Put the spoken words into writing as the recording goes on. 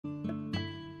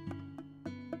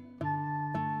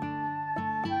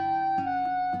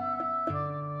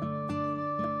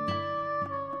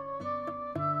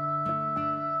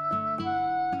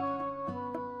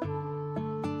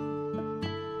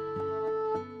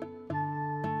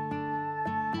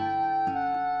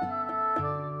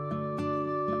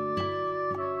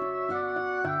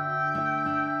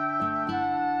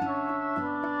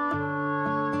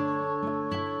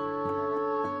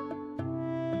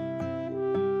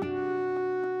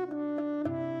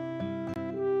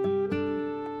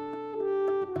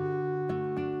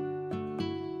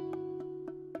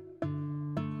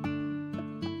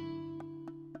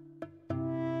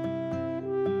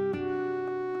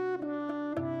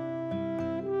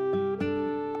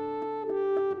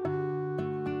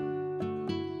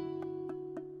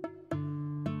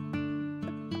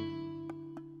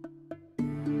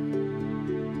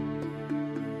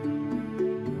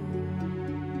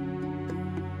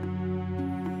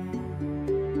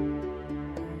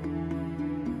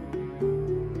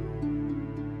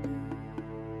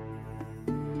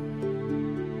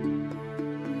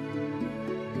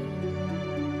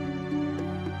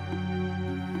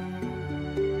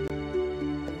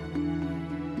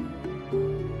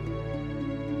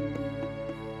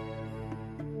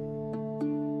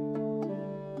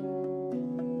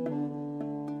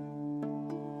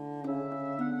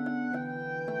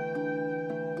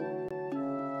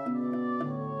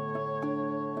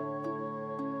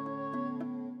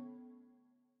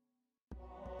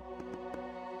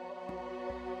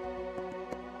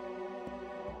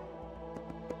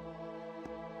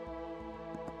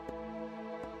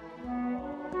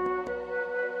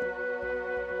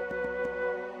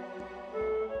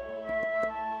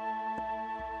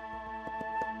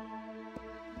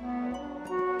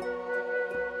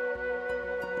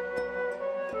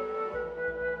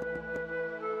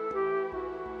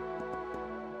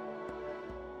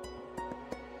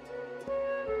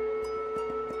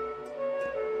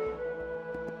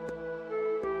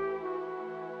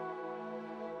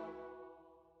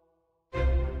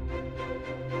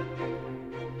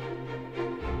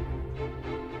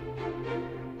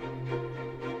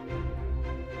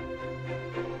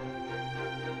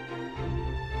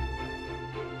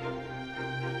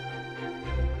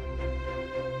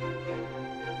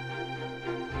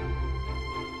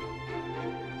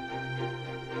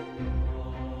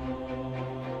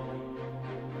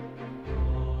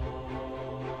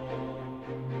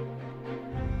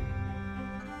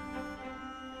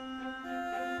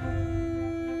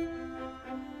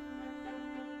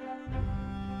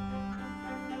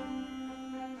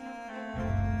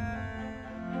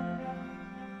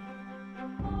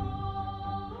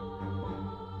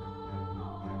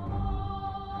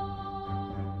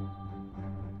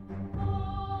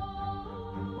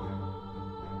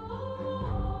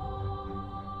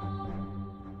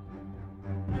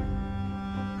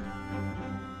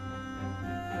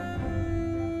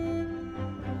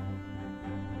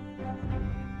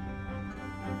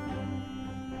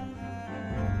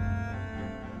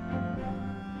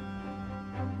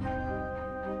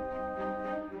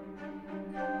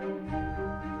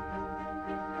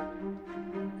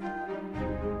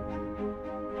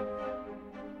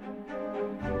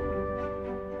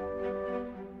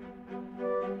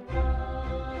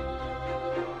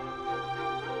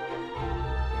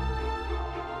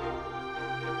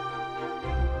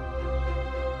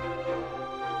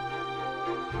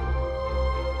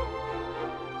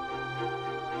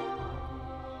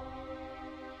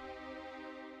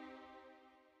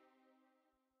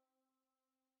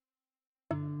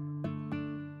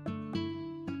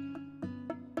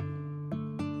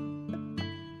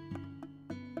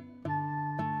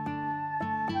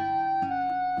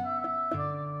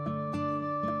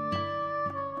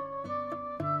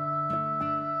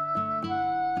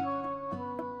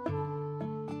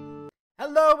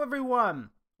Hello everyone!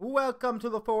 Welcome to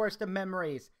the Forest of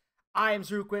Memories. I am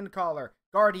Zaruk Windcaller,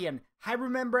 Guardian, High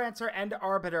Remembrancer, and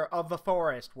Arbiter of the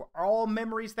Forest, where all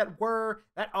memories that were,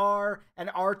 that are, and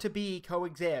are to be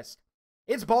coexist.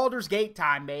 It's Baldur's Gate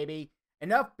time, baby.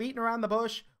 Enough beating around the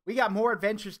bush, we got more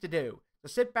adventures to do. So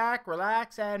sit back,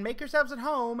 relax, and make yourselves at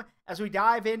home as we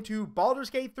dive into Baldur's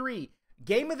Gate 3,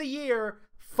 Game of the Year.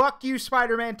 Fuck you,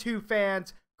 Spider-Man 2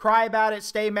 fans. Cry about it,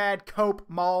 stay mad, cope,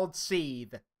 mauled,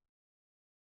 seethe.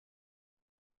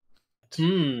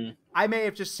 I may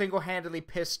have just single-handedly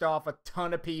pissed off a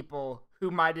ton of people who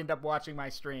might end up watching my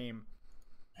stream.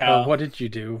 What did you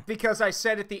do? Because I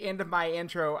said at the end of my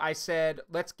intro, I said,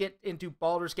 let's get into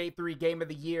Baldur's Gate 3 Game of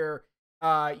the Year.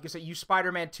 You can say you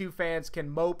Spider-Man 2 fans can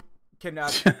mope, can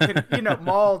you know,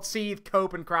 maul, seethe,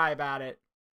 cope, and cry about it.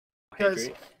 Because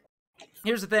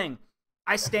here's the thing.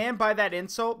 I stand by that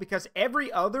insult because every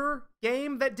other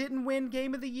game that didn't win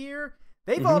Game of the Year,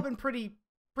 they've all been pretty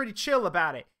chill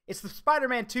about it. It's the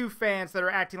Spider-Man 2 fans that are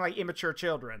acting like immature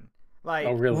children. Like,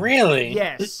 oh, really? Really?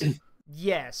 Yes.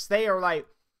 Yes. They are like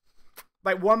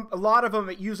a lot of them,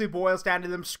 it usually boils down to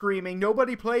them screaming,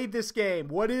 nobody played this game.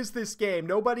 What is this game?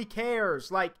 Nobody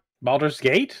cares. Like, Baldur's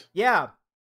Gate? Yeah.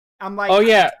 I'm like, oh,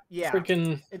 yeah. Yeah.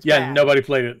 Freaking. Yeah, bad. nobody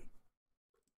played it.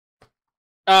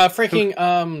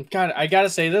 God, I gotta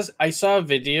say this. I saw a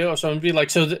video of someone be like,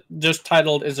 just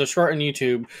titled, is a short on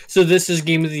YouTube. So this is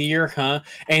Game of the Year, huh?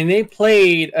 And they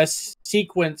played a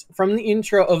sequence from the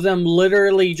intro of them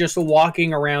literally just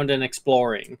walking around and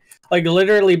exploring. Like,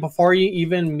 literally, before you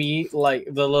even meet, like,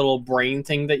 the little brain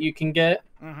thing that you can get,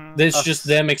 it's just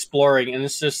them exploring. And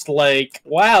it's just like,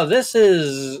 wow, this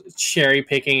is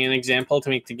cherry-picking an example to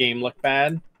make the game look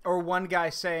bad. Or one guy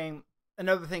saying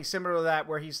another thing similar to that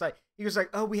where he was like,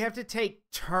 oh, we have to take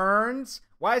turns?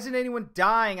 Why isn't anyone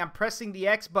dying? I'm pressing the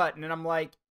X button. And I'm like,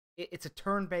 it's a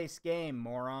turn-based game,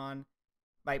 moron.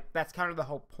 Like, that's kind of the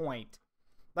whole point.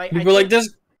 Like, people like this.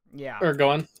 Yeah. Or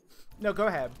go on. No, go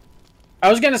ahead. I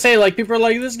was gonna say, like, people are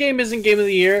like, this game isn't Game of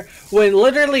the Year, when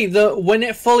literally when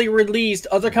it fully released,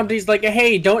 other companies like,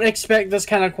 hey, don't expect this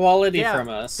kind of quality from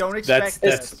us. Don't expect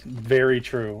this. That's very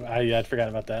true. I forgot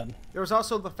about that. There was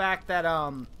also the fact that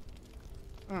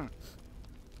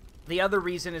the other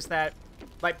reason is that,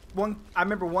 like, I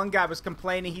remember one guy was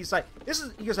complaining. He's like,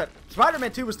 he goes,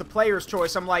 Spider-Man 2 was the player's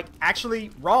choice. I'm like,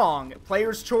 actually wrong.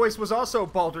 Player's choice was also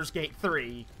Baldur's Gate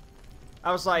 3.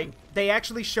 I was like, they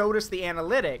actually showed us the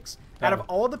analytics. Out of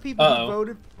all the people who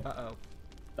voted... Oh,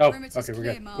 okay, we're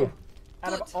good. Cool.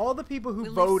 Out of all the people who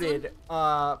voted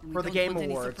for the Game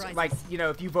Awards, like, you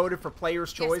know, if you voted for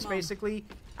Player's Choice, basically,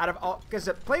 out of all... Because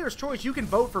at Player's Choice, you can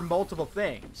vote for multiple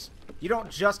things. You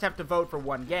don't just have to vote for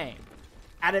one game.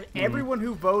 Out of everyone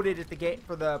who voted at the game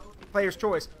for the Player's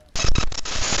Choice,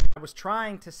 I was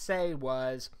trying to say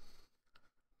was...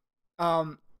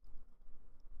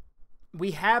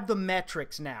 we have the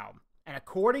metrics now. And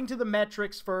according to the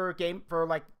metrics for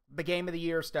like the Game of the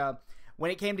Year stuff,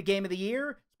 when it came to Game of the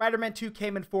Year, Spider-Man 2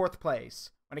 came in 4th place.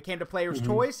 When it came to Player's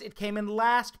Choice, it came in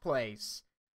last place.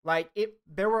 Like,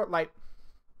 there were like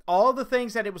all the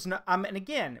things that it was. And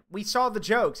again, we saw the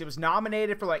jokes. It was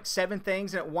nominated for like 7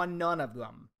 things, and it won none of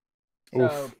them.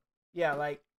 So yeah,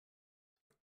 like.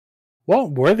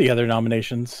 What were the other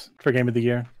nominations for Game of the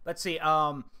Year? Let's see.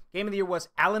 Game of the Year was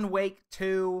Alan Wake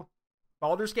 2,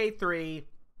 Baldur's Gate 3.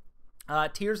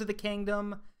 Tears of the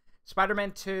Kingdom,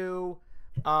 Spider-Man 2,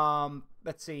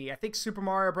 let's see, I think Super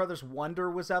Mario Brothers Wonder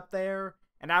was up there,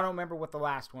 and I don't remember what the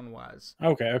last one was.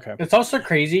 Okay. It's also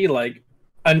crazy, like,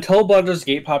 until Baldur's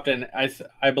Gate popped in,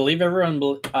 I believe everyone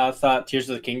thought Tears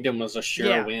of the Kingdom was a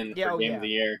sure win for Game of the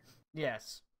Year.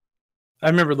 Yes. I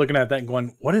remember looking at that and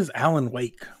going, what is Alan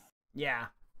Wake? Yeah.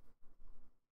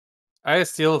 I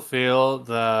still feel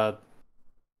that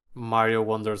Mario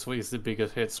Wonders is the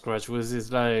biggest head scratch, which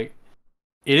is like,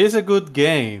 it is a good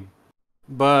game,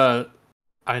 but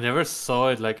I never saw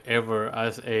it like ever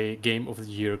as a Game of the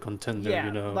Year contender,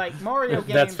 you know? Like Mario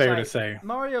games. That's fair to say.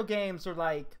 Mario games are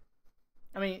like,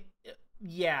 I mean,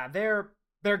 yeah, they're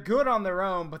good on their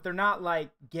own, but they're not like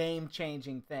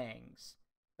game-changing things.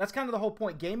 That's kind of the whole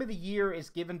point. Game of the Year is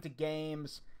given to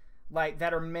games like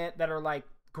that are like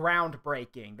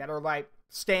groundbreaking, that are like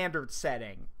standard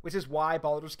setting, which is why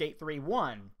Baldur's Gate 3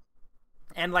 won.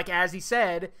 And like as he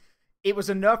said, it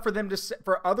was enough for them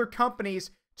for other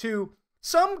companies to,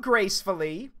 some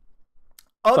gracefully,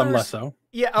 others some less so.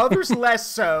 Yeah, others less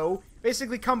so,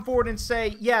 basically come forward and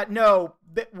say, yeah, no,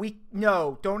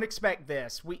 don't expect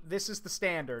this. This is the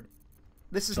standard.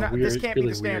 This is not. This can't be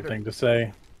the standard. Weird thing to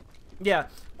say. Yeah,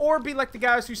 or be like the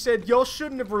guys who said, y'all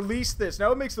shouldn't have released this.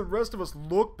 Now it makes the rest of us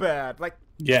look bad. Like,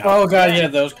 yeah. Oh god, yeah,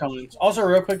 those comments. Also,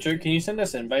 real quick, Drew, can you send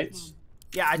us invites?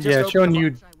 Yeah, I just Yeah, opened showing the,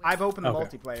 you. I've opened the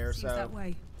Okay. multiplayer, Seems that so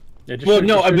way. Yeah, just Well, show-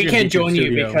 no, just shows we you can't VTube join you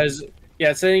Studio. because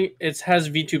it's saying it has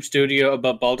VTube Studio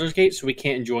above Baldur's Gate, so we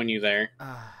can't join you there.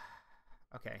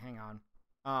 okay, hang on.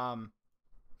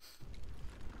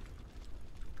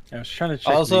 I was trying to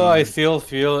check. Also, the- I still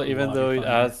feel, even lobby though it finder.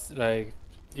 adds like,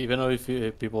 even though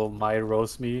if people might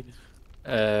roast me,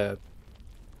 but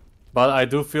I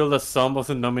do feel that some of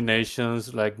the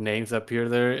nominations, like names that appear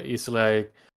there, is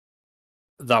like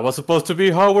that was supposed to be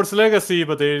Hogwarts Legacy,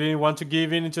 but they didn't want to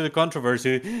give in into the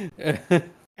controversy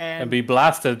and be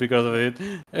blasted because of it.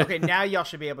 Okay, now y'all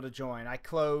should be able to join. I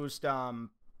closed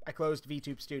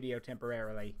VTube Studio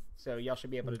temporarily, so y'all should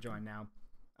be able to join now.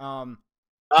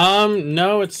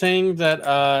 No, it's saying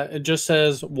that it just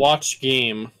says watch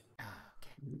game.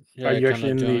 Okay. Yeah, Are you I actually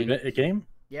in kinda the game?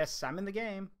 Yes, I'm in the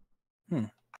game. Yeah,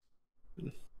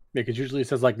 because usually it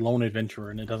says like lone adventurer,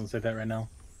 and it doesn't say that right now.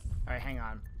 All right, hang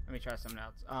on. Let me try something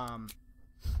else.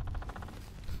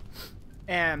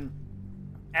 And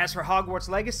as for Hogwarts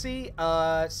Legacy,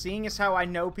 seeing as how I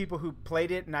know people who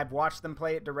played it and I've watched them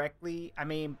play it directly, I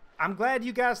mean, I'm glad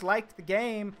you guys liked the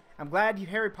game. I'm glad you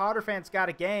Harry Potter fans got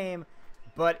a game,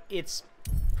 but it's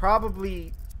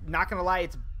probably, not gonna lie,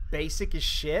 it's basic as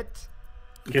shit.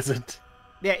 Is it?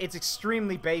 Yeah, it's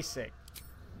extremely basic.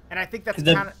 And I think that's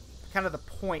kind of the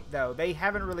point, though. They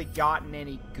haven't really gotten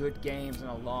any good games in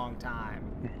a long time.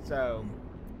 So,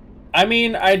 I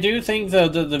mean, I do think the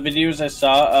videos I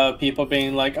saw of people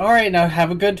being like, all right, now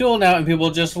have a good duel now, and people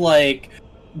just like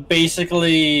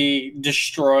basically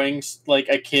destroying like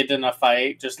a kid in a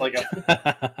fight, just like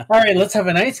all right, let's have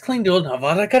a nice clean duel,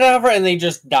 Avada Kedavra, and they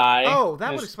just die. oh,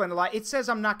 that would explain a lot. It says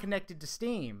I'm not connected to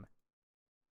Steam.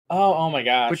 Oh my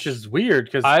gosh. Which is weird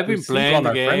because I've been playing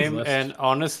the game, and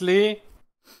honestly,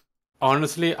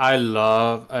 I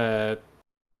love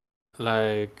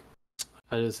like,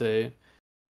 how do you say?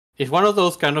 It's one of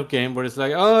those kind of game where it's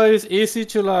like, oh, it's easy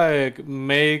to like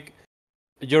make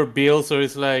your build, so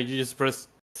it's like you just press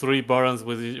 3 buttons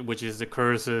with it, which is the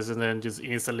curses, and then just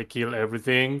instantly kill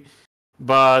everything.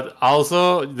 But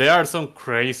also there are some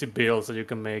crazy builds that you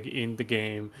can make in the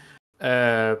game.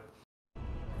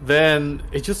 Then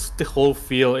it's just the whole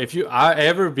feel. If you are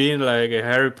ever been like a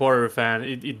Harry Potter fan,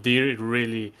 it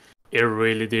really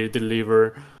did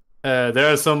deliver.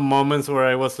 There are some moments where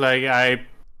I was like,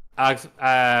 There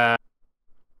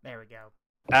we go.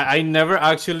 I never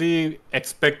actually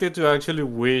expected to actually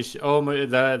wish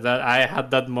that I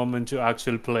had that moment to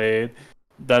actually play it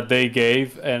that they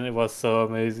gave, and it was so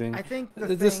amazing. I think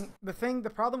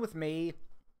the problem with me,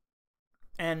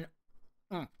 and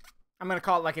I'm gonna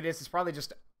call it like it is. It's probably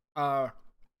just a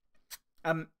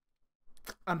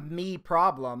me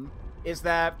problem, is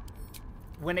that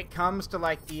when it comes to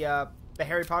like the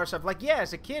Harry Potter stuff, like, yeah,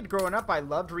 as a kid growing up, I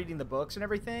loved reading the books and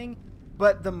everything,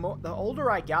 but the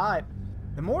older I got,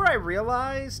 the more I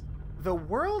realized the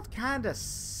world kind of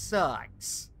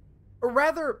sucks. Or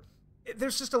rather,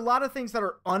 there's just a lot of things that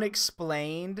are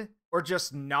unexplained or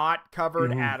just not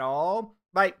covered at all.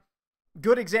 Like,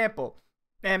 good example.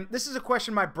 And this is a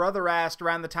question my brother asked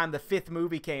around the time the 5th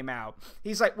movie came out.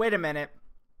 He's like, wait a minute.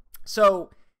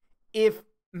 So, if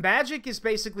magic is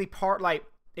basically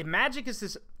if magic is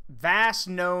this vast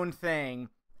known thing,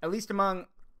 at least among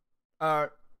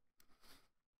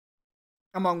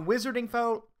wizarding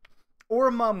folk or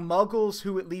among muggles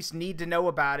who at least need to know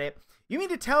about it, you mean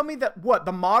to tell me that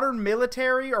the modern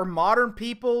military or modern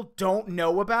people don't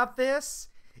know about this?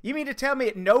 You mean to tell me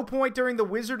at no point during the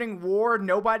Wizarding War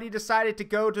nobody decided to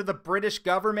go to the British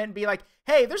government and be like,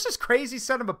 hey, there's this crazy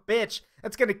son of a bitch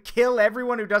that's gonna kill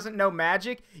everyone who doesn't know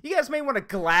magic. You guys may want to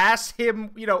glass him,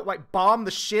 like bomb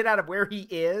the shit out of where he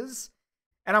is.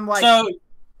 And I'm like,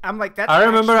 that's. I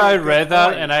remember I actually a read good that,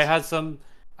 point. and I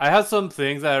had some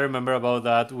things that I remember about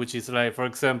that, which is like, for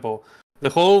example, the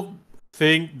whole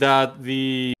thing that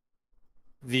the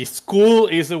school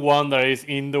is the one that is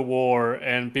in the war,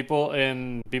 and people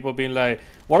being like,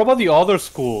 what about the other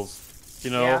schools,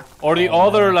 Yeah. or the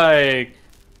other like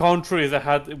countries that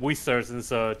had wizards and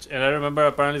such. And I remember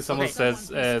apparently someone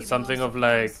says something of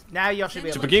like, Now y'all should be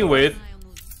able to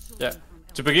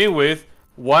begin with,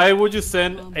 why would you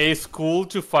send a school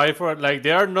to fight for, like, they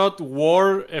are not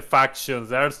war factions,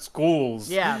 they are schools.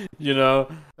 Yeah. They're not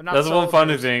that's one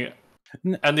funny soldiers.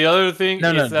 thing. And the other thing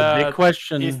is the that big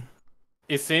question.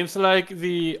 it seems like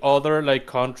the other like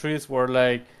countries were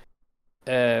like,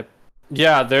 there's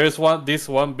this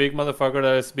one big motherfucker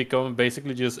that has become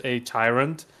basically just a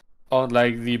tyrant on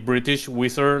like the British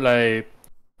wizard like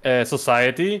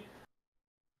society.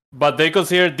 but they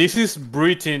consider this is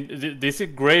Britain, this is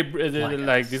great,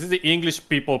 like this is the English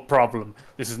people problem.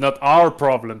 This is not our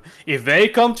problem. If they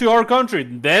come to our country,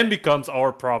 then becomes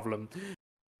our problem.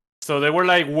 So they were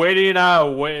like waiting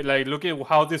out, like looking at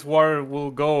how this war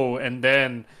will go, and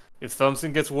then if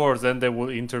something gets worse, then they will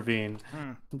intervene.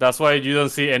 That's why you don't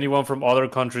see anyone from other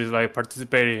countries like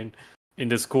participating in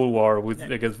the school war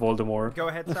against Voldemort. Go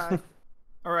ahead, Sai.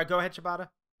 All right, go ahead, Ciabatta.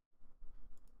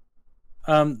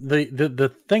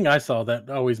 The thing I saw that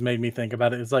always made me think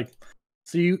about it is like,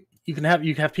 so you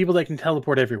have people that can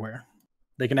teleport everywhere,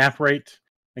 they can apparate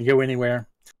and go anywhere,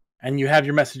 and you have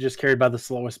your messages carried by the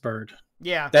slowest bird.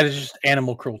 Yeah, that is just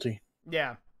animal cruelty.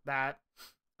 Yeah, that.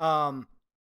 And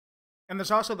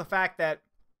there's also the fact that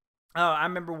I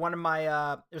remember one of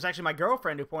my it was actually my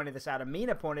girlfriend who pointed this out.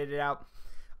 Amina pointed it out.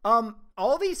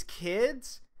 All these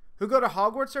kids who go to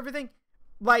Hogwarts or everything,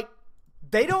 like,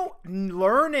 they don't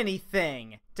learn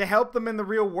anything to help them in the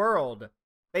real world.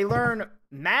 They learn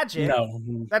magic. No.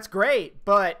 That's great,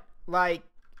 but like,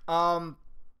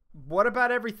 what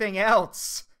about everything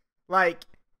else? Like,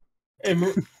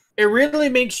 it really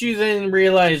makes you then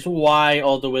realize why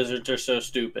all the wizards are so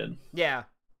stupid. Yeah,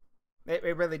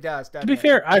 it really does. To be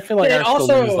fair, I feel like our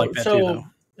school is like that too, though.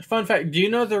 Fun fact: do you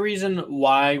know the reason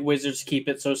why wizards keep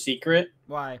it so secret?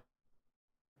 Why?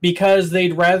 Because they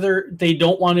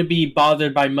don't want to be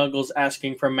bothered by muggles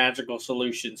asking for magical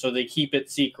solutions, so they keep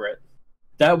it secret.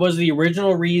 That was the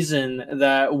original reason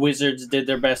that wizards did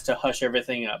their best to hush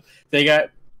everything up. They got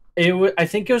it. I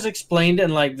think it was explained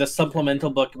in like the supplemental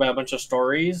book about a bunch of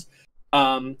stories,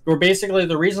 where basically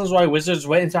the reasons why wizards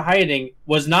went into hiding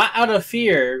was not out of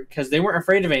fear because they weren't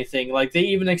afraid of anything. Like they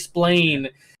even explain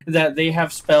that they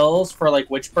have spells for like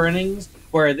witch burnings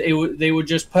where they would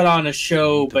just put on a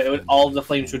show, but all the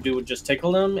flames would do would just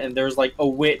tickle them, and there was like a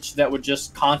witch that would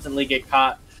just constantly get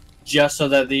caught just so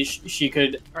that she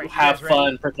could have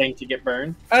fun pretending to get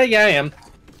burned. Yeah, I am.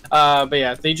 But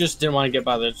yeah, they just didn't want to get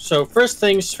bothered. So first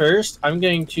things first, I'm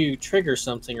going to trigger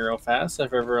something real fast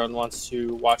if everyone wants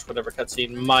to watch whatever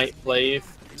cutscene might play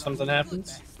if something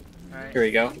happens. Right. Here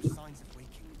we go.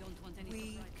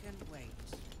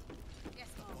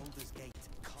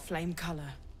 Flame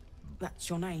colour. That's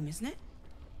your name, isn't it?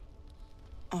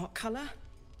 Art colour?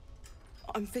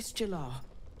 I'm Fistula.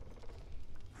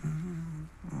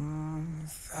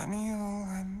 Nathaniel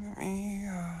and me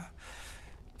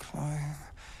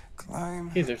climb.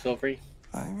 Hey there, Silvery.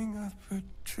 Climbing up a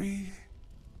tree.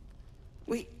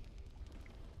 We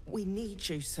need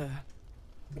you, sir.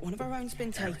 One of our own's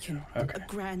been taken. Okay. A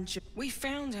grand. We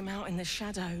found him out in the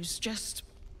shadows, just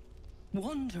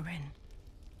wandering.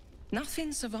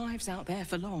 Nothing survives out there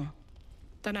for long.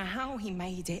 Don't know how he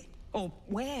made it, or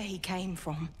where he came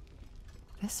from.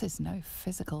 This is no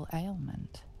physical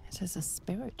ailment. It is a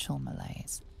spiritual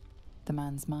malaise. The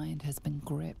man's mind has been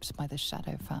gripped by the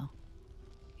Shadowfell,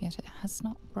 yet it has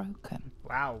not broken.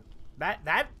 Wow,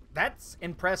 that's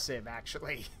impressive,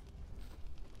 actually.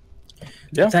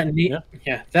 Yeah.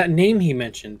 That name he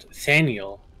mentioned,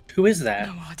 Thaniel. Who is that?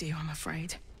 No idea, I'm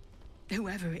afraid.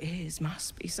 Whoever it is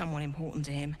must be someone important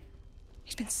to him.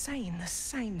 He's been saying the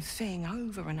same thing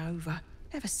over and over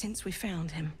ever since we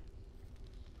found him.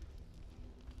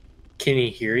 Can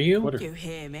he hear you? You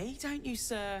hear me, don't you,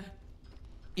 sir?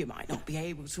 You might not be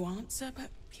able to answer, but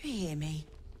you hear me.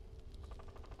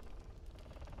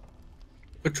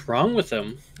 What's wrong with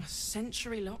him? A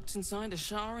century locked inside a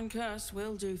Sharon curse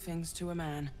will do things to a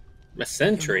man. A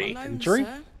century? You're not alone,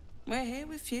 sir. We're here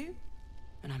with you.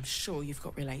 And I'm sure you've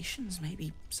got relations,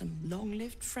 maybe some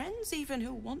long-lived friends even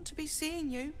who want to be seeing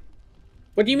you.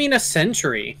 What do you mean a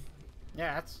century?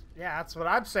 Yeah, that's what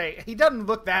I'd say. He doesn't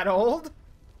look that old.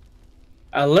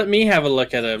 Let me have a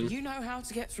look at him. You know how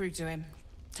to get through to him.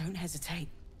 Don't hesitate.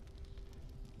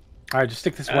 All right, just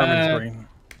stick this worm in his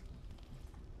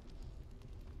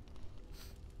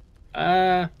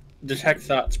brain. Detect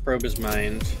thoughts, probe his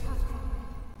mind.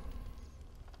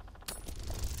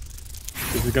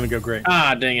 This is gonna go great.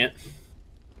 Ah, dang it.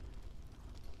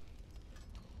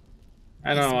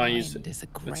 I don't want to use it. It's a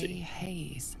grey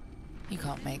haze. You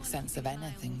can't make sense of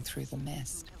anything through the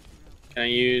mist. Can I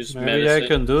use Maybe medicine? I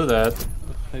can do that.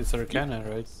 It's Arcana,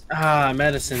 right? Ah,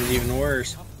 medicine's even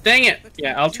worse. Dang it!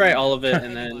 Yeah, I'll try all of it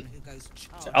and then...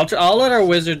 I'll let our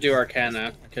wizard do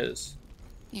Arcana, because...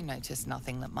 You notice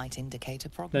nothing that might indicate a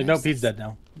prognosis. Nope, he's dead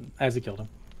now. As he killed him.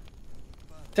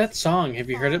 That song, have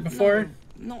you heard it before?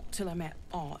 No, not till I met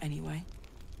Art, anyway.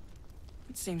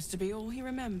 It seems to be all he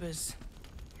remembers.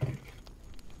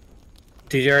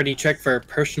 Did you already check for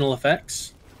personal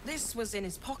effects? This was in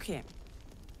his pocket.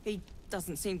 He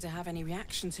Doesn't seem to have any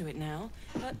reaction to it now,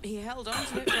 but he held on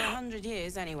to it for 100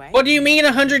 years anyway. What do you mean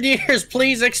 100 years?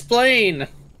 Please explain.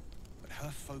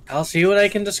 I'll see what I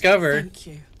can discover. Thank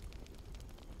you.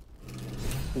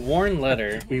 Worn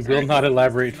letter. We will not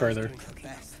elaborate further.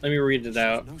 Let me read it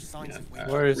out.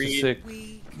 Where is the read. sick?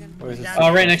 Where is the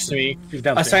Oh, right next to me. He's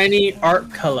downstairs. Assignee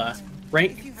art color.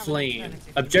 Rank flame.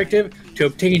 Objective to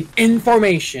obtain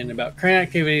information about current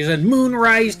activities at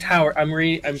Moonrise Tower.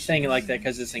 I'm saying it like that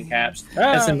because it's in caps.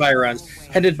 That's environs.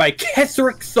 Headed by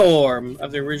Ketherick Thorm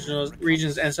of the original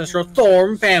region's ancestral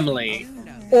Thorm family.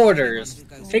 Orders.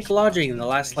 Take lodging in the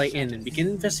Last Light Inn and begin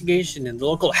investigation in the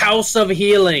local House of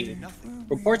Healing.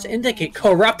 Reports indicate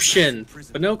corruption,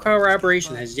 but no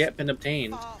corroboration has yet been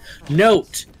obtained.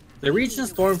 Note. The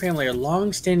region's Thorm family are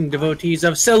long-standing devotees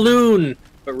of Saloon,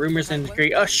 but rumors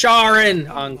indicate a Sharan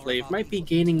enclave might be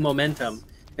gaining momentum.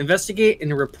 Investigate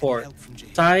and report.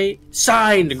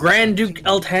 Signed, Grand Duke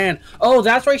Eltan. Oh,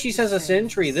 that's why she says a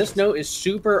century. This note is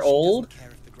super old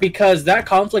because that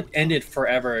conflict ended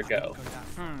forever ago.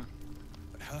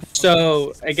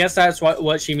 So I guess that's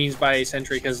what she means by a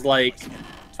century, because like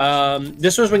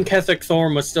this was when Ketherick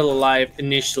Thorm was still alive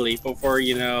initially, before,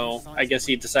 you know, I guess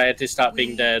he decided to stop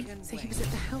being dead. So he was at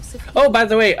the House of Oh, by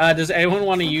the way, does anyone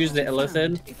want to use the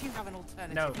Illithid? If you have an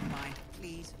alternative No. in mind,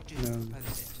 please do No.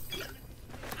 propose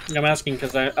it. I'm asking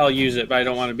because I'll use it, but I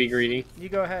don't want to be greedy. You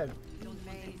go ahead. You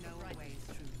may know a way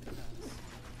through the curse.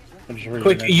 I'm just reading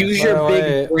Quick, that. use By your the big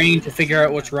way- brain to figure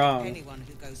out what's wrong. Anyone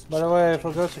who goes By the way, I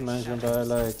forgot to mention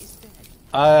that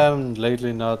I am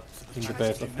lately not in the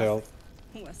best of health.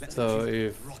 So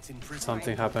if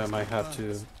something happens, I might have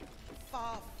to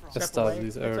far from Step away. stop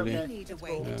this It's early. okay. need a It's way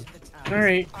cool. Yeah. into the town.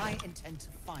 Alright. I intend to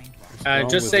find one. What's wrong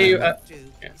Just with say them? Do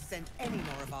yeah. send any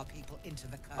more of our people into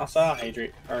the curse. Also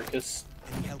hydrate Arcus.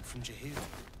 Any help from Jahir?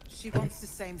 She wants the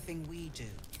same thing we do.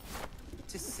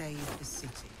 To save the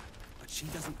city. But she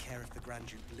doesn't care if the Grand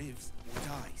Duke lives or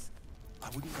dies. I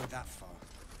wouldn't go that far.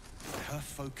 Her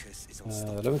focus is on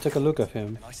stopping. Let me take a look at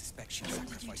him. And I suspect she'd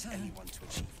sacrifice anyone to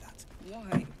achieve that.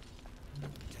 Why?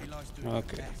 Taylor's doing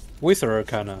Okay. her best. Wizard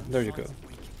Arcana. There you go.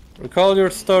 Recall your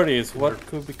stories. What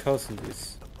could be causing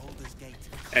this? But Baldur's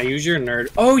Gate. Use your nerd.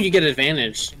 Oh, you get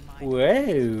advantage.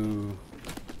 Wow.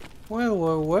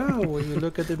 Well. When you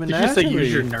look at the Did you say menagerie.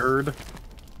 use your nerd?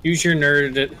 Use your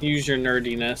nerd. Use your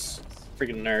nerdiness.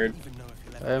 Freaking nerd. Even know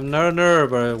if he'll ever I'm not a nerd,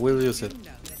 but I will use it. You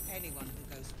know that anyone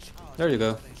who goes charged There you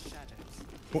go. by those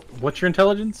shadows. What's your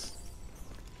intelligence?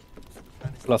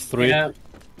 +3. Yeah.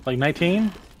 Like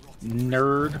 19?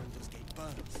 Nerd. Baldur's Gate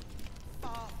burns.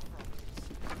 Far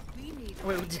from us. We need a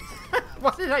Wait, way into the why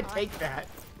house. did I take that?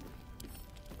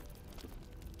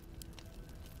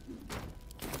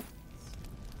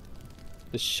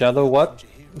 The shadow what?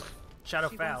 Jahir. Shadow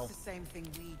She fell. wants the same thing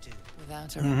we do.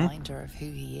 Without a reminder of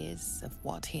who he is, of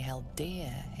what he held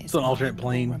dear, his an alternate mind will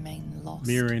plane remain lost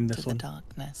mirroring this to one. the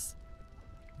darkness.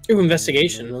 Ooh,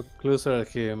 investigation. Look closer at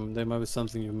him. There might be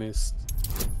something you missed.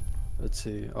 Let's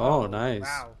see. Oh, nice.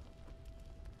 Wow.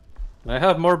 I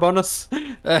have more bonus.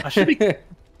 I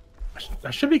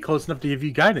should be close enough to give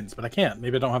you guidance, but I can't.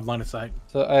 Maybe I don't have line of sight.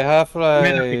 So I have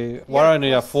like what I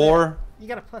need a 4. You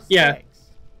got a plus Yeah. 6.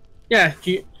 Yeah.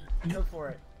 You, Go for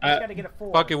it. You just gotta get a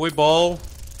 4. Fuck it, we ball.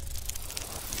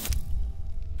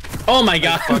 oh my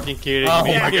god. Fucking kidding Oh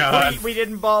me. my god. We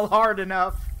didn't ball hard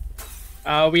enough.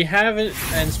 We have an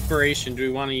inspiration. Do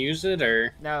we want to use it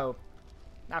or? No.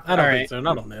 Not for I don't Alright. think so.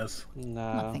 Not on this.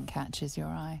 Nah. Nothing catches your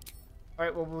eye.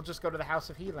 Alright, well, we'll just go to the House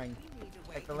of Healing. We need a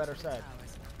way Like the letter into the said.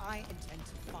 towers. I intend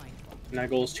to find one.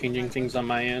 Nuggles changing things on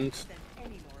my end. Send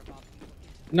any more of our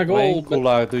people into Wayne Nuggle. but-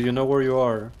 Kulak, do you know where you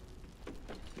are?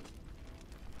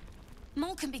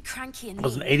 Mole can be cranky and It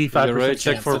was an mean. 85% You're right,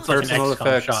 check chance for it's like an personal XCOM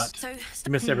effects. shot. So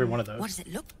You missed every one of those. What does it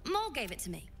look? Mole gave it to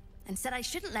me and said I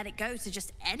shouldn't let it go to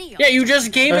just any. Yeah, you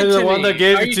just gave it I'm to the one me. that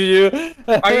gave Are it you, to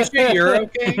you. Are you sure you're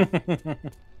okay?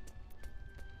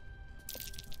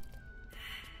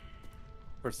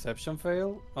 Perception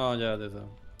fail? Oh yeah, there's a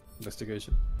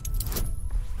investigation.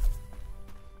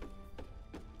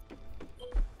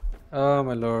 Oh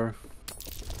my lord.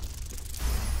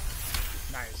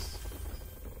 Nice.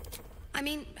 I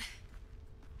mean,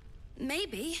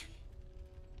 maybe.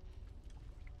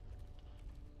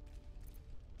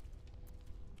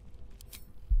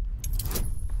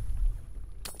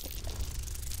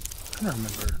 I don't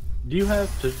remember.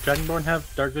 Does Dragonborn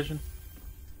have dark vision?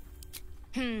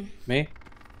 Me? I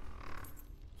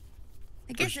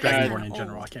Or guess just it is Dragonborn kinda in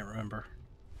general? I old. can't remember.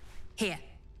 Here,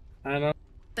 I don't.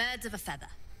 birds of a feather.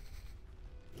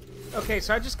 Okay,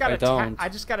 so I just got I don't. I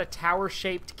just got a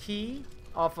tower-shaped key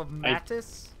off of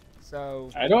Mattis. So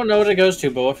I don't know what it goes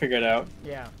to, but we'll figure it out.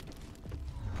 yeah.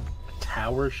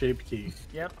 Tower-shaped key.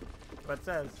 Yep. What it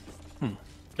says. Yeah,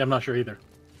 I'm not sure either.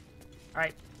 All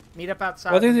right. Meet up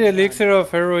outside. What did the elixir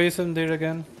of heroism do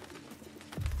again?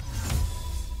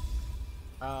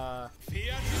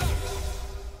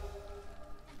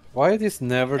 Why this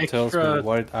never tells me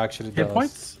what it actually does? Hit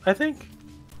points, I think.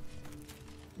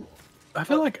 I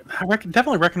feel like I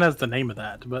definitely recognize the name of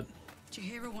that, but.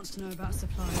 Chihiro wants to know about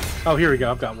supplies. Oh, here we go.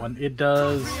 I've got one. It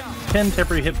does 10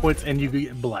 temporary hit points, and you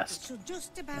get blessed.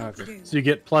 Okay. So you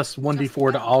get plus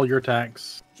 1d4 to all your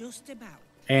attacks, Just about.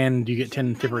 and you get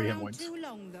 10 temporary hit points.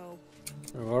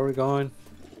 Where are we going?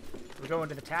 We're going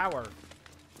to the tower.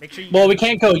 Make sure you. Well, we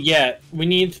can't go yet. We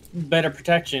need better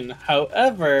protection.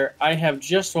 However, I have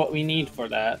just what we need for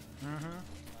that.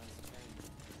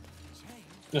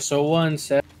 So 1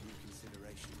 set.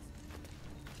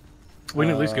 We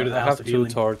can at least go to the I House have of 2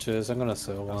 Healing. torches. I'm gonna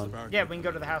sell one. Yeah, we can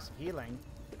go to the House of Healing.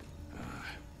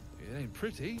 It ain't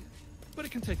pretty, but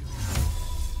it can take.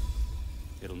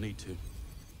 It'll need to.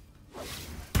 Hold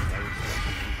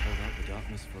out the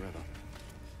darkness forever.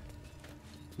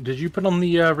 Did you put on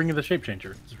the Ring of the Shape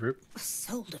Changer, Zaruk? I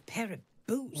sold a pair of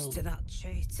boots to that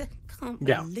traitor. Can't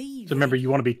Yeah. believe So remember, you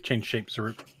want to be changed shape,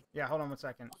 Zaruk. Yeah, hold on 1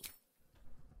 second.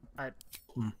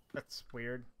 That's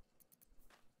weird.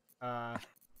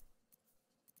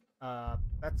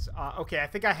 That's okay. I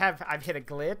think I've hit a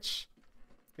glitch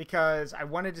because I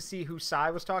wanted to see who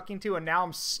Sai was talking to, and now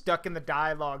I'm stuck in the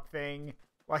dialogue thing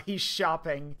while he's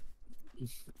shopping.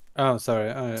 Oh,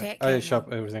 sorry. I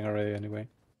shop everything already anyway.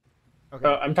 Okay.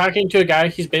 I'm talking to a guy.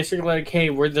 He's basically like, "Hey,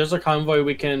 there's a convoy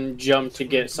we can jump to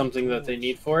get something that they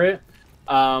need for it."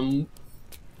 So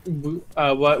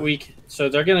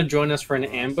they're gonna join us for an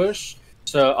ambush.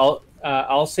 So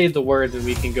I'll say the word and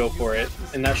we can go for it,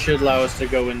 and that should allow us to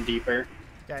go in deeper.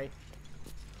 Okay.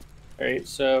 All right.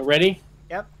 So ready?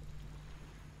 Yep.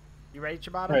 You ready,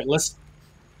 Ciabatta? All right. Let's.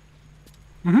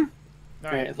 All All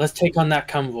right. Let's take on that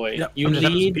convoy. Yep, You I'm just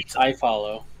having some lead. pizza. I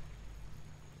follow.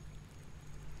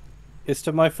 It's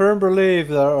to my firm belief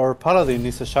that our paladin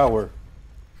needs a shower.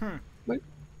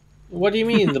 What do you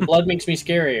mean? The blood makes me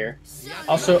scarier.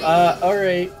 Also, all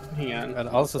right. Hang on. And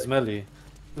also smelly.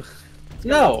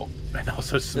 No. And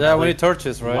also Yeah, smelly. we need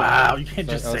torches, right? Wow, you can't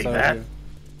just say outside that. here.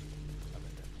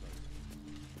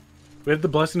 We have the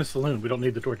Blessing of Saloon. We don't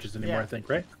need the torches anymore, Yeah. I think,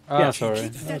 right? Ah, Yeah. sorry.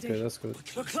 Okay, that's good.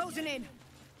 We're closing in.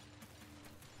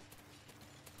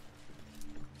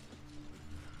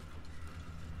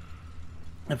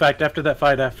 In fact, after that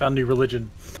fight, I found new religion.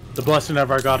 The blessing of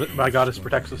my goddess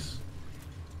protects us.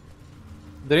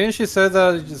 Didn't she say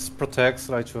that it just protects,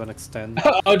 like, to an extent?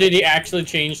 Oh, did he actually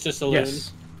change to saloon?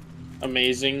 Yes.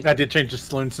 Amazing. I did change the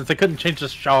saloon since I couldn't change the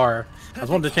shar. I was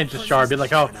wanting to change the shar, be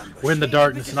like, oh, we're in the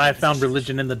darkness, and I have found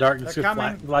religion in the darkness. They're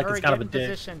coming. Like Hurry, it's kind of a get in dick.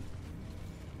 position.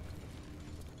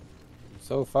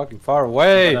 So fucking far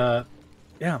away! But,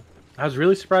 yeah, I was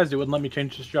really surprised it wouldn't let me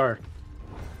change the shar.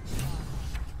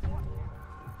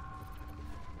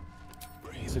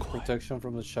 Basic protection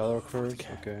from the shadow curse.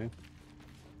 Okay.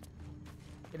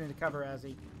 Get into cover,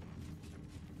 Azzy.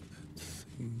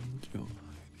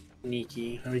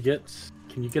 Sneaky. Can we get?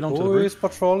 Can you get onto the Who roof? is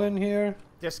patrolling here?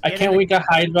 Just I get can't in wait to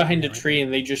hide behind a tree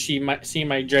and they just see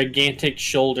my gigantic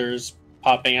shoulders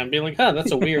popping out and being like, huh,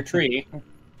 that's a weird tree.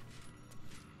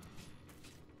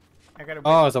 I gotta wait.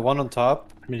 Oh, is the one on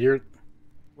top? I mean, you're.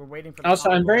 We're waiting for the Also,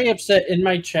 I'm very convoy. upset in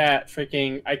my chat,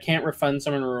 freaking, I can't refund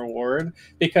someone a reward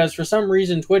because for some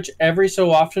reason Twitch every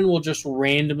so often will just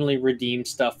randomly redeem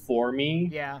stuff for me.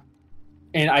 Yeah.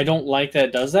 And I don't like that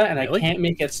it does that, and Really? I can't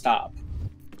make it stop.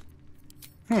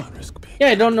 Yeah,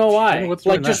 I don't know why. What's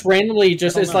Like, doing just that? randomly,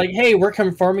 just I don't it's know. like, hey, we're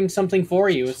confirming something for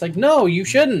you. It's like, no, you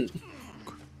shouldn't.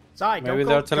 Sai, Maybe don't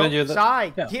they're go, telling go, you that-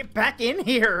 Sai, Yeah. get back in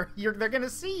here. They're gonna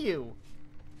see you.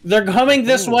 They're coming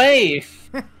this way.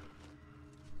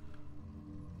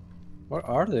 Where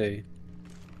are they?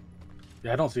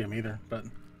 Yeah, I don't see him either, but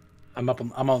I'm up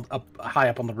high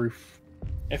up on the roof.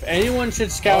 If anyone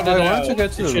should scout Oh, it I want out, to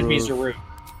get to it the should be roof. Zaruk.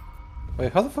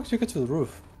 Wait, how the fuck do you get to the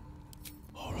roof?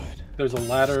 There's a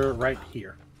ladder right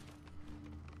here.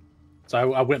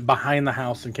 So I went behind the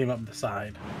house and came up the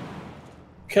side.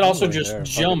 Could also Anyway, just there.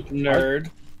 jump,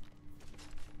 nerd.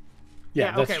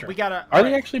 Yeah, that's okay, true. we gotta. Are they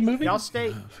alright, actually moving? Y'all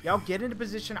stay. Y'all get into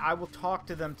position. I will talk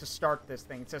to them to start this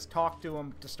thing. It says talk to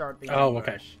them to start the Oh, ambush.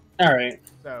 okay. All right.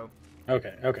 So,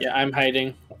 Okay, okay. Yeah, I'm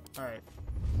hiding. all right.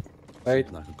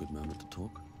 Wait, Like a good moment to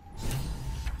talk.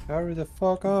 hurry the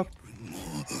fuck up.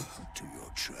 To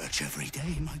your church every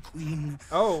day, my queen.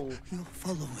 Oh, Your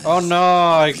followers. Oh no,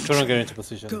 I couldn't get into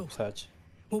position. Go. Such.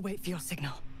 We'll wait for your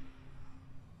signal.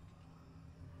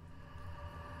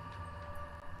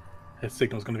 His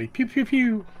signal's gonna be pew pew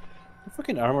pew. The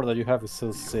fucking armor that you have is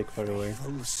so sick, by the way.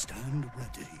 Will stand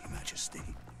ready, Majesty.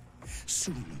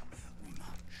 Soon we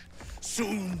march.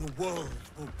 Soon the world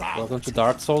will bow. Welcome to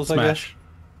Dark Souls, I guess.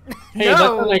 Hey, that's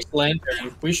a nice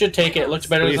lantern. We should take it. It looks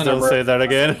better Please than don't a say that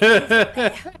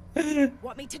again.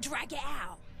 Want me to drag it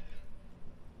out?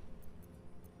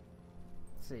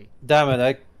 Let's see. Damn it,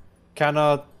 I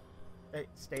cannot. Hey,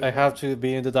 stay I have to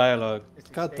be in the dialogue.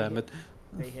 God damn it.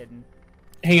 Stay hidden.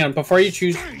 Hang on, before you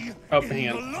choose. Oh, hang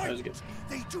on. That was good.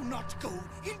 They do not go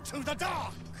into the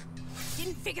dark.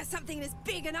 Didn't figure something as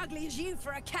big and ugly as you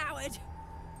for a coward.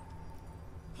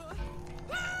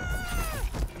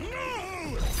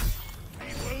 No!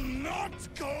 They will not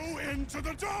go into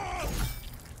the dark.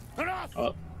 Enough!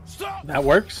 Oh, Stop! that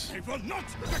works. They will not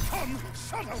become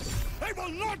shadows. They will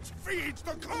not feed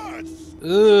the curse.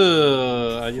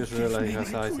 Ugh, I just realized he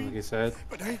has eyes on his head.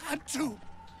 But I had to.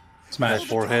 Smash.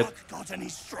 Forehead. Got any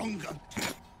stronger?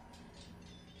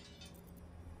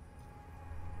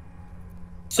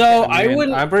 So I mean,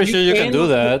 wouldn't. I'm pretty sure you can do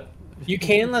that. You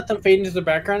can let them fade into the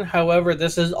background. However,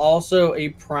 this is also a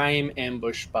prime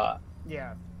ambush spot.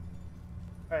 Yeah.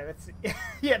 All right, let's see.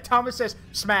 Yeah, Thomas says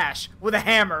smash with a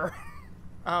hammer.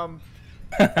 I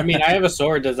mean, I have a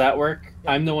sword. Does that work?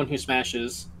 I'm the one who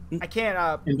smashes. I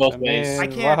can't. In both I ways. mean, I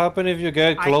can't. what happens if you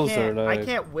get closer? I Like,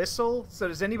 can't whistle. So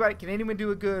does anybody? Can anyone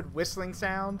do a good whistling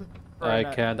sound? Or I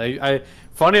not? can't. I.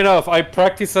 Funny enough, I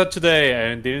practiced that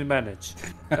today and didn't manage.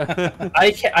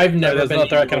 I've never That's been not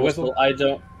the right able kind of to whistle. I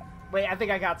don't. Wait, I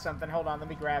think I got something. Hold on, let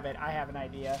me grab it. I have an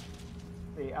idea.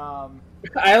 Let's see,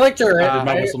 I like Jared.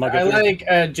 my whistle might I go through.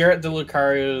 like Jarrett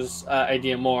DeLucario's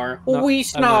idea more. No, We I'm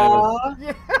snaw.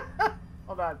 yeah.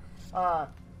 Hold on.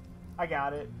 I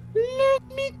got it.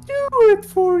 Let me do it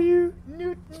for you.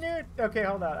 Newt, newt. Okay,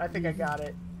 hold on. I think I got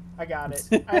it. I got it.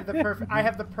 I have the perfect. I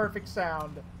have the perfect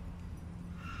sound.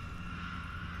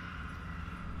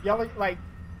 Y'all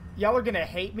are gonna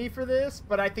hate me for this,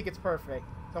 but I think it's perfect.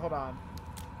 So hold on.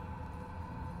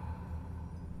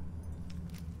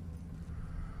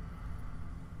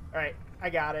 All right, I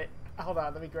got it. Hold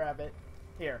on, let me grab it.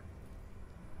 Here.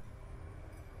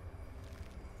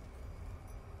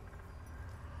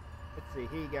 Let's see.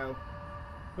 Here you go.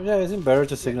 Yeah, isn't better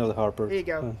to signal the Harper? Here you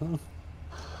go. Oh,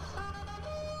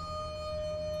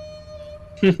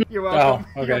 You're welcome.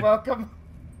 okay. You're welcome.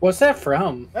 What's that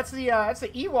from? That's the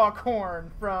Ewok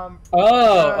horn from.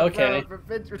 Oh, okay. From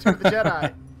Return of the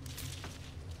Jedi.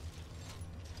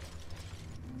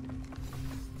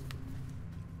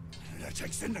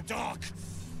 Heretics in the dark.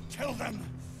 Kill them.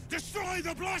 Destroy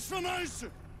the blasphemers.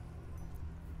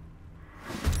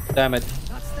 Damn it.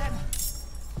 That's them.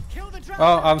 Kill the dragon.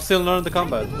 Oh, I'm still learning the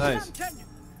combat. Nice.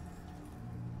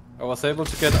 I was able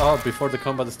to get out before the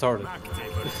combat started.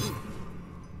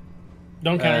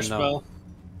 Don't counter no.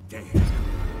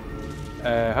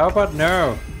 spell. How about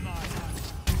no?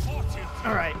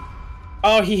 All right.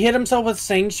 Oh, he hit himself with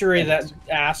Sanctuary, that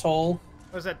asshole.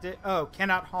 What was that? Oh,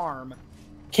 cannot harm.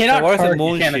 Cannot where's the target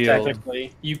moon it, shield?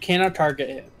 technically. You cannot target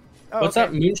it. Oh, What's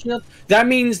okay. that, Moon Shield? That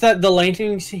means that the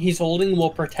lantern he's holding will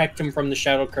protect him from the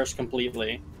Shadow Curse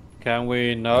completely. Can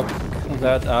we knock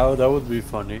that out? That would be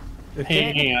funny.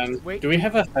 Hang on. Wait. Do we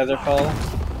have a Featherfall?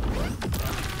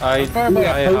 I have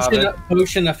it.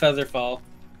 Potion of Featherfall.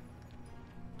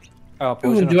 Oh,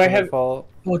 potion do of I have- Featherfall.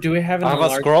 Oh, do we have an I have a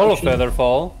enlarged scroll of potion?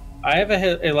 Featherfall. I have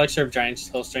a Elixir of Giant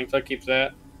Skill Strength. I'll keep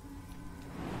that.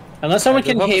 Unless someone I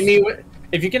do can have hit s- me with...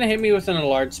 If you can hit me with an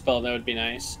enlarged spell, that would be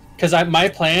nice. Because my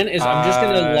plan is I'm just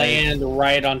going to I land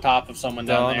right on top of someone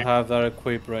down Don't there. have that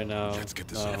equipped right now. Let's get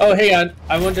this No. over. Oh, hang on.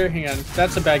 I wonder... Hang on.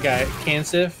 That's a bad guy.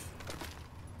 Cansif.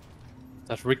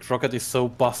 That Rick Rocket is so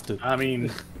busted. I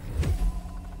mean,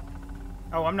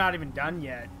 Oh, I'm not even done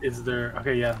yet. is there?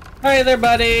 Okay, yeah. Hi there,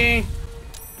 buddy.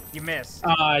 You missed.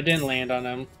 I didn't land on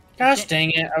him. Gosh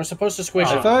dang it. I was supposed to squish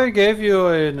I him. thought I gave you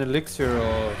an elixir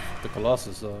of the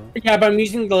Colossus, though. Yeah, but I'm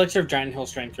using the Elixir of Giant Hill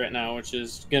Strength right now, which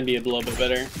is going to be a little bit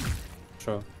better.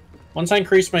 True. Once I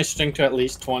increase my strength to at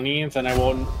least 20, then I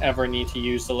won't ever need to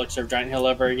use the Elixir of Giant Hill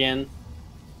ever again.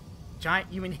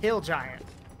 Giant. You mean hill giant?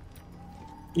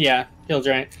 Yeah, Hill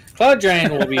Giant. Cloud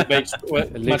Giant will be much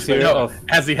Elixir better. of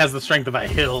As he has the strength of a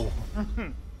hill.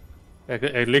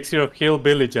 elixir of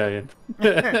hillbilly giant.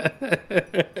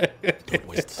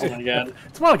 Oh my god.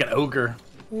 It's more like an ogre.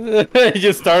 He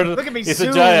just started. Look at me He's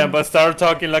zoom. a giant, but started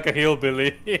talking like a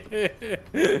hillbilly.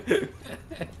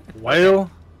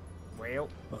 Well, Well,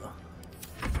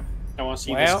 I want to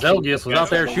see Well, this. Zelgius was out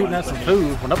there shooting at some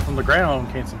food. When up from the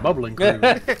ground came some bubbling crew.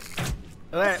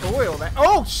 that oil. That.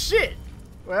 Oh shit.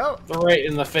 Well, Right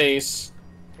in the face.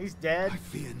 he's dead. I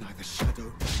fear neither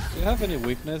shadow. Do you have any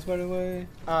weakness, by the way?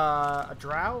 A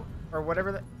drought or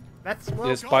whatever that. That's well,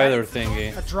 The spider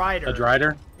thingy. a drider. A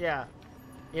drider? Yeah.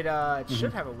 It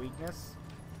should have a weakness.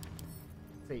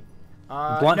 Let's see.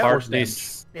 Blunt no, force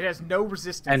damage. it has no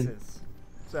resistances.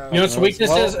 So You know, its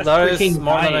weakness is that is freaking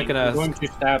more than I dying. can You're ask. going to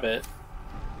stab it.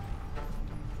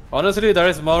 Honestly, that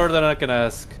is more than I can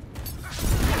ask.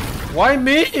 Why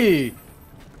me?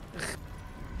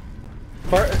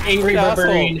 Angry Asshole.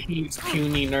 barbarian hates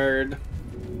puny nerd.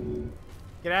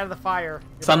 get out of the fire.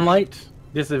 Sunlight,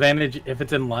 disadvantage if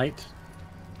it's in light.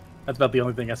 That's about the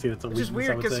only thing I see that's a Which weakness. is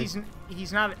weird because because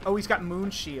he's not. Oh, he's got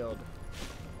moon shield.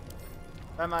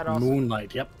 That might also.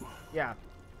 Moonlight, yep. Yeah.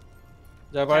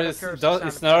 Yeah, Type but of it's, curse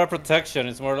it's is not not a protection.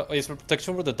 It's more. It's a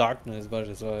protection for the darkness, but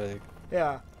it's like.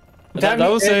 Yeah. That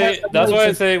would say. That's why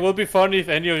I say it would be funny if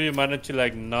any of you managed to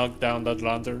like knock down that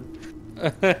lantern.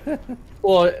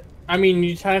 Well, I mean,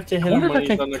 you have to I hit him wonder when if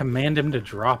he's I on can the... command him to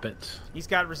drop it. He's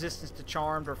got resistance to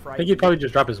charmed or I think frightened. he'd probably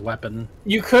just drop his weapon.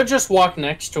 You could just walk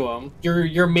next to him.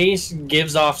 Your mace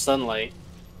gives off sunlight.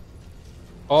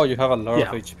 Oh, you have a lot Yeah.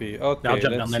 of HP. Okay, I'll jump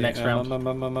let's down there see. next round.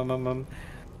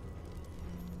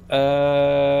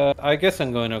 I guess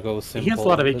I'm going to go simple. He has a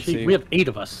lot of Let's HP. see. We have 8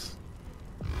 of us.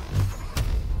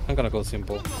 I'm gonna go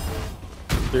simple.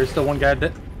 There's still one guy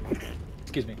that...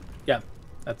 Excuse me. Yeah,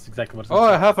 that's exactly what it's Oh,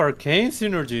 I have arcane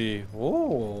synergy.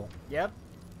 Oh. Yep.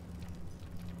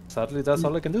 Sadly, that's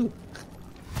all I can do.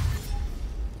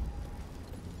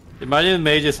 Imagine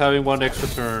mages having one extra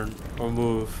turn or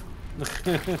move.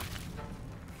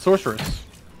 Sorceress.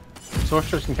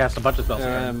 Sorceress can cast a bunch of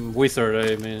spells. Wizard,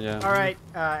 I mean, yeah. All right,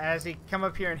 Azzy, come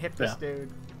up here and hit this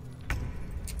dude.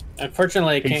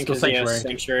 Unfortunately, I He's can't still because he has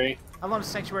Sanctuary. Sanctuary. How long does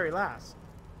Sanctuary last?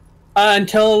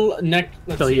 Until next...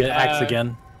 Until he acts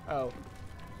again. Oh.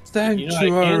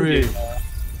 Sanctuary.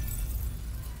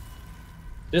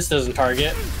 This doesn't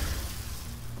target.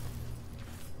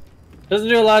 Doesn't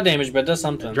do a lot of damage, but it does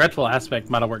something. Dreadful Aspect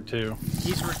might have worked too.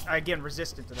 He's again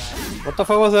resistant to that. What the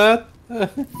fuck was that?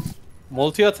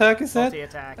 Multi-attack, is that?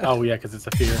 Multi-attack. Oh yeah, because it's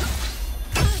a fear.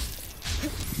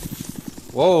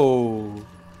 Whoa.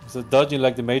 Is it dodging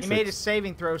like the He Matrix? made a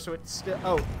saving throw, so it's still.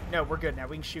 Oh no, we're good now.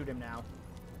 We can shoot him now.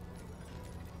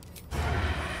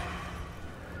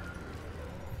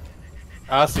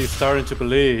 He's starting to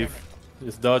believe.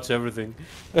 Just dodge everything.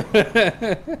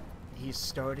 He's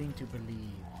starting to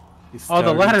believe. Oh,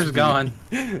 the ladder's gone.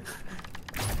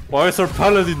 What is our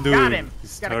paladin doing? Got him.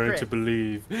 He's Got a starting crit. to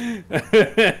believe.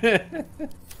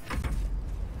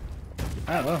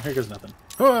 Oh well, here goes nothing.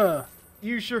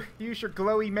 Use your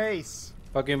glowy mace.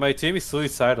 Fucking my team is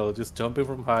suicidal, just jumping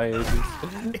from high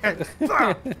edges.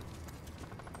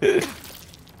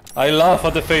 I laugh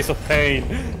at the face of pain.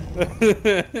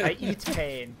 I eat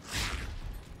pain.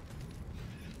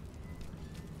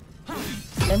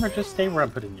 Camera, just stay where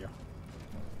I'm putting you.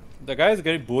 The guy is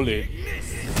getting bullied.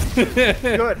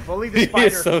 Good, bully the He spider.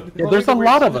 is so- Yeah, there's a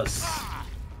lot of us.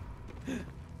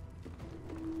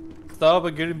 Stop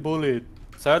and getting bullied.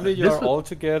 Sadly, you're This was- all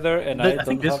together, and I I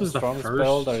think don't this have was a the strong first-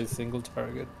 spell that is single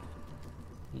target.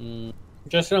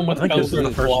 Just hit him with I think this is the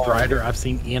Baldur first Claw. Drider I've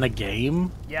seen in a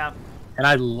game, Yeah. and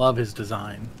I love his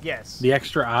design. Yes. The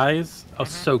extra eyes, oh,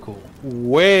 so cool.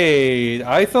 Wait,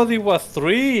 I thought it was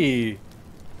 3.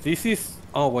 This is...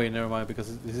 Oh wait, never mind,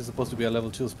 because this is supposed to be a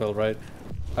level 2 spell, right?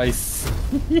 Yeah,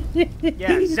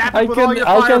 zap I it with all your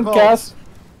I can fireballs. cast...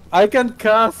 I can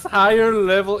cast higher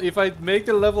level... If I make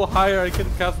the level higher, I can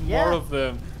cast Yeah. more of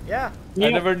them. Yeah. I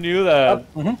never knew that.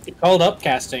 It's called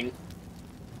upcasting.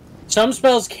 Some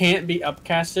spells can't be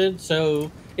upcasted,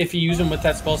 so if you use them with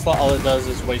that spell slot, all it does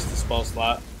is waste the spell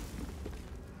slot.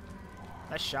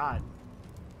 Nice shot.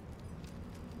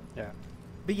 Yeah.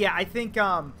 But yeah, I think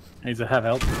Needs to have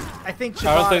help. I think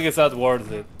I don't think Ciabatta, it's that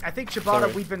worth it. I think Ciabatta,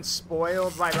 Sorry. we've been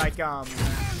spoiled by like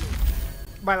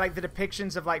the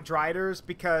depictions of like Driders,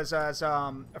 because as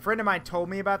a friend of mine told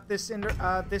me about this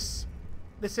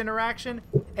this interaction,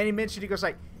 and he mentioned, he goes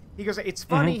it's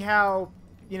funny how,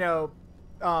 you know,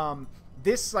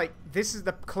 this is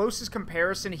the closest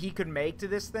comparison he could make to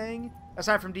this thing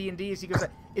aside from D&D. Is he goes,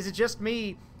 is it just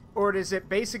me, or does it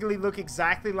basically look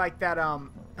exactly like that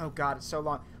oh god, it's so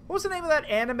long. What was the name of that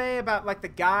anime about like the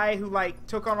guy who like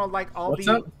took on all What's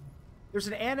the up? There's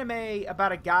an anime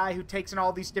about a guy who takes in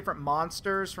all these different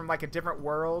monsters from like a different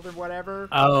world or whatever.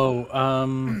 Oh,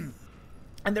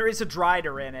 And there is a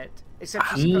Drider in it. Except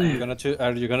she's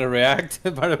Are you gonna react?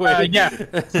 By the way, Yeah,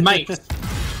 might.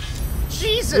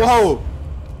 Jesus! Whoa!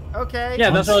 Okay.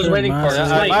 Yeah, that's what I was waiting for.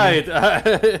 I might.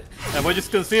 And we're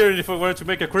just considering if we wanted to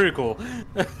make a critical.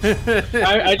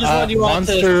 I just want you all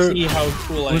to see how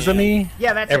cool I am.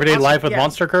 Yeah, that's Everyday Life with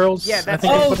Monster Girls. Yeah, that's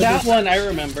that one I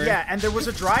remember. Yeah, and there was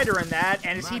a Drider in that,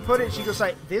 and as he put it, she goes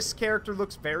like, "This character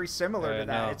looks very similar to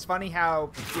that." It's funny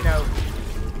how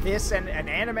this and an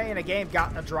anime and a game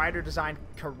got a Drider design.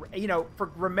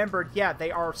 Remembered. Yeah,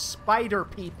 they are spider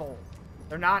people.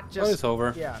 They're not just. Oh, it's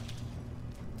over. Yeah.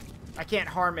 I can't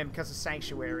harm him because of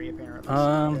Sanctuary, apparently.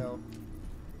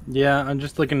 Yeah, I'm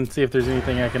just looking to see if there's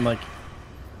anything I can, like...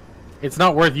 It's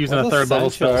not worth using a third level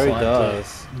spell slot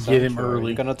to get him early.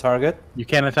 You're gonna target? You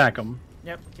can't attack him.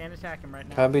 Yep, can't attack him right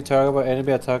now. Can't be targeted by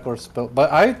enemy attack or spell. But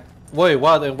Wait,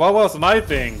 what? And what was my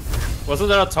thing? Wasn't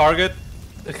there a target?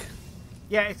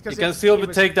 Yeah, it's because you can still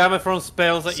take damage from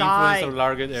spells that influence the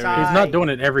target area. He's not doing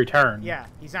it every turn. Yeah,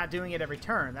 he's not doing it every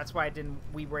turn. That's why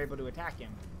we were able to attack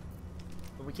him.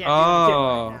 But we can't do it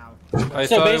right now.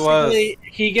 So basically,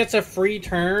 he gets a free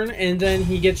turn, and then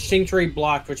he gets Sanctuary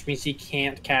blocked, which means he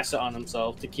can't cast it on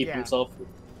himself to keep himself.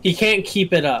 He can't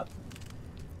keep it up.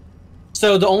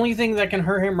 So the only thing that can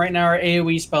hurt him right now are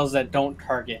AoE spells that don't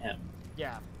target him.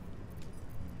 Yeah.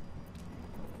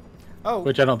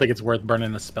 Which I don't think it's worth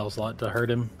burning a spell slot to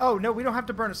hurt him. Oh, no, we don't have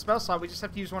to burn a spell slot. We just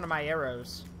have to use one of my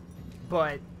arrows.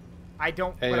 But I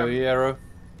don't... AoE arrow?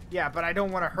 Yeah, but I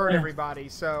don't want to hurt everybody,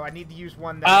 so I need to use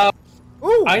one that...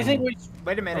 Ooh! I think we...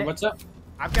 Wait a minute. What's up?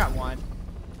 I've got one.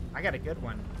 I got a good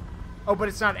one. Oh, but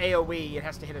it's not AoE. It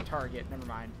has to hit a target. Never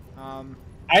mind.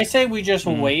 I say we just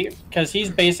wait, because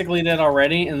he's basically dead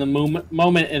already, and the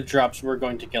moment it drops, we're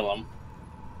going to kill him.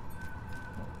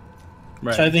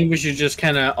 Right. So I think we should just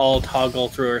kind of all toggle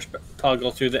through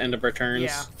the end of our turns.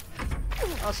 Yeah.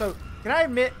 Also, can I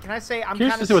say I'm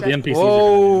Curious kind of to see what the NPCs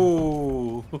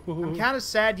are doing. I'm kind of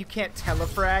sad you can't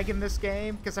telefrag in this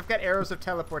game because I've got arrows of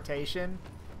teleportation,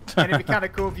 and it'd be kind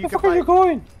of cool if you could. Where are you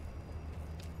going?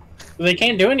 They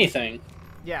can't do anything.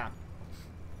 Yeah.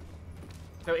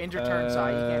 So end your turn,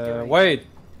 Sai. You can't do anything. Wait.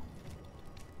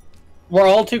 We're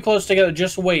all too close together.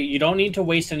 Just wait. You don't need to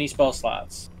waste any spell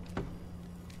slots.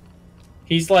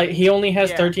 He only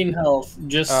has 13 health.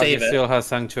 Just save it. He still has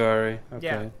Sanctuary. Okay.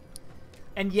 Yeah.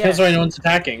 And yeah. That's why no one's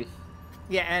attacking.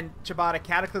 Yeah, and Ciabatta,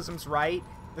 Cataclysm's right.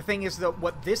 The thing is that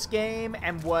what this game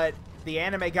and what the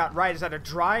anime got right is that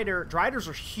Driders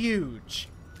are huge,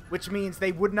 which means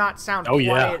they would not sound quiet.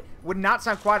 Yeah. Would not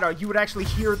sound quiet. Or you would actually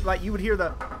hear you would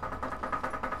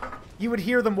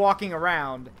hear them walking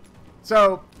around.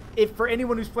 So if for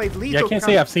anyone who's played Lethal, I can't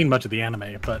say I've seen much of the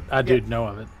anime, but I do know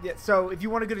of it. Yeah. So if you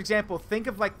want a good example, think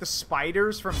of like the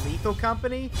spiders from Lethal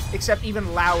Company, except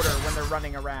even louder when they're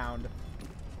running around.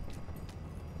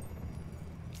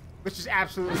 Which is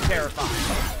absolutely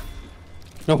terrifying.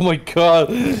 Oh my god.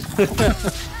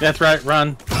 That's right,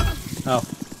 run. Oh.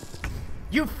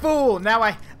 You fool! Now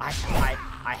I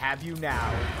have you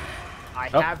now. I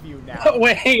have you now. Oh,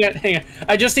 wait, hang on.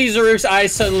 I just see Zaruk's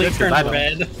eyes suddenly turn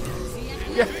red.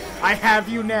 Yeah, I have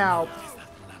you now.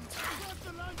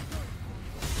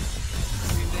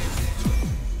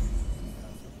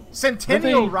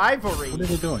 Centennial Rivalry. What are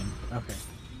they doing? Okay.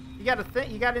 You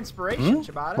got inspiration,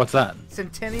 Ciabatta. What's that?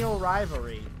 Centennial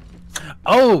Rivalry.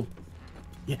 Oh!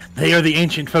 Yeah, they are the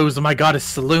ancient foes of my goddess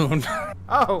Saloon.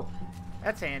 Oh,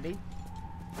 that's handy.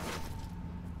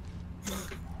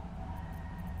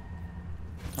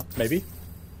 Maybe.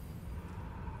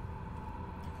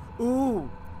 Ooh.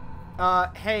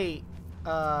 Hey.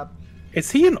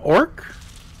 Is he an orc?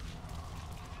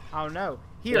 I don't know.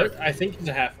 Here. I think he's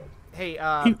a half. Hey,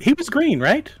 He was green,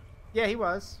 right? Yeah, he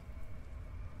was.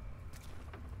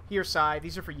 Here, Sai.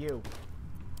 These are for you.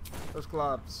 Those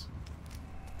gloves.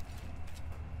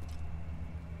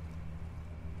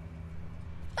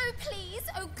 Oh please,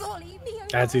 oh golly me. Oh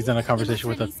As he's in a conversation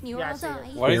with a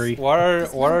what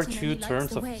are 2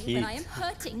 turns of heat? I am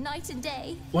hurting night and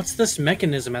day. What's this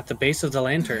mechanism at the base of the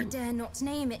lantern? I dare not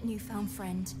name it, newfound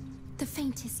friend. The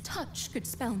faintest touch could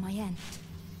spell my end.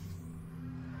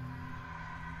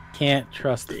 Can't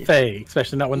trust Fae,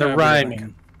 especially not when they're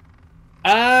rhyming.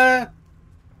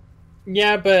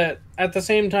 Yeah, but at the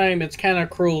same time, it's kind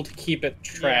of cruel to keep it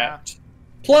trapped. Yeah.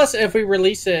 Plus, if we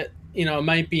release it, it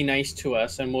might be nice to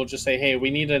us, and we'll just say, hey,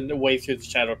 we need a way through the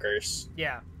Shadow Curse.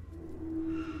 Yeah.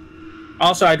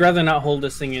 Also, I'd rather not hold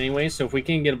this thing anyway, so if we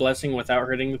can get a blessing without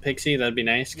hurting the pixie, that'd be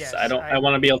nice, because I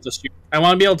want to be able to I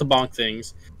want to be able to bonk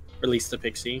things. Release the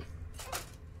pixie.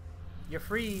 You're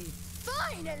free.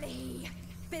 Finally!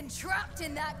 Been trapped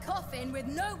in that coffin with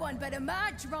no one but a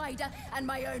mad rider and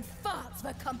my own farts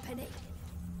for company.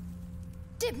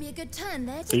 Did me a good turn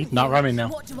there, didn't not you? rhyming now.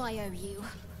 What do I owe you?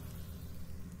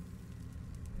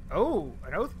 Oh,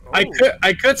 an oath. Oh.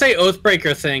 I could say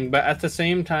Oathbreaker thing, but at the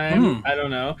same time, I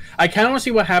don't know. I kind of want to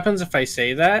see what happens if I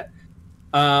say that.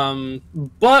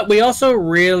 But we also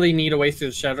really need a way through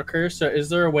the Shadow Curse. So, is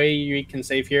there a way you can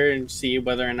save here and see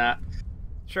whether or not?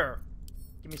 Sure.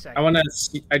 Give me a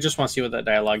second. I just want to see what that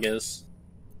dialogue is.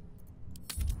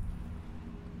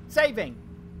 Saving.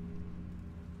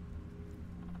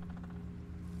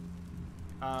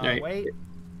 Right.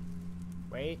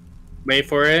 Wait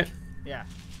for it. Yeah.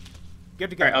 Good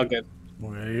to go. All right, good.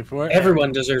 Wait for it.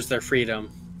 Everyone deserves their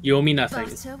freedom. You owe me nothing.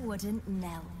 Butter wouldn't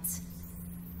melt.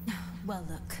 Well,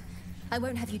 look. I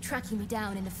won't have you tracking me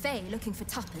down in the Fae looking for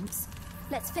tuppence.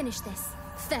 Let's finish this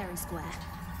fair and square.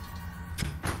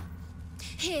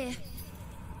 Here.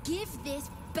 Give this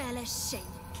bell a shake.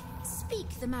 Speak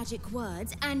the magic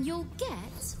words and you'll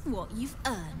get what you've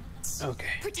earned. Okay.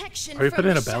 Protection Are we from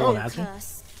putting the a bell on shadow Asby?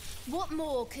 curse. What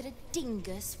more could a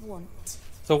dingus want?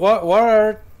 So what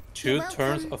are 2 You're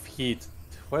turns welcome. of heat?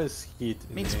 What is heat?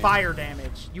 It means fire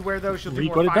damage. You wear those, you'll do Read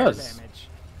more what it fire does. damage.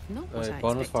 Not what I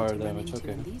bonus expected fire to run damage, into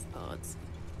okay. in these parts.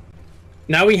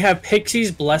 Now we have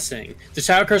Pixie's Blessing. The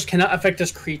Shadow Curse cannot affect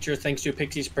this creature thanks to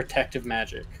Pixie's protective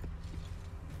magic.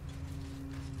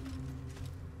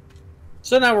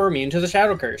 So now we're immune to the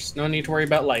Shadow Curse. No need to worry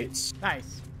about lights.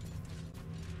 Nice.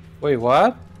 Wait,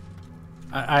 what?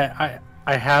 I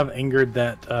have angered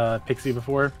that Pixie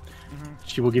before.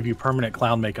 She will give you permanent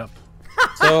clown makeup.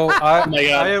 So I, Oh my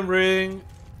God. I am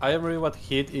reading what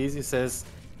heat is. It says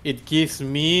it gives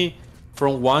me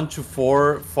from 1 to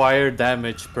 4 fire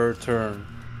damage per turn,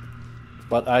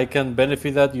 but I can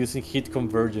benefit that using heat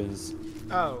convergence.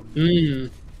 Oh.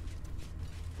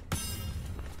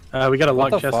 We got a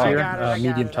What log the chest fuck? here, I got it,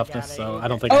 medium I got toughness, it. so I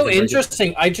don't think. I Oh, can break it.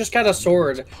 interesting. I just got a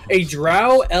sword. A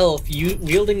drow elf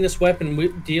wielding this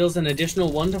weapon deals an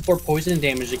additional 1 to 4 poison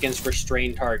damage against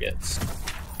restrained targets.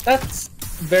 That's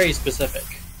very specific.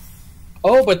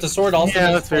 Oh, but the sword also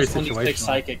Yeah, does that's very 26 situational.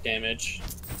 psychic damage.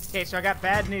 Okay, so I got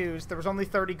bad news. There was only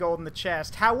 30 gold in the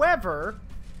chest. However,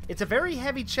 it's a very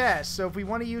heavy chest, so if we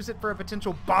want to use it for a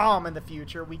potential bomb in the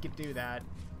future, we could do that.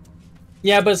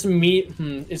 Yeah, but it's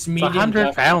medium. It's 100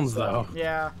 toughness, pounds, so- though.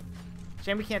 Yeah.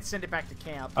 Shame we can't send it back to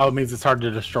camp. Oh, it means it's hard to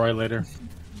destroy later.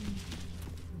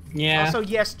 Yeah. Also,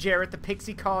 yes, Jarrett, the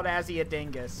pixie called Azzy a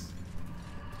dingus.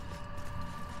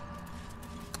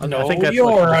 No, I think that's you're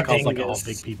what a it calls like all dingus.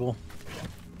 big people.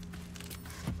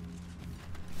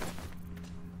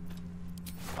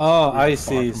 Oh, I Far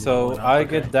see. from So blowing up, I okay.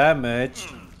 get damage,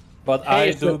 but Hey,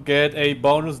 I so- do get a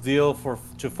bonus deal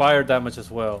to fire damage as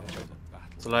well.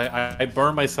 So like I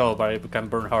burn myself, but I can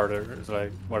burn harder. It's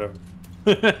like whatever.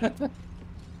 I'm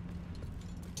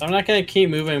not gonna keep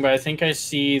moving, but I think I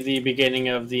see the beginning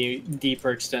of the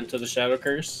deeper extent of the Shadow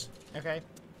Curse. Okay.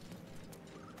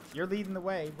 You're leading the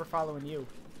way. We're following you.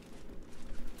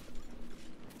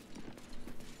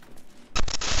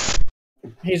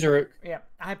 Hey, Zaruk. Yeah,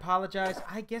 I apologize.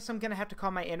 I guess I'm going to have to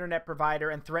call my internet provider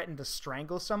and threaten to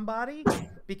strangle somebody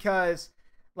because,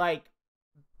 like,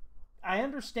 I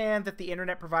understand that the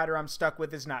internet provider I'm stuck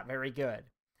with is not very good.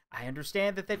 I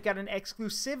understand that they've got an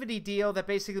exclusivity deal that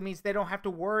basically means they don't have to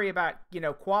worry about,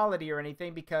 quality or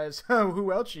anything because,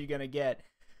 who else are you going to get?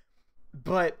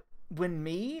 But when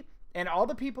me and all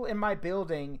the people in my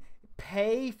building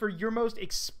pay for your most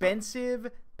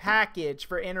expensive package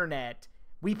for internet,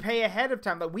 we pay ahead of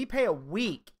time. Like, we pay a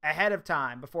week ahead of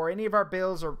time before any of our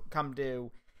bills are come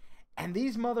due. And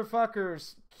these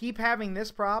motherfuckers keep having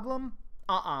this problem?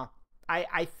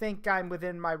 I think I'm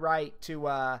within my right to,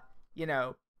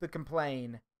 to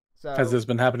complain. So Has this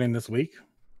been happening this week?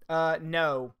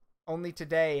 no. Only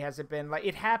today has it been. Like,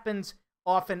 it happens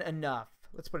often enough.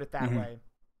 Let's put it that way.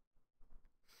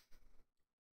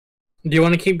 Do you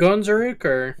want to keep going, Zaruk,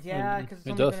 or? Yeah, because it's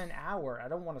It only does. been an hour. I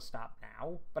don't want to stop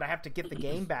now, but I have to get the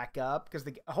game back up because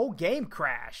the whole game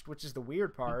crashed, which is the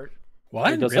weird part.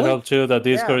 What? It doesn't Really? help too that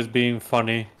Discord Yeah. is being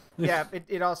funny. Yeah,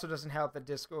 it also doesn't help that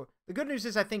Discord. The good news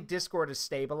is I think Discord is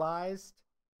stabilized.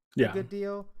 Yeah. A good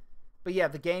deal. But yeah,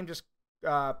 the game just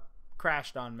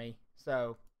crashed on me.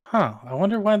 So. Huh. I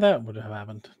wonder why that would have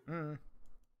happened.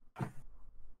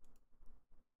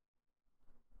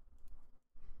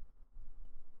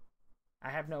 I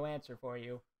have no answer for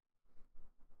you.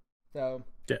 So,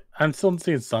 Yeah, I'm still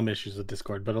seeing some issues with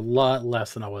Discord, but a lot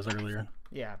less than I was earlier.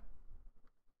 yeah.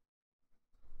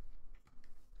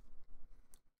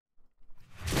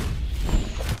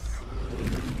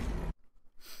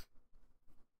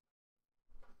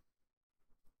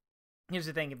 Here's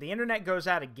the thing. If the internet goes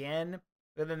out again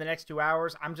within the next 2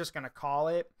 hours, I'm just going to call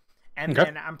it. And Okay.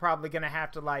 then I'm probably going to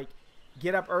have to, like,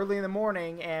 get up early in the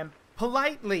morning and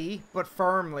politely but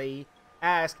firmly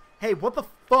ask, hey, what the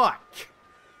fuck?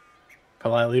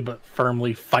 politely but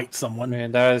firmly fight I someone.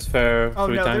 mean, that is fair. Oh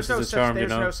Three no, times is a charm,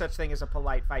 there's you know? no such thing as a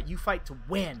polite fight. You fight to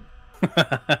win.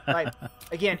 Like,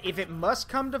 again, if it must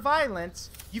come to violence,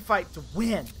 you fight to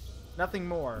win, nothing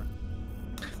more.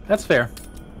 That's fair.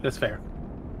 That's fair.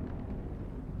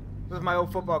 This is my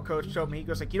old football coach told me. He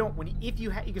goes like, you don't he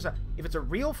goes, if it's a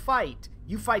real fight,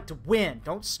 you fight to win.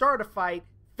 Don't start a fight,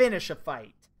 finish a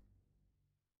fight.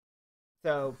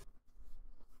 So,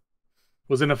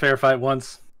 was in a fair fight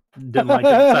once. Didn't like it.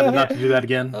 Decided not to do that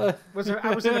again. I was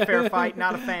in a fair fight,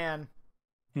 not a fan.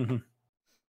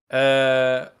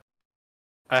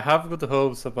 I have good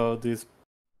hopes about this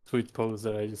tweet post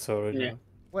that I just saw right now.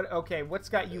 What? Okay, what's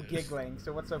got you giggling?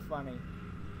 So what's so funny?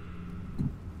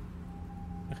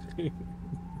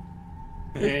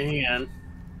 Hang on.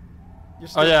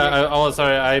 Oh yeah, oh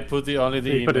sorry, I put the put it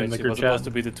in image. the It group was chat. supposed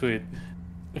to be the tweet.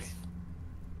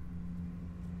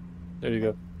 There you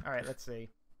go. All right, let's see.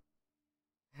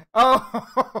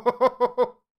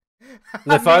 Oh,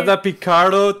 The fact that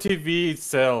Picardo TV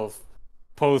itself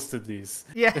posted these.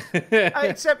 Yeah.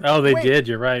 Except, Oh, they wait, did.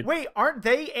 You're right. Wait, aren't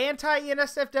they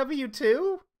anti-NSFW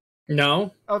too?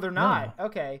 No. Oh, they're not.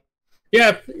 Okay.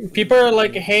 Yeah, people are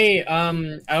like, hey, I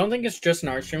don't think it's just an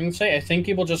art streaming site. I think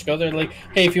people just go there like,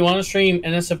 hey, if you want to stream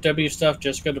NSFW stuff,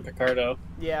 just go to Picardo.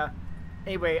 Yeah.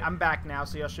 Anyway, I'm back now,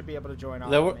 so y'all should be able to join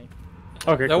on There with were- me.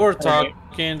 Okay. They were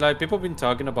talking, like, people have been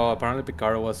talking about, apparently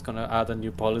Picardo was gonna add a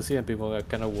new policy and people are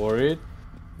kind of worried.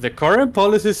 The current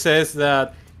policy says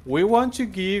that we want to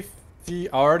give the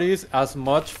artists as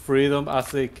much freedom as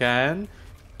they can,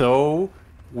 so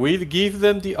we give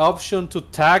them the option to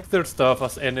tag their stuff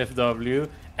as NFW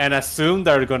and assume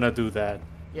they're gonna do that.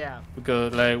 Yeah.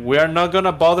 Because, like, we are not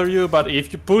gonna bother you, but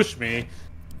if you push me,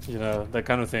 you know, that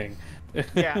kind of thing.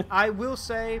 Yeah, I will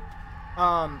say,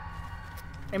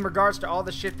 in regards to all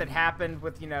the shit that happened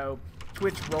with, you know,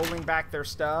 Twitch rolling back their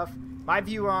stuff, my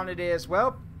view on it is,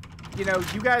 well, you know,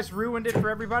 you guys ruined it for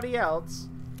everybody else,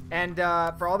 and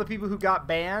for all the people who got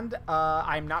banned,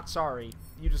 I'm not sorry.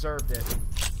 You deserved it.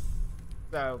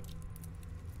 So,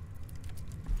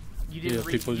 you didn't,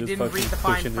 Yeah, people you just didn't read the fucking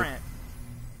fine pushing it. print.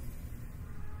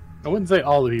 I wouldn't say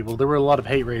all the people. There were a lot of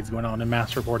hate raids going on and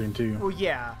mass reporting too. Well,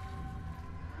 yeah.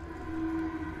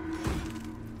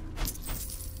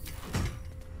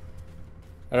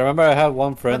 I remember I had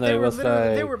one friend But they that were was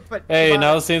literally- like, "Hey, but-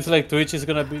 now it seems like Twitch is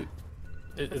gonna be,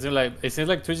 it seems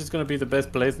like Twitch is gonna be the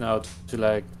best place now to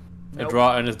like Nope.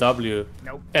 draw NSW."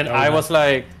 Nope. And No, I no. was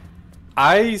like,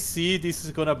 I see this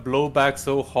is gonna blow back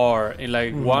so hard in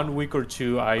like 1 week or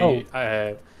two. Oh.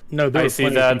 I No, there I were see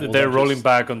plenty of that people they're that rolling just-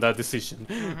 back on that decision.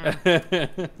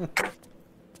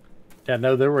 Yeah,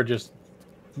 no, there were just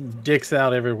dicks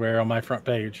out everywhere on my front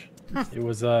page. It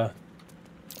was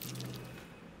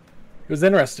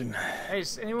interesting. Hey,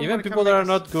 does anyone Even wanna come people that make are a-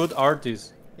 not good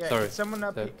artists. Yeah, Sorry. can someone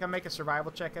up Sorry. here, come make a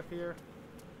survival check up here?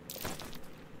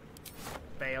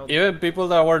 Failed. Even people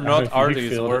that were if not you artists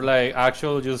failed were it. like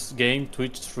actual just game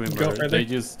Twitch streamers. further. They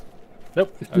just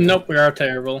Nope. Nope, we are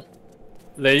terrible.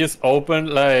 they just opened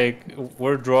like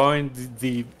we're drawing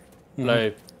the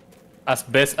like as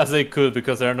best as they could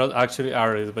because they're not actually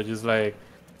artists but just like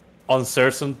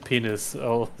uncertain penis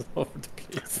all over the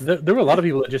place. There were a lot of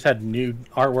people that just had new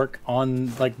artwork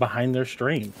on like behind their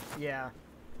stream. Yeah.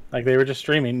 Like they were just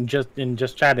streaming and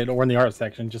just chatted or in the art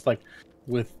section, just like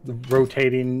with the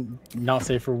rotating not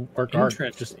safe for work art just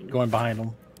Interesting. going behind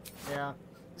them. Yeah.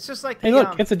 It's just like Hey, the,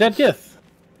 look, it's a dead Gith.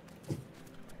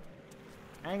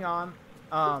 hang on.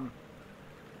 I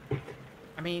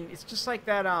mean, it's just like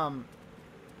that,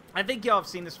 I think y'all have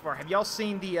seen this before. Have y'all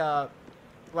seen the,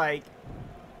 like,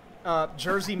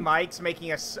 Jersey Mike's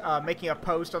making a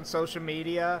post on social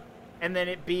media, and then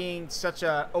it being such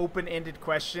a open-ended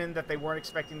question that they weren't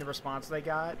expecting the response they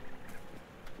got?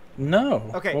 No.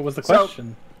 Okay. What was the so-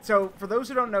 question? So, for those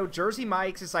who don't know, Jersey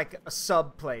Mike's is like a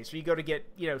sub place where you go to get,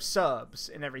 you know, subs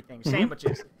and everything,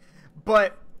 sandwiches.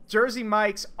 But Jersey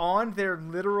Mike's on their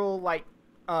literal, like,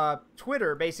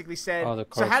 Twitter basically said, Oh, the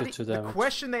so how cartridge do, the damage.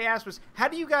 question they asked was, how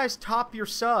do you guys top your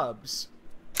subs?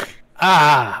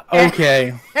 Ah,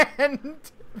 okay.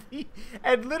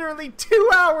 And literally 2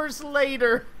 hours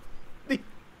later,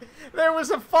 there was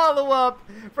a follow-up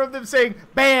from them saying,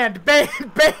 banned,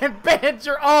 banned, banned, banned,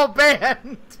 you're all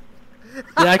banned.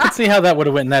 Yeah, I could see how that would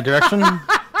have went in that direction.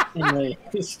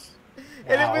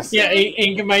 And it was Yeah,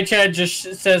 Ink in my chat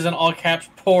just says in all caps,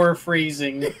 poor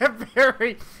phrasing.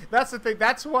 very. That's the thing.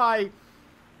 That's why,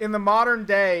 in the modern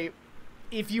day,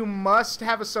 if you must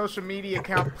have a social media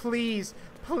account, please,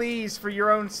 for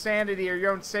your own sanity or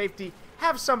your own safety,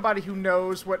 have somebody who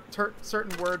knows what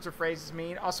certain words or phrases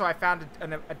mean. Also, I found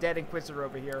a dead Inquisitor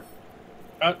over here.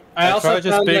 I also tried to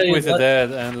found speak a with the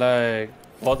dead and like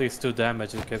bodies to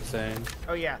damage, it kept saying.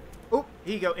 Oh yeah. Oh,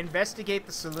 here you go. Investigate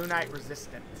the Selûnite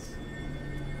resistance.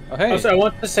 Oh hey. Also, I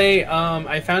want to say,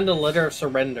 I found a letter of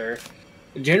surrender.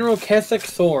 General Kethek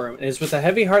Thorm, it is with a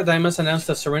heavy heart that I must announce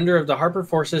the surrender of the Harper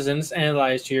forces and its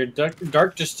allies to your Dark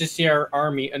Justiciar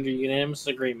army under unanimous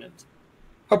agreement.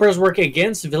 Harpers work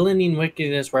against villainy and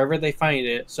wickedness wherever they find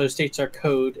it, so states our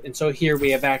code, and so here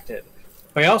we have acted.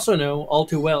 But I also know, all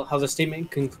too well, how the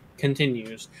statement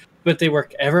continues, but they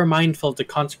work ever mindful of the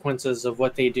consequences of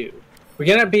what they do. We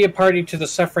cannot be a party to the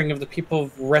suffering of the people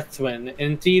of Rethwin, and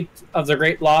indeed of the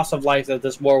great loss of life that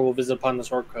this war will visit upon the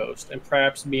Sword Coast, and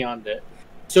perhaps beyond it.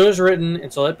 So it is written,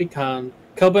 and so let it become,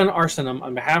 Kelban Arsenum,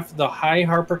 on behalf of the High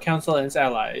Harper Council and its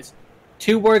allies.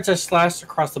 2 words are slashed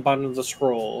across the bottom of the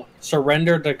scroll.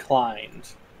 Surrender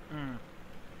declined.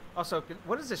 Also,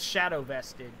 what is a shadow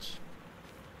vestige?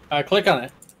 Click on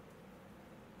it.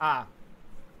 Ah.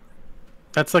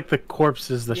 That's like the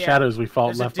corpses, the shadows we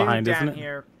fought left behind, isn't it?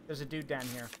 Here. There's a dude down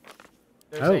here.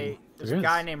 There's a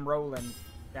guy named Roland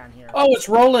down here. Oh, it's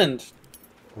Roland.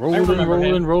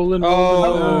 Roland.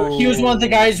 Oh, he was one of the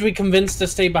guys we convinced to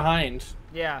stay behind.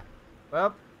 Yeah.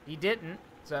 Well, he didn't,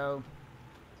 so...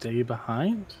 Stay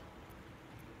behind?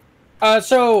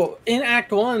 So, in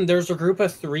Act 1, there's a group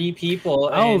of 3 people.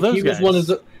 And those he was guys. one of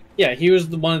the... Yeah, he was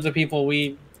one of the people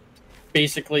we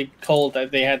basically told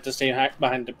that they had to stay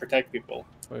behind to protect people.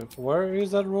 Wait, where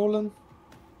is that Roland?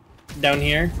 Down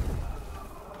here.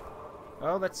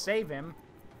 Well, let's save him.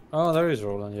 Oh, there is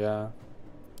Roland, yeah.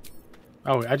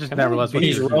 Oh, I just never realized what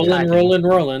He's he was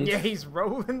rolling. Yeah, he's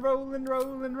rolling.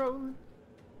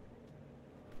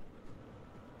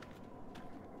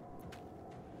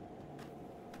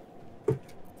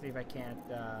 See if I can't,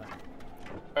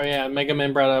 Oh yeah, Mega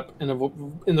Man brought up, in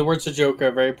the words of Joker,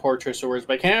 very poor choice of words,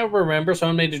 but I can't remember,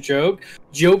 someone made a joke.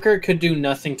 Joker could do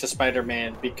nothing to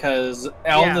Spider-Man, because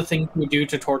all the things we do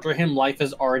to torture him, life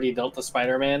has already dealt to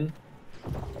Spider-Man.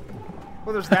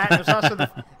 Well, there's that.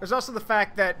 There's also the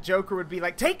fact that Joker would be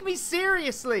like, "Take me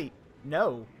seriously."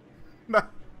 No,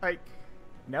 like,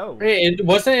 no. It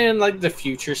wasn't in like the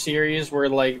Future series where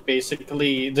like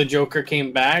basically the Joker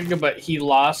came back, but he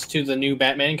lost to the new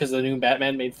Batman because the new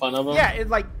Batman made fun of him. Yeah, it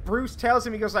like Bruce tells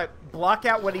him, he goes like, block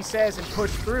out what he says and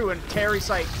push through, and Terry's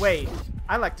like, "Wait,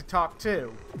 I like to talk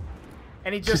too,"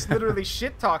 and he just literally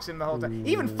shit talks him the whole time.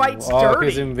 He even fights dirty.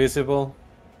 He's invisible.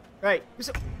 Right? He's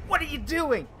like, "What are you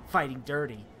doing?" Fighting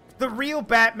dirty. The real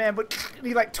Batman, but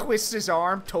he like twists his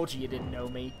arm. Told you didn't know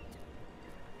me.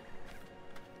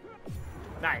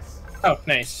 Nice. Oh,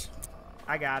 nice.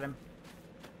 I got him.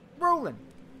 Rolling.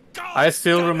 I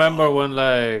still remember when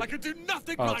like... I could do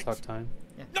nothing oh, right. it's hard time.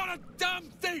 Yeah. Not a damn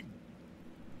thing.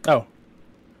 Oh.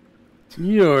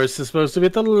 You're supposed to be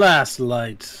at the last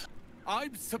light.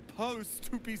 I'm supposed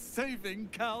to be saving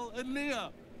Cal and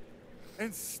Leah.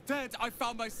 Instead, I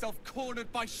found myself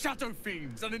cornered by shadow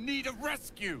fiends and in need of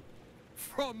rescue.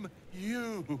 From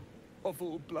you, of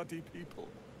all bloody people.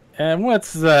 And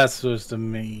what's that supposed to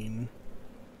mean?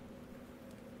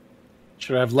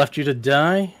 Should I have left you to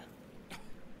die?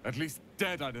 At least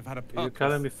dead I'd have had a purpose. Are you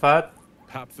calling me fat?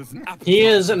 Perhaps as an He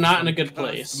is not in a good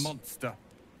place. Monster.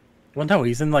 Well, no,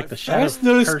 he's in like the shadow. There's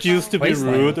no excuse to be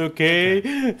rude, okay?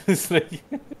 It's like...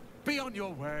 Be on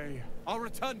your way. I'll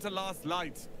return to Last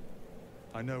Light.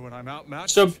 I know when I'm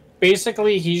outmatched. So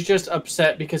basically, he's just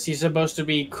upset because he's supposed to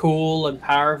be cool and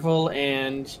powerful,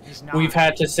 and we've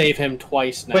had to save him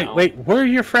twice now. Wait, where are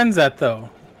your friends at though?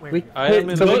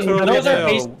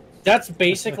 That's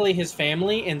basically his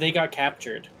family, and they got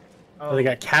captured. Oh, they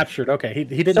got captured. Okay,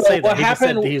 he didn't say that. He just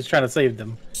said he was trying to save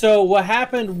them. So what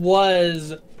happened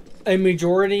was a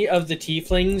majority of the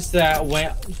tieflings that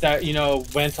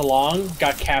went along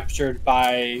got captured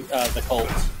by the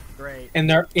cult. Great. And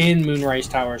they're in Moonrise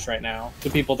Towers right now. The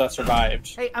people that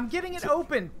survived. Hey, I'm getting it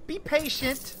open. Be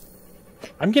patient.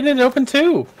 I'm getting it open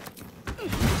too.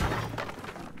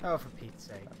 Oh, for Pete's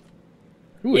sake.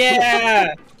 Ooh,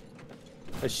 yeah.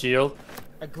 A shield.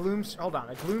 A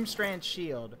Gloomstrand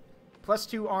shield.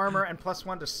 +2 armor and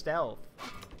 +1 to stealth.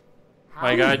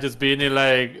 My guy just being in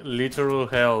like literal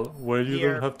hell where you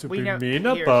don't have to be mean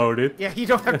about it. Yeah, you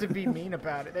don't have to be mean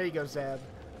about it. There you go, Zeb.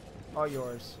 All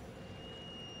yours.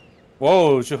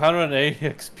 Whoa, 280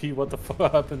 XP, what the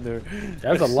fuck happened there?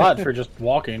 That's a lot for just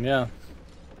walking, yeah.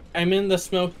 I'm in the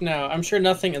smoke now. I'm sure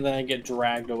nothing, and then I get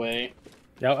dragged away.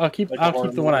 Yeah, I'll keep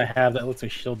the one I have that looks like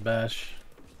Shield Bash.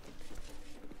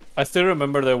 I still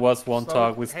remember there was one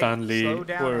talk with Stan Lee slow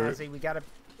down, where... Ozzy.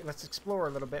 Let's explore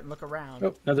a little bit and look around.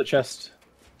 Oh, another chest.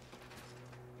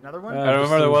 Another one? I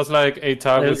remember there was like a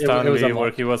talk with Stan Lee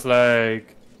where he was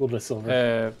like... A little bit of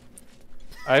silver.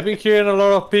 I've been hearing a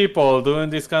lot of people doing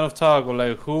this kind of talk,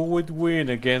 like who would win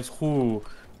against who,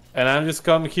 and I'm just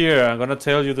come here. I'm gonna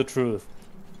tell you the truth.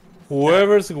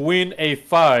 Whoever's win a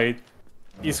fight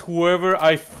is whoever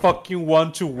I fucking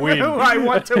want to win. Who I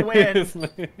want to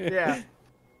win. Yeah.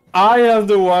 I am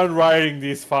the one writing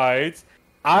these fights.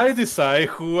 I decide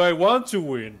who I want to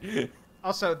win.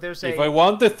 Also, there's a... If I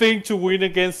want the thing to win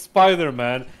against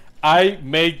Spider-Man, I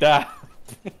make that.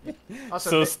 Also,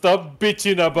 so stop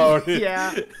bitching about it.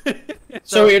 Yeah.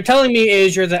 So what you're telling me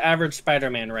is you're the average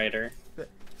Spider-Man writer.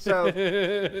 So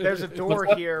there's a door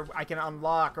here I can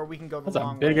unlock, or we can go the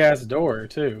long way. That's a big-ass door,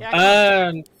 too.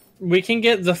 Yeah, We can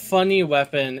get the funny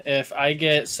weapon if I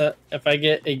get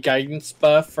a guidance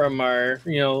buff from our,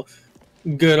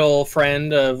 good old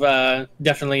friend of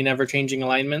definitely never changing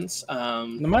alignments.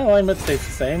 My alignment stays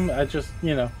the same. I just,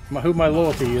 who my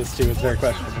loyalty is to is very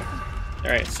questionable. All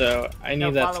right, so I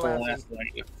need that to last.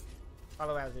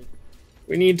 Follow Azzy.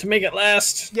 We need to make it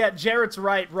last. Yeah, Jarrett's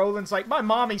right. Roland's like, my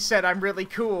mommy said I'm really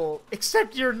cool,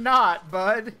 except you're not,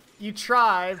 bud. You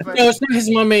try, but... No, it's not his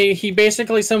mommy. He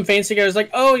basically, some fancy guy was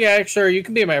like, oh, yeah, sure, you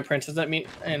can be my apprentice.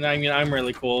 I'm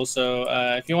really cool, so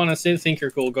if you want to think you're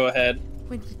cool, go ahead.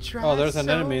 Oh, there's an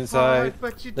enemy inside.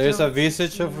 There's a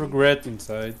visage of regret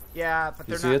inside. Yeah, but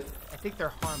they're not... It? I think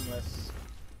they're harmless.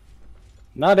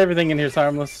 Not everything in here is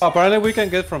harmless. Oh, apparently we can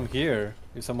get from here,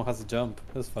 if someone has a jump.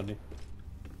 That's funny.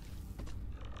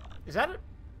 Is that it?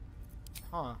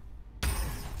 Huh.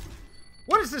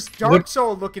 What is this Dark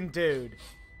Soul looking dude?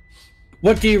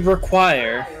 What do you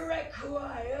require? I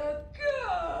require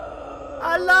gold.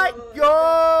 I like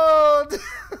gold.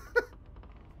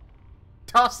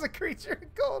 Toss the creature in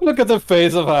gold. Look at the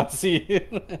face of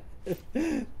Azzy.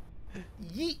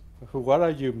 Yeet. What are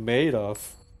you made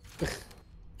of?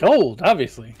 Gold,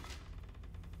 obviously.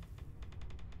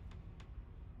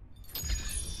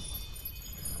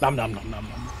 Nom nom nom nom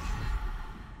nom.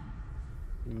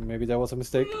 Maybe that was a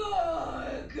mistake.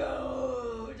 More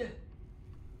gold.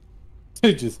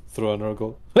 Just throw another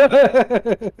gold.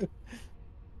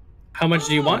 How much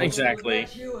do you want exactly?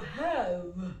 What you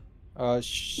have.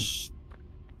 Shh.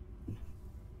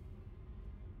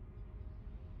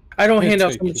 I don't hand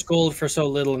out so much gold for so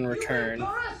little in return.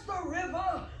 Cross the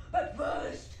river, but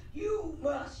first you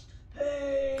must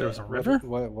pay. There was a river?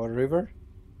 What river?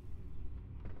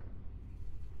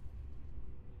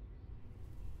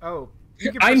 Oh.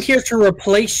 I'm here to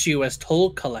replace you as toll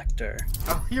collector.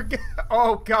 Oh, you're...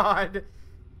 Oh, God.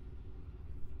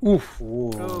 Oof.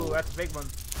 Ooh, that's a big one.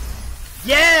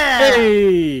 Yeah!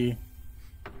 Hey!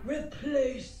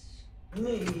 Replace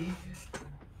me.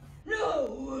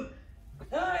 No!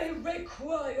 I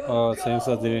require Oh, it seems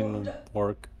that gold. didn't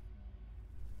work.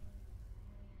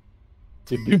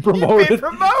 To be promoted. You've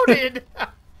been promoted!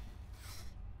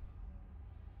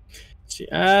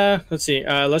 Let's see.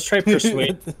 Let's try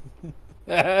persuade.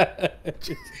 Yeah,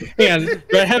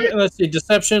 let's see.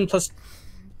 Deception plus.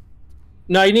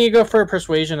 No, you need to go for a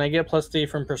persuasion. I get +3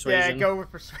 from persuasion. Yeah, go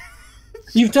with persuasion.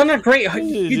 You've done a great.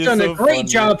 You've done so a great funny.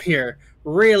 job here.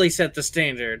 Really set the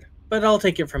standard. But I'll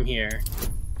take it from here.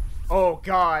 Oh,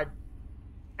 God.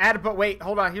 But wait,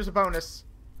 hold on. Here's a bonus.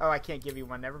 Oh, I can't give you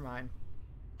one. Never mind.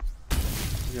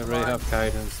 You already have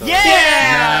guidance. So.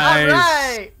 Yeah! Nice.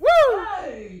 Alright! Woo!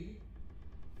 I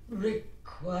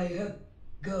require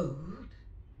gold.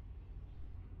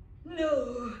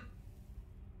 No.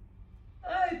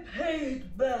 I pay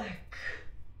it back.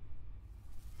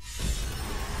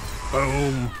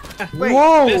 Boom. Wait,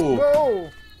 Whoa! Whoa!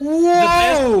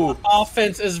 Whoa! The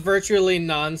offense is virtually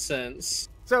nonsense.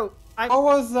 So, How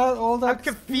was that all that? I'm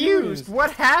confused.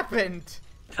 What happened?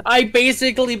 I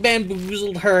basically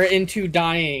bamboozled her into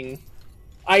dying.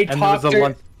 And talked there's her.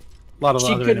 a lot of she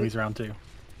other couldn't- enemies around too.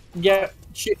 Yeah,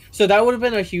 so that would have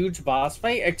been a huge boss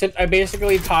fight, except I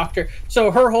basically talked her. So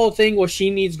her whole thing was she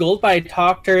needs gold, but I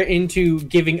talked her into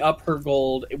giving up her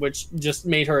gold, which just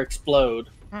made her explode.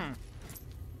 Alright,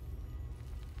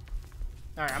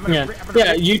 I'm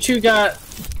gonna You two got...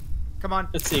 Come on.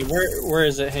 Let's see, where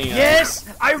is it? Hang on. Yes!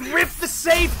 I ripped the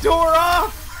safe door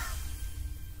off!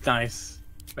 Nice.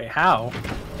 Wait, how?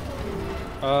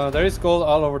 There is gold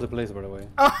all over the place, by the way.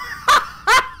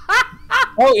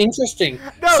 Oh, interesting.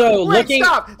 No, so wait, looking...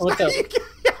 stop! What's up?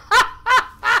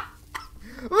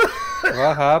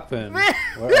 What happened? Man,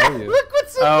 Where are you? Look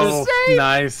what's in Oh, the safe!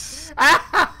 nice.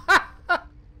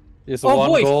 Is Oh one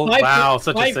boy, gold? Wow,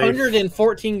 such a safe.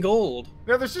 514 gold.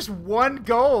 No, there's just one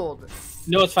gold.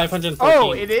 No, it's 514.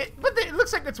 Oh, but it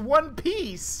looks like it's one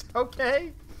piece.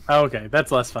 Okay. Okay,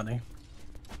 that's less funny.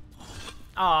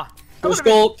 There's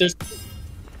gold. There's...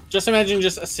 Just imagine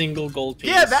just a single gold piece.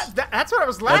 Yeah, that's what I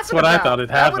was laughing That's what about. I thought had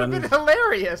That would have happened. been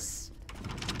hilarious.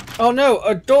 Oh no,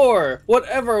 a door!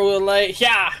 Whatever will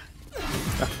yeah!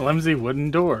 A flimsy wooden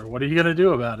door. What are you gonna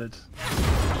do about it?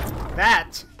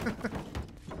 That!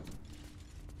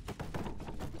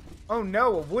 Oh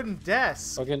no, a wooden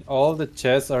desk! Again, all the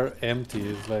chests are empty.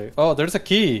 It's like, oh, there's a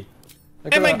key.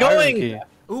 Where am I going?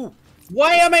 Ooh!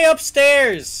 Why am I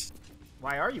upstairs?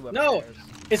 Why are you upstairs? No!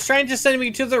 It's trying to send me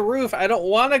to the roof. I don't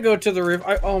want to go to the roof.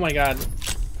 Oh my god.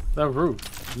 The roof.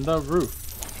 The roof.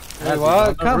 Hey,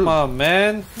 what? Come on,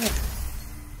 man.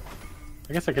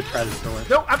 I guess I could try this door.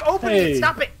 No, I'm opening it!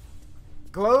 Stop it!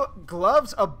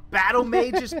 Gloves of Battle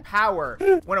Mage's power.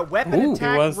 When a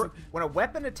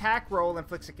weapon attack roll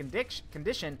inflicts a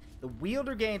condition, the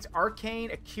wielder gains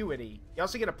arcane acuity. You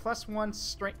also get a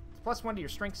 +1 to your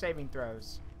strength saving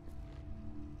throws.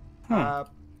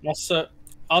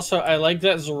 Also, I like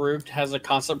that Zaruk has a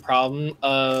constant problem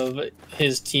of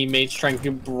his teammates trying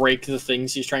to break the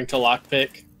things he's trying to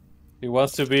lockpick. He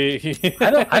wants to be.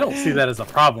 I don't see that as a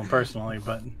problem personally,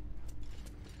 but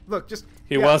look, just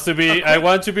he wants to be. I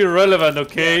want to be relevant,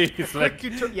 okay? It's like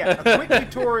a quick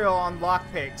tutorial on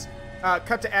lockpicks.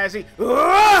 Cut to Azzy.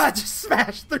 Just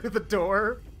smash through the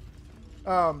door.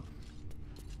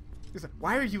 He's like,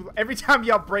 why are you? Every time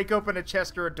y'all break open a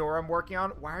chest or a door I'm working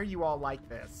on, why are you all like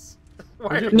this?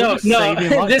 No.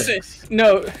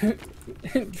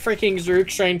 Freaking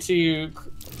Zaruk's trying to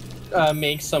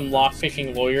make some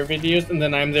lockpicking lawyer videos, and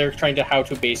then I'm there trying to how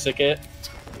to basic it.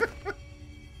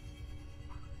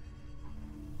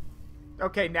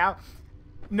 Okay, now,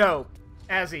 no,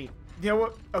 Azzy, you know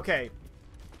what? Okay,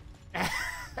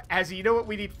 Azzy, you know what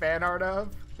we need fan art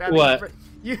of? What?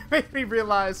 You made me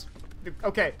realize.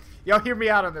 Okay, y'all hear me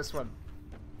out on this one.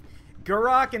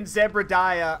 Gurok and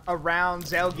Zebediah around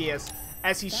Zelgius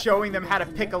as he's showing them how to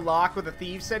pick a lock with a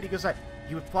thieves set. He goes like,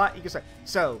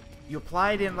 so you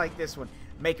apply it in like this one.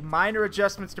 Make minor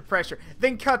adjustments to pressure.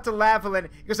 Then cut to Lavalin.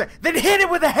 He goes like, then hit it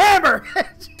with a hammer.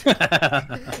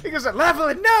 He goes like,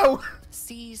 Lavalin, no.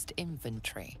 Seized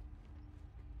inventory.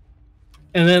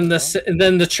 And then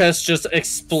the chest just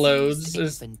explodes.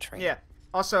 Yeah.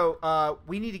 Also,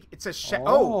 we need to. It says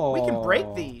we can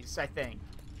break these. I think.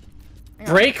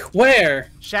 Break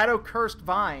where? Shadow cursed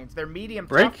vines. They're medium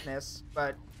toughness,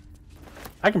 but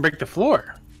I can break the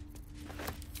floor.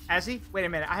 Azzy, wait a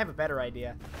minute. I have a better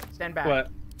idea. Stand back. What?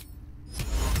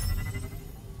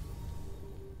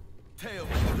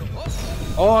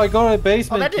 Oh, I got a basement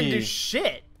key. Oh, that didn't key. do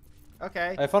shit.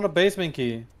 Okay. I found a basement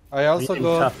key. I also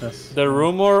got toughness. the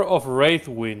rumor of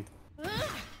Wraithwind.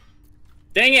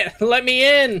 Dang it! Let me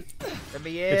in. Let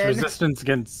me in. It's resistance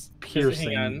against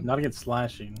piercing, not against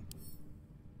slashing.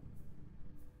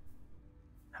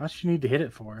 How much do you need to hit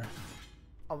it for?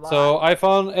 A lot. So I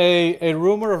found a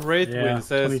rumor of Wraithwind. Yeah, It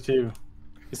says 22.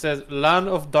 It says land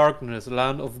of darkness,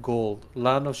 land of gold,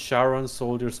 land of Sharon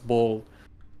soldiers bold.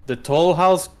 The tall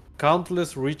house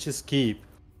countless riches keep,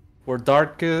 where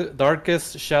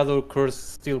darkest shadow curse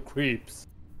still creeps.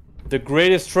 The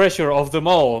greatest treasure of them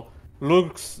all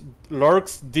lurks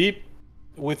deep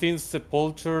within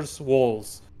sepulture's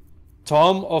walls.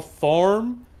 Tom of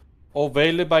Thorn, O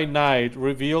veiled by night,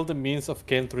 reveal the means of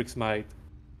Kentric's might.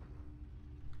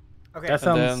 Okay. That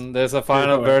And then there's a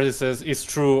final verse that says, it's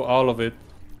true, all of it.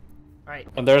 Alright.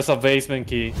 And there's a basement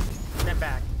key. Step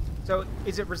back. So,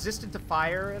 is it resistant to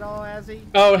fire at all, Azzy?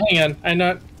 Oh, hang on. I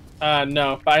know.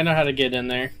 No, but I know how to get in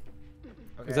there.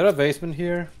 Okay. Is there a basement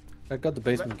here? I got the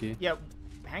basement key. Yeah.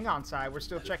 Hang on, Sai. We're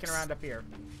still checking around up here.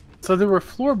 So there were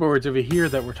floorboards over here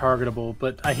that were targetable,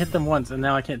 but I hit them once, and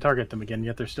now I can't target them again,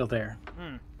 yet they're still there.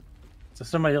 So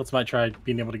somebody else might try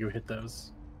being able to go hit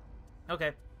those.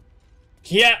 Okay.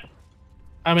 Yeah.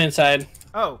 I'm inside.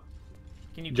 Oh.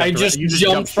 Can you? I just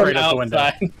jumped from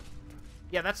outside.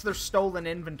 Yeah, that's their stolen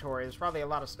inventory. There's probably a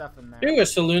lot of stuff in there. Ooh, a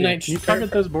Selûnite. Can you target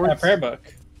those boards? Prayer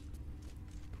book.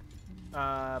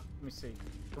 Let me see.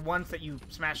 The ones that you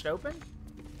smashed open?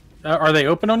 Are they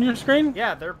open on your screen?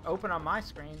 Yeah, they're open on my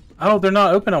screen. Oh, they're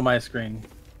not open on my screen.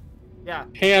 Yeah.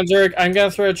 Hey, Zaruk, I'm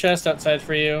gonna throw a chest outside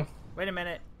for you. Wait a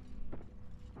minute.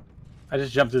 I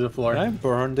just jumped through the floor. Can I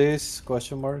burn this?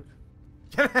 Question mark.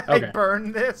 Can I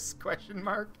burn this? Question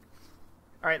mark.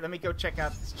 All right, let me go check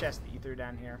out this chest that you threw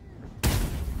down here.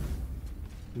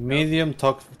 Medium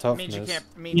toughness.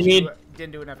 Means you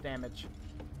didn't do enough damage.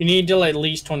 You need to at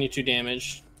least 22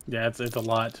 damage. Yeah, it's a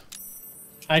lot.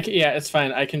 Yeah, it's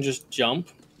fine. I can just jump.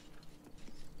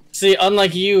 See,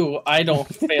 unlike you, I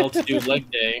don't fail to do leg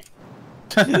day.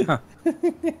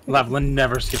 Lavalin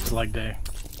never skips leg day.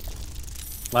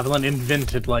 Lavalin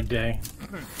invented leg day.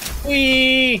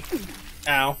 Whee!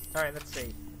 Ow. Alright, let's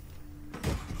see.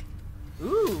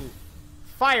 Ooh!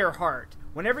 Fire Heart.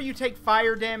 Whenever you take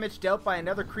fire damage dealt by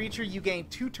another creature, you gain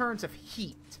 2 turns of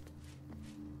heat.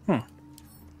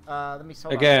 Let me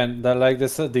hold Again, that like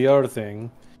this the other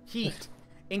thing. Heat.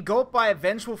 Engulfed by a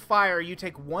vengeful fire, you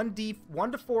take 1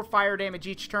 to 4 fire damage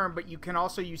each turn, but you can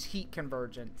also use heat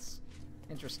convergence.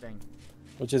 Interesting.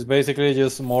 Which is basically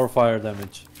just more fire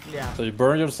damage. Yeah. So you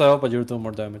burn yourself, but you're doing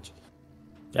more damage.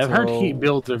 Yeah, I've heard heat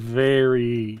builds are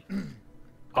very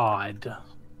odd.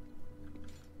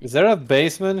 Is there a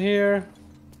basement here?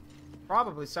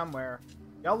 Probably somewhere.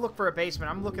 Y'all look for a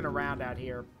basement. I'm looking around out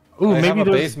here. Ooh, I maybe have a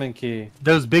those basement key.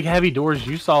 Those big heavy doors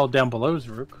you saw down below,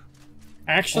 Zaruk.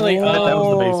 Actually, that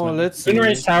was the basement. Let's see.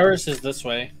 Moonrise Towers is this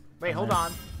way. Wait, hold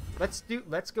on. Let's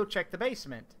go check the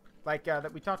basement. Like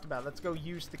that we talked about. Let's go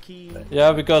use the key.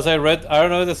 Yeah, because I don't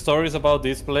know the stories about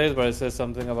this place, but it says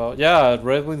something about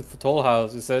Redwind Toll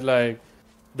House. It said like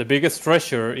the biggest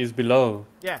treasure is below.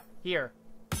 Yeah, here.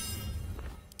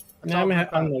 Now I'm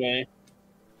on the way.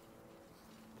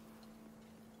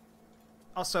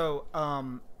 Also,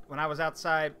 when I was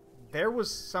outside, there was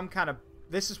some kind of.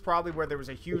 This is probably where there was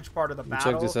a huge part of the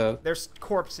battle. Check this out. There's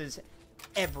corpses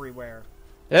everywhere.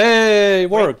 Hey,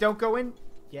 work! Wait, don't go in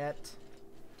yet.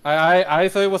 I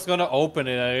thought it was gonna open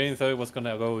it. I didn't thought it was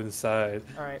gonna go inside.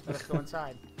 All right, let's go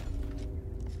inside.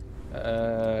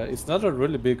 It's not a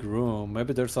really big room.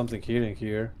 Maybe there's something hidden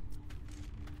here.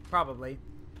 Probably.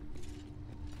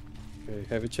 Okay,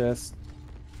 heavy chest.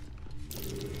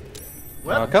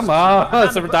 Well, oh, come on,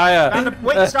 it's a retire.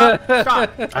 Wait, stop,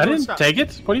 stop. I didn't take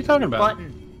it. What are you talking about?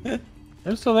 Button.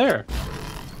 It's still there.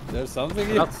 There's something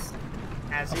here. I'll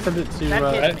send it to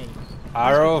That hit me.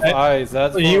 Arrow of Eyes.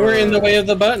 That's you were in the way of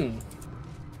the button.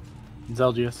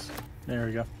 Zelgius. There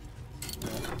we go.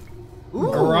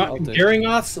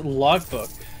 Garingoth's logbook.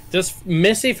 This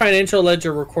messy financial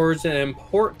ledger records an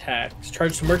import tax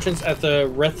charged to merchants at the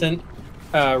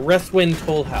Rethwin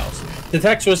Toll House. The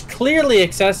tax was clearly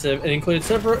excessive and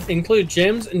included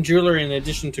gems and jewelry in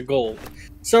addition to gold.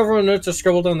 Several notes are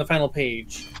scribbled on the final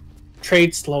page.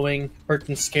 Trade slowing,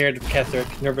 merchants scared of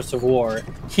Ketheric, nervous of war.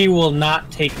 He will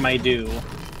not take my due.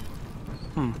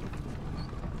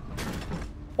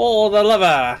 Oh, the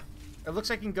lever! It looks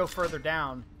like you can go further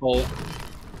down. Oh.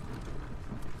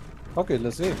 Okay,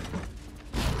 let's see.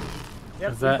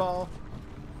 Yep, Is that... ball.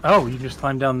 Oh, you just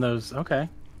climb down those. Okay.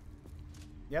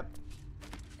 Yep.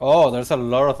 Oh, there's a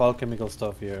lot of alchemical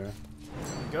stuff here.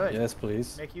 Good. Yes,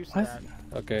 please. Make use of What? that.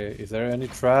 Okay, is there any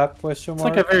trap? Question It's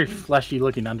mark. like a very fleshy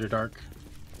looking Underdark.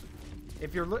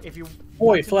 If you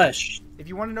Boy, flesh. If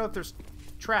you want to know if there's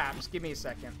traps, give me a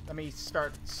second. Let me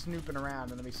start snooping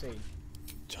around and let me see.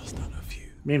 Just not a few.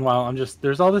 Meanwhile,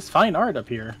 there's all this fine art up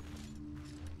here.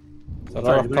 A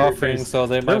lot of coughing, so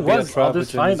they might There be a was all trap.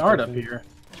 this fine art up here.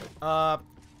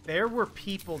 There were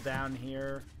people down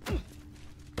here.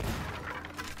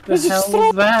 The hell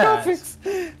was that?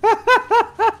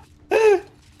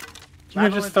 Can you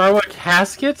just throw a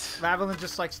casket? Lavalin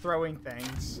just likes throwing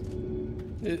things.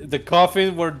 The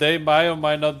coffin where they might or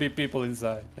might not be people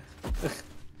inside.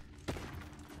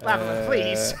 Lavalin,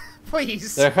 please.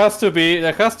 Please. There has to be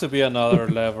another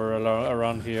lever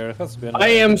around here. There has to be another I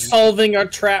am lever. solving a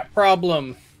trap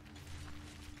problem.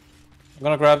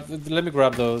 I'm gonna let me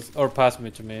grab those, or pass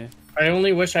me to me. I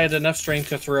only wish I had enough strength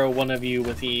to throw one of you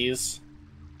with ease.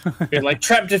 You're like,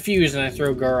 trap defuse, and I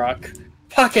throw Garok.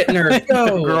 Pocket nerf,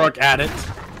 go! Garok at it.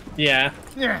 Yeah.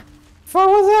 Yeah. What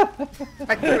was that?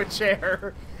 I threw a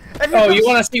chair. Oh, you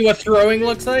want to see what throwing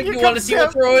looks like? You want to see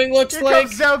what throwing looks here like?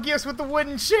 Comes Zelgius with the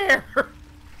wooden chair.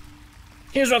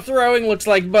 Here's what throwing looks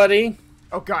like, buddy.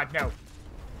 Oh god, no.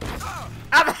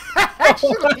 I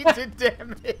actually did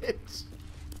damage.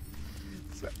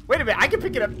 So, wait a minute, I can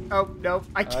pick it up. Oh, no.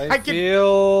 I can...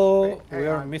 feel Wait, we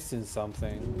are on. missing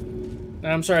something.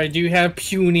 I'm sorry, do you have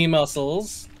puny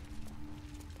muscles?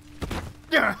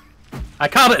 Yeah. I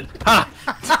caught it! Ha!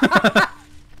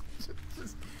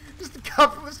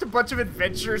 Just a bunch of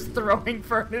adventurers throwing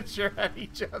furniture at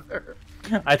each other.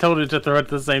 I told it to throw it at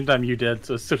the same time you did,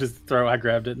 so as soon as the throw, I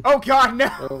grabbed it. Oh god, no!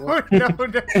 No.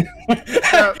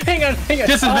 Hang on.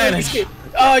 Disadvantage!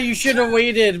 Oh, you should have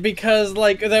waited, because,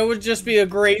 like, that would just be a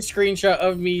great screenshot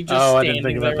of me just I standing didn't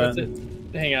think there about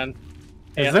with it. Hang on.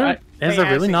 Is there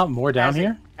really Azzy, not more down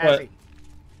here? Azzy.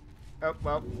 Oh,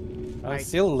 well. I'm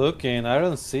still looking. I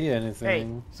don't see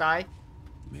anything. Hey, Sai.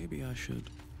 Maybe I should.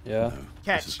 Yeah. No,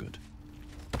 Catch. This is good.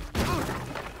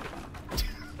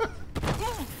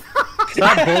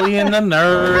 Stop bullying the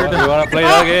nerd! You wanna play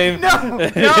that game?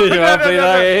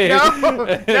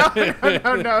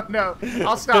 No.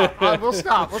 I'll stop. We'll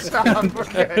stop. We're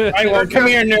good. Right, come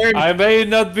here, nerd. I may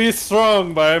not be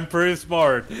strong, but I'm pretty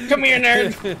smart. Come here,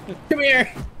 nerd. Come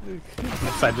here.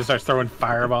 Side just starts throwing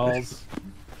fireballs.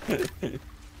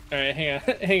 Alright,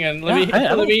 hang on.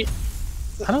 Let me.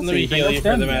 I don't Let me see heal anything you else for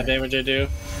down the there. mad damage I do.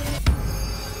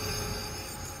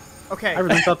 Okay. I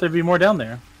really thought there'd be more down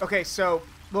there. Okay, so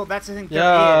well, that's the thing.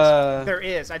 Yeah. There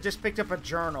is. I just picked up a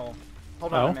journal.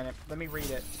 Hold on Oh. a minute. Let me read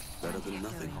it. Better than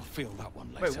nothing. I'll feel that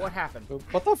one later. Wait, what happened?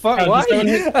 What the fuck? Oh, Why?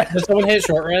 did someone hit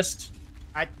short rest?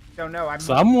 I don't know.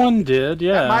 Someone did, That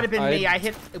yeah. might have been me. I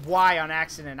hit Y on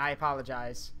accident. I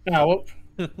apologize. No.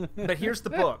 But here's the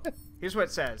book. Here's what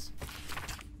it says.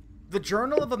 The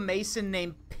Journal of a Mason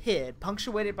named Pid,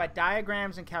 punctuated by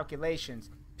diagrams and calculations.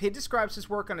 Pid describes his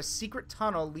work on a secret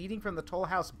tunnel leading from the Toll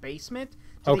House basement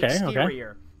to the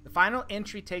exterior. The final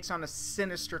entry takes on a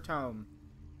sinister tone.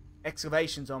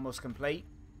 Excavation's almost complete.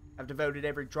 I've devoted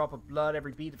every drop of blood,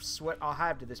 every bead of sweat I'll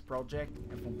have to this project.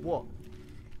 And for what?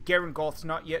 Garangoth's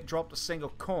not yet dropped a single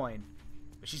coin,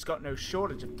 but she's got no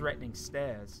shortage of threatening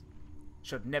stares.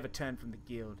 Should never turn from the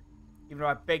guild. Even though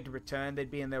I begged to return,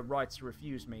 they'd be in their rights to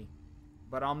refuse me.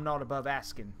 But I'm not above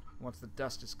asking once the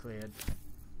dust is cleared.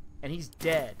 And he's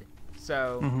dead,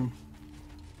 so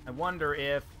I wonder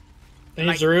if... Hey,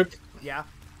 Zaruk. Yeah?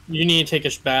 You need to take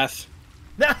a bath.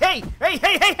 No, hey!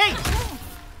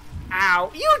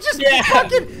 Ow! You just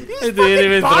fucking... You He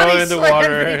didn't even throw in the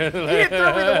water. You didn't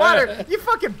throw me in the water. You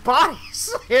fucking body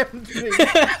slammed me.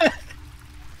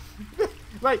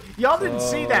 Like, y'all didn't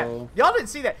see that. Y'all didn't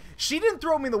see that. She didn't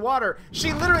throw me in the water.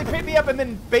 She literally picked me up and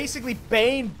then basically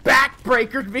Bane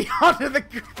backbreakered me onto the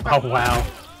ground. Oh, wow.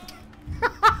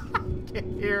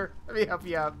 Here, let me help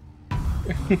you out.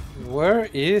 Where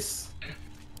is...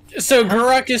 So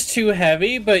Garuk is too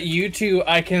heavy, but you two,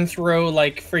 I can throw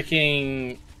like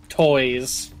freaking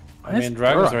toys. I mean,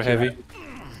 dragons are heavy.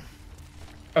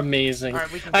 Amazing. Right,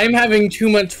 I'm having too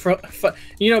much fun.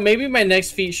 You know, maybe my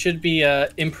next feat should be a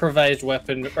improvised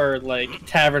weapon or like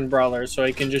tavern brawler, so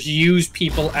I can just use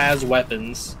people as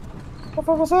weapons. What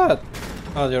the fuck was that?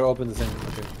 Oh, they're open the same.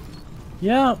 Okay.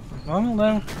 Yeah, I don't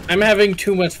know. I'm having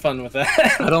too much fun with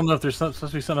that. I don't know if there's supposed to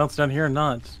be something else down here or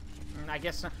not. I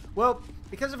guess not. Well,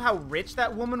 because of how rich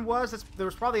that woman was, there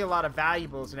was probably a lot of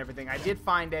valuables and everything. I did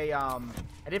find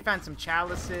some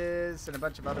chalices and a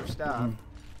bunch of other stuff.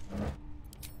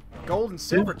 Gold and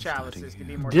silver chalices to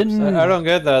be more precise. I don't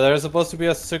get that. There's supposed to be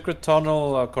a secret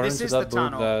tunnel according to that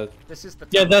book. This is the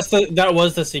yeah, tunnel. that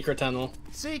was the secret tunnel.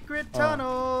 Secret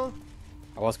tunnel.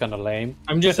 I was kind of lame.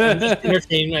 I'm just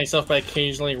entertaining myself by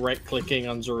occasionally right-clicking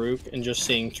on Zaruk and just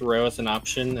seeing throw as an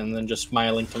option, and then just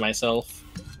smiling to myself.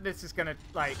 This is gonna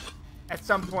like. At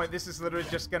some point, this is literally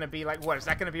just gonna be like, what? Is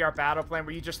that gonna be our battle plan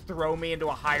where you just throw me into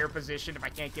a higher position if I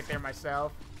can't get there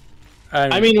myself?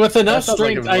 I mean, with enough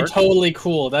strength, I totally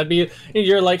cool. That'd be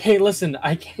you're like, hey, listen,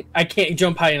 I can't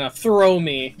jump high enough. Throw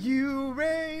me. You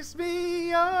raise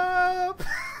me up.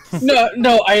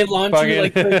 No, I launched you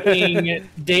like freaking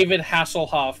David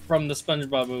Hasselhoff from the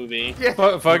SpongeBob movie. Yeah.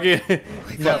 Fucking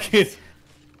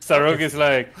Zaruk is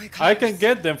like, I can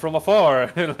get them from afar.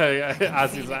 Like,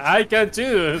 as he's like, I can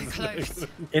too.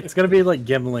 It's gonna be like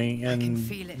Gimli and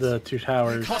the Two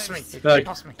Towers. Toss me. Like,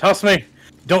 toss me.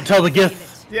 Don't tell the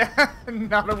gift. Yeah,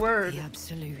 not a word.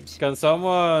 Absolute. Can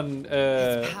someone,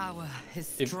 power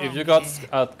is if you got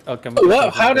alchemical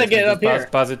What? stuff, How'd I get up pass, here?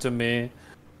 pass it to me.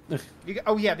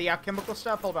 Oh yeah, the alchemical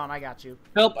stuff. Hold on, I got you.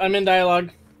 Help! I'm in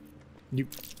dialogue. You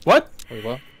what? Wait,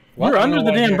 what? You're under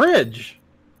the damn bridge.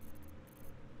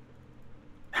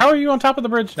 How are you on top of the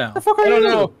bridge now? The fuck are I don't you?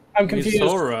 know. I'm confused.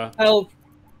 Misora. Help!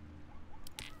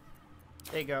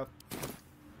 There you go.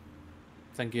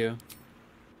 Thank you.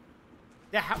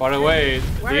 Yeah. By the way,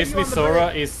 Why are this you on the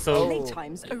Misora bridge? is so.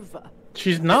 Playtime's over.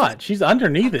 She's not. She's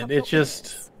underneath it. It's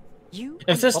just.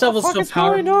 If this stuff was so is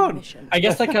going powerful, on? I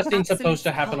guess that cutscene's supposed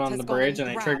to happen on the bridge, and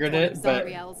I triggered it, but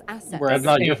That's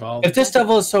not your fault. if this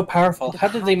devil is so powerful, how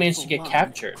did they manage to get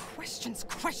captured?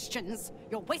 Questions.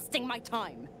 You're wasting my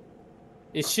time.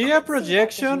 Is she a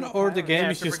projection or the game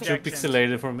Yeah, is it's a just too projection.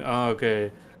 pixelated for me? Oh,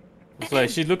 okay. It's like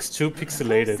she looks too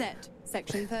pixelated. Set,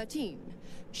 Section 13.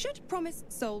 Should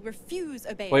promised soul refuse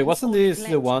obeying Wait, wasn't or this the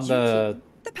neglect one that duty,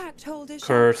 the pact holder shall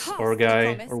curse cast or the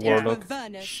guy promise or into warlock?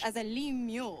 Avernus as a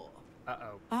lemure.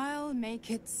 Uh-oh. I'll make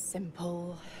it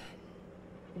simple.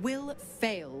 Will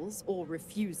fails or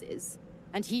refuses,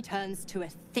 and he turns to a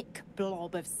thick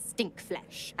blob of stink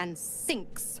flesh and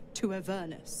sinks to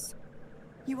Avernus.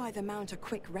 You either mount a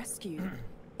quick rescue,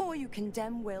 or you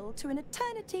condemn Will to an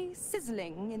eternity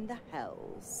sizzling in the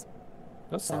hells.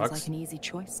 That Sounds sucks. like an easy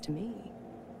choice to me.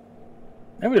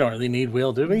 And we don't really need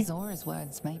Will, do we? Zora's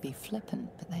words may be flippant,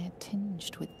 but they are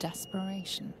tinged with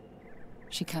desperation.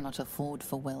 She cannot afford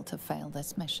for Will to fail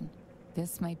this mission.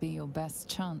 This may be your best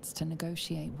chance to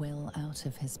negotiate Will out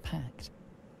of his pact.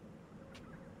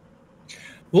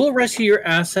 We'll rescue your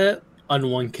asset on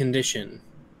one condition.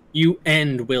 You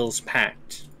end Will's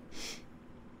pact.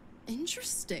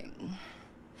 Interesting.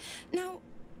 Now,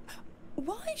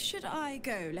 why should I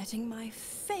go letting my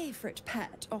favorite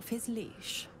pet off his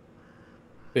leash?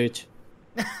 Bitch.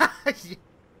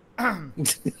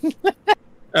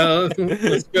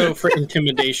 Let's go for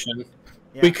intimidation.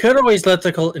 Yeah. We could always let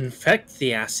the cult infect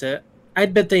the asset.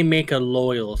 I'd bet they make a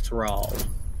loyal thrall.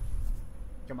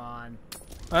 Come on.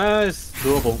 It's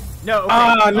doable. No, okay.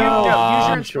 Ah, Use no. your One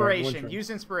short, inspiration. one short. Use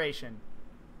inspiration.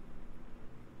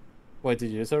 Wait,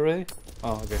 did you use it already?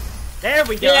 Oh, okay. There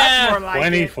we go. Yeah. That's more like it.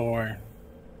 24.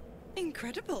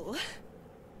 Incredible.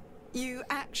 You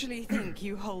actually think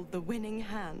you hold the winning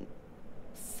hand?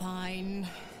 Fine.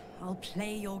 I'll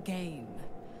play your game.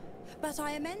 But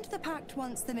I amend the pact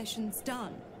once the mission's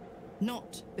done.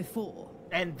 Not before.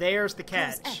 And there's the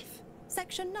Clause catch. F.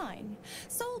 Section 9.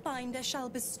 Soulbinder shall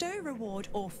bestow reward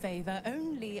or favor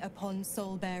only upon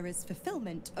Soulbearer's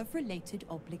fulfillment of related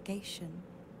obligation.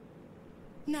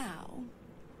 Now,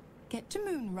 get to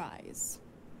Moonrise.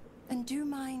 And do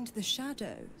mind the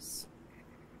shadows.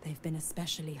 They've been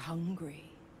especially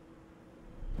hungry.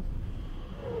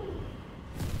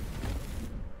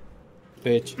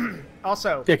 Bitch.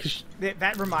 Also, Yeah, 'cause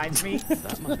that reminds me.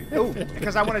 Oh,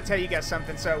 because I want to tell you guys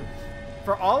something. So,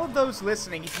 for all of those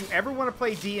listening, if you ever want to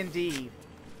play D&D,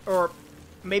 or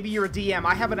maybe you're a DM,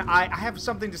 I have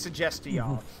something to suggest to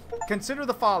y'all. Consider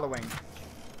the following: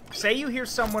 say you have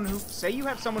someone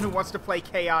who wants to play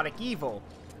Chaotic Evil,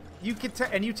 you could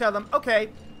and you tell them, okay,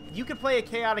 you could play a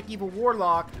Chaotic Evil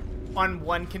Warlock on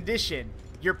one condition: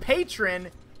 your patron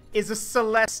is a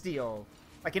Celestial,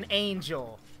 like an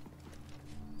angel.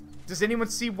 Does anyone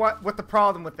see what the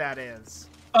problem with that is?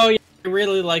 Oh yeah, I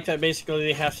really like that. Basically,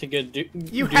 they have to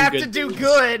You have to do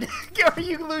good, or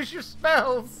you lose your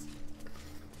spells.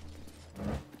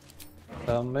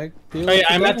 Oh, yeah,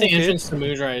 I'm at the entrance to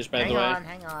Moonrise, by the way.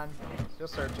 Hang on. Still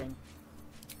searching.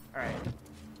 Alright.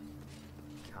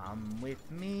 Come with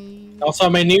me. Also,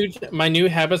 my new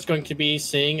habit's going to be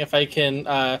seeing if I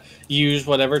can use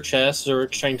whatever chest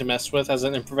Zaruk's trying to mess with as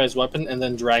an improvised weapon, and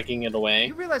then dragging it away.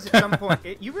 You realize at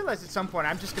some point,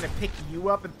 I'm just gonna pick you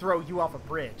up and throw you off a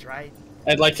bridge, right?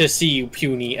 I'd like to see you,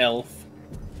 puny elf.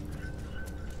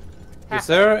 Is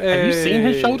there a... have you seen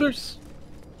his shoulders?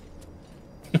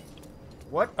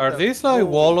 What? Are these like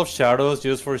wall of shadows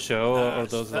used for show, or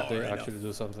does that they actually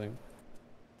do something?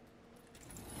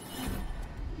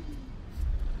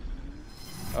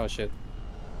 Oh shit.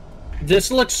 This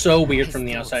looks so weird from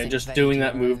the Pistols outside, just invade doing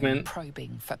that your own, movement.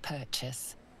 Probing for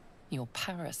purchase. Your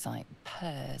parasite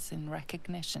purrs in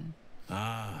recognition.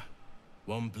 Ah,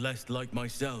 one blessed like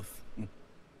myself.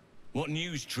 What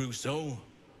news, true soul?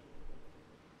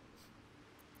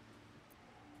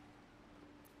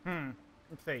 Let's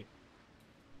see.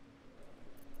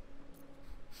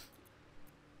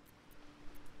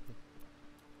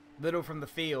 Little from the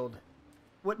field.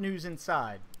 What news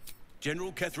inside?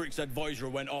 General Ketherick's advisor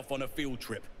went off on a field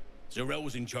trip.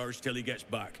 Zarel's in charge till he gets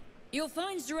back. You'll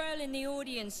find Zarel in the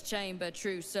audience chamber,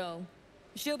 true soul.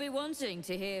 She'll be wanting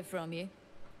to hear from you.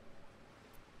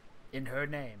 In her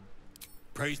name.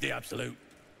 Praise the Absolute.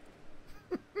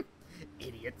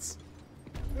 Idiots.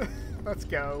 Let's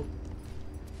go.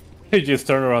 He just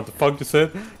turned around. The fuck you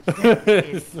said?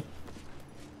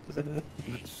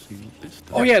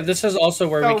 Oh yeah, this is also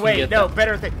where we can get no,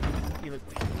 better thing. You look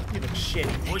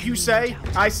shitty. What'd you say?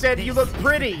 I said you look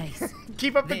pretty.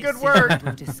 Keep up the good work.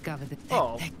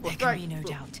 Oh, well,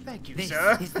 thank you, This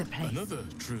sir. is the place. Another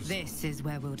truth. This is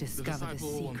where we'll discover the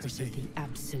secret of the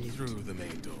Absolute. Through the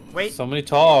main door. Wait, So many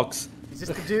talks. is this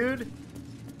the dude?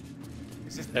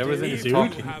 Is this the Everything dude? is If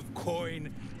talking. you have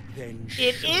coin, then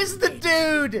It is the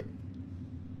dude!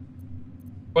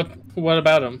 What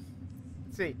about him?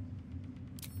 Let's see.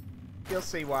 You'll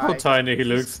see why. How tiny he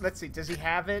looks. Let's see. Does he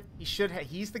have it? He should have.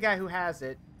 He's the guy who has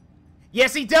it.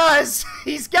 Yes, he does!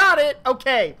 He's got it!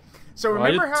 Okay. So What are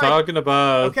remember you how talking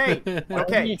about? Okay.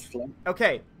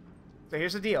 Okay. So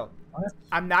here's the deal.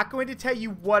 I'm not going to tell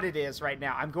you what it is right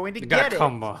now. I'm going to get it.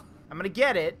 Come on. I'm going to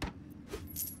get it.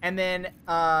 And then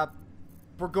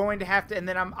we're going to have to, and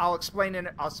then I'll explain in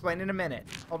a minute.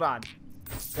 Hold on.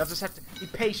 Y'all just have to be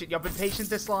patient. Y'all been patient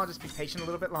this long. Just be patient a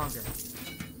little bit longer.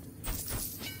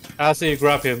 I see you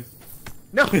grab him.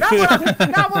 No,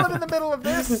 not while I'm in the middle of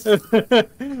this.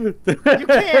 You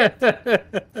can't.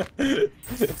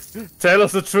 Tell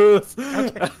us the truth.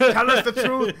 Okay, tell us the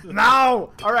truth now.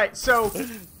 All right, so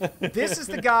this is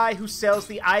the guy who sells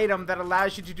the item that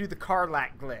allows you to do the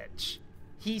Karlak glitch.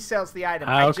 He sells the item.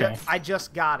 Okay. I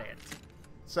just got it.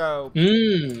 So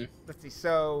let's see.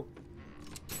 So,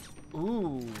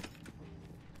 ooh.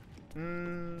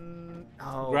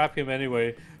 Oh. Grab him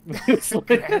anyway.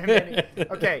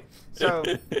 Okay, so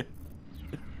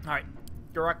alright.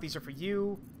 Zaruk, these are for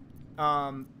you.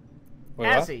 Wait,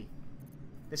 Azzy,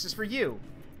 this is for you.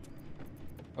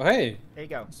 Oh, hey. There you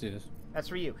go. Let's do this. That's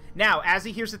for you. Now,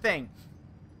 Azzy, here's the thing.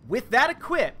 With that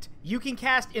equipped, you can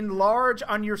cast Enlarge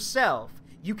on yourself.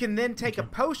 You can then take a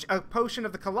potion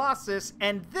of the Colossus,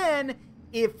 and then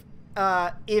if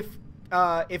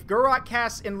Gurok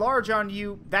casts Enlarge on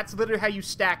you, that's literally how you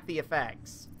stack the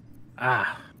effects.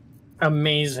 Ah,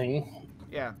 amazing.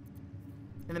 Yeah.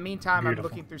 In the meantime, Beautiful.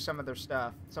 I'm looking through some of their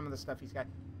stuff. Some of the stuff he's got.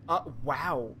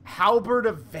 Wow. Halberd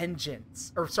of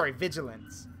Vengeance. Or, sorry,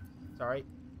 Vigilance. Sorry.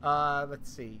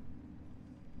 Let's see.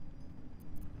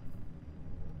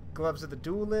 Gloves of the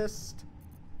Duelist.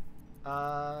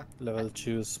 Level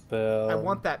 2 spell. I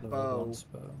want that level bow. 1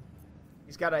 spell.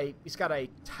 He's got a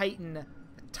Titan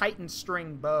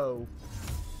string bow.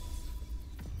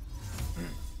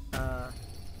 Let's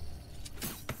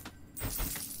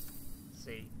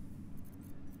see.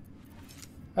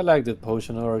 I like that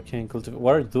potion or arcane cultivate.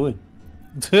 What are you doing?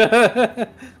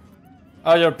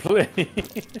 Oh, you're playing.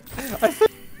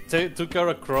 I took out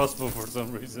a crossbow for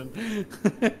some reason.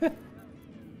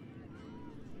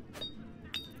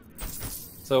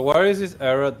 So where is this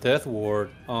era death ward?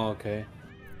 Oh, okay.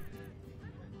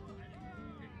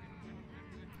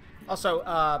 Also,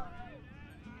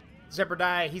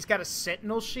 Zebediah, he's got a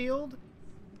Sentinel Shield.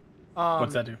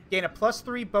 What's that do? Gain a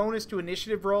 +3 bonus to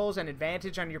initiative rolls and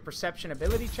advantage on your perception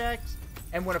ability checks.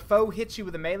 And when a foe hits you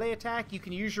with a melee attack, you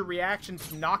can use your reaction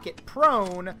to knock it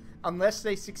prone unless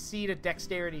they succeed a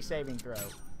dexterity saving throw.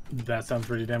 That sounds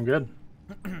pretty damn good.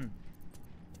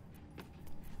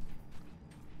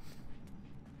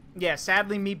 Yeah,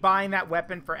 sadly, me buying that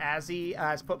weapon for Azzy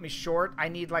has put me short. I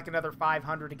need like another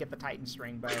 500 to get the Titan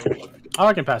string bow. Oh,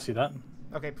 I can pass you that.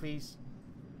 Okay, please.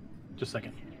 Just a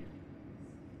second.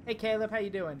 Hey, Caleb, how you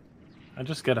doing? I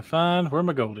just gotta find where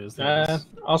my gold is. There it is.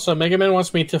 Also, Mega Man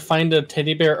wants me to find a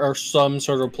teddy bear or some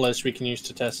sort of plush we can use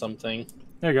to test something.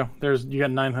 There you go. You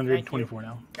got 924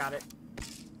 now. Got it.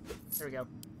 There we go.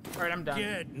 All right, I'm done.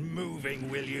 Get moving,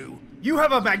 will you? You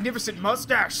have a magnificent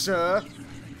mustache, sir.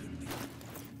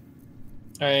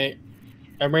 Alright.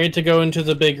 I'm ready to go into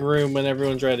the big room when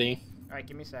everyone's ready. Alright,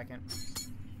 give me a second.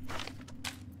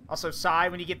 Also, Sai,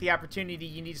 when you get the opportunity,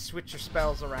 you need to switch your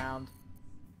spells around.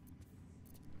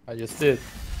 I just did.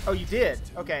 Oh, you did?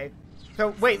 Okay.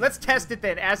 So, wait, let's test it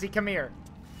then. Azzy, come here.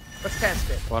 Let's test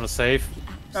it. Wanna save?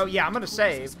 Oh, yeah, I'm gonna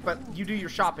save, but you do your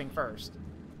shopping first.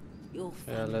 Yeah,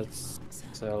 let's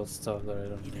sell stuff that I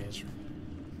don't need.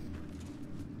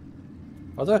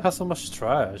 Why do I have so much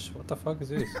trash? What the fuck is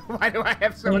this? Why do I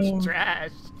have so much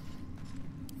trash?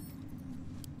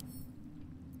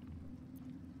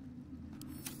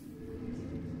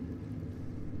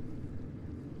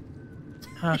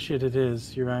 Ah, shit, it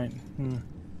is. You're right.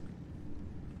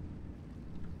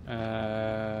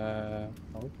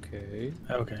 Okay.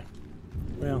 Okay.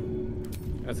 Well,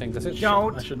 I think that's it.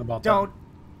 Don't. I shouldn't have bought Don't.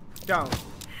 Don't.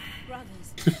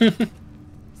 Brothers.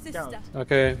 Don't.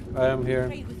 Okay, I am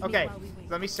here. Okay,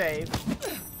 let me save.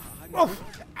 Oh!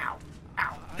 Ow!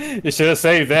 Ow! You should have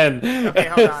saved then. Okay,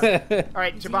 hold on.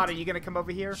 Alright, Ciabatta, you gonna come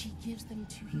over here?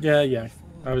 Yeah.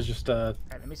 I was just let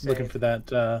me looking save. for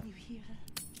that Let's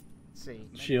see.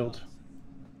 shield.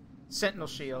 Sentinel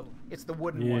shield. It's the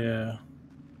wooden one. Yeah.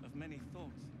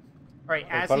 Alright,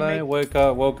 Azzy,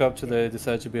 Palai woke up today,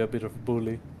 decided to be a bit of a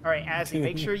bully. Alright, Azzy,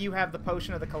 make sure you have the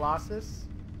potion of the Colossus.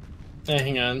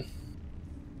 Hang on.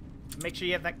 Make sure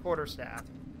you have that quarterstaff.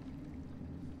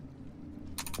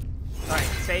 Alright,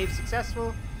 save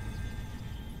successful.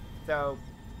 So,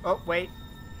 oh, wait.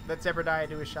 Let Zebediah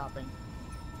do his shopping.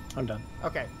 I'm done.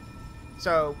 Okay.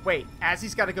 So, wait.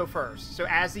 Azzy's got to go first. So,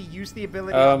 Azzy, use the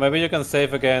ability. Maybe you can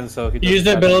save again so he Use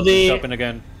the ability. Shopping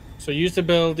again. So use the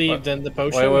ability, then the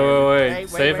potion. Wait.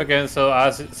 Save again so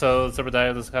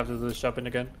Zebediah doesn't have to do the shopping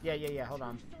again. Yeah. Hold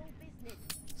on.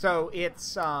 So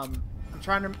it's I'm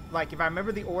trying to if I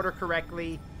remember the order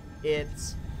correctly,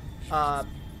 it's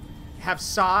have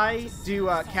Sai do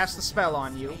cast the spell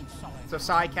on you. So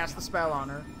Sai cast the spell on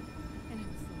her.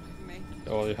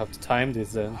 Oh, you have to time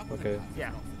this then. Okay.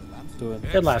 Yeah. Do it.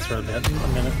 It lasts for a bit, a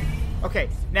minute. Okay.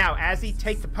 Now, Azzy,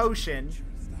 take the potion.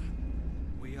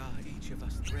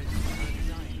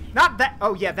 Not that.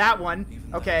 Oh yeah, that one.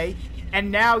 Okay. And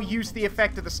now use the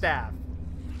effect of the staff.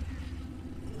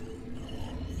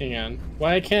 Hang on.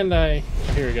 Why can't I?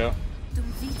 Oh, here we go.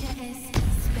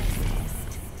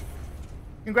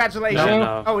 Congratulations.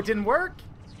 No. Oh, it didn't work?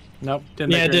 Nope.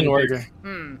 Yeah, it didn't work.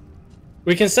 Hmm.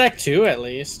 We can sack 2 at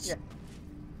least. Yeah.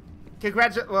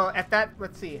 Well, at that,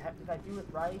 let's see. Did I do it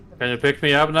right? Can you pick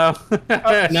me up now?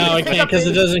 No, I can't because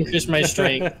it doesn't increase my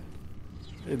strength.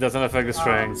 It doesn't affect the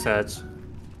strength, Sedge.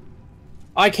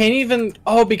 I can't even.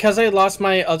 Oh, because I lost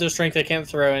my other strength, I can't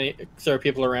throw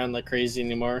people around like crazy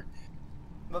anymore.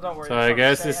 Well, don't worry. So I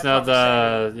guess it's not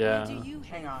yeah.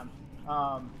 Hang on.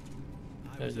 I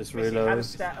just let's see, how to reload.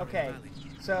 okay,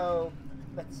 so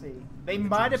let's see. They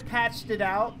might have patched it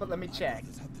out, but let me check.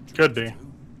 Could be. Let's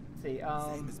see.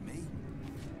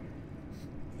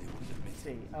 Let's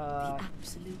see. The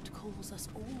Absolute calls us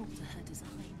all to her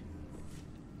design.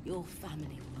 Your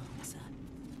family will answer.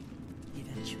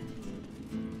 Eventually.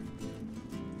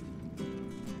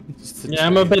 Yeah,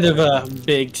 I'm a bit of a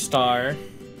big star.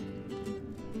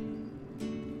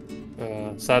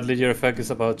 Sadly, your effect is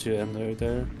about to end right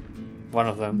there. One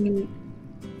of them.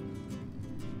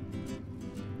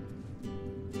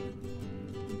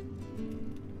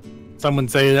 Someone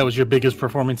say that was your biggest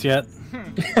performance yet.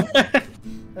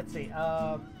 Let's see.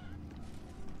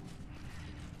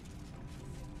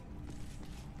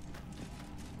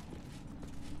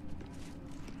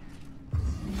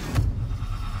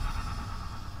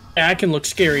 Yeah, I can look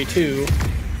scary too.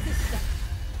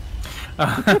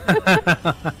 Can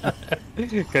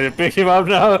you pick him up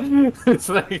now? It's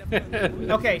like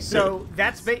okay, so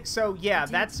that's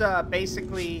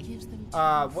basically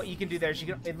what you can do there. Is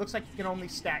it looks like you can only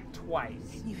stack twice.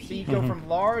 So you go from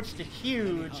large to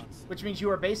huge, which means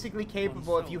you are basically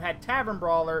capable. If you had Tavern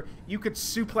Brawler, you could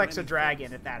suplex a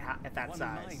dragon at that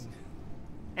size.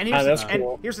 And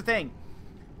here's the thing.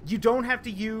 You don't have to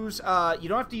use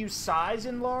size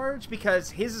in large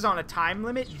because his is on a time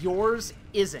limit. Yours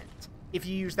isn't. If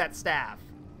you use that staff,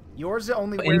 yours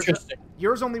only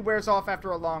wears off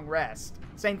after a long rest.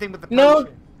 Same thing with the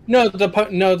potion.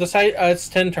 The site it's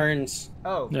 10 turns.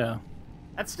 Oh yeah,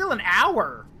 that's still an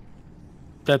hour.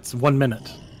 That's 1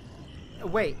 minute.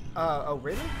 Wait, oh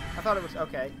really? I thought it was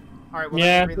okay. All right, well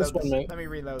yeah, let me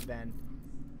reload then.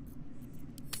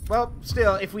 Well,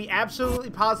 still, if we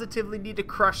absolutely positively need to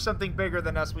crush something bigger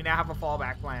than us, we now have a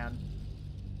fallback plan.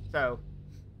 So.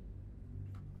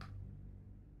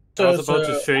 I was about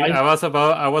to shrink.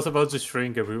 I was about to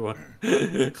shrink everyone.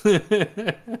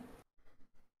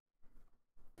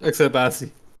 Except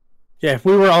Asi. Yeah, if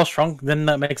we were all shrunk, then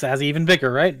that makes Asi even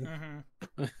bigger, right?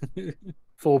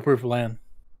 Foolproof land.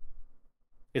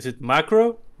 Is it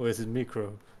macro or is it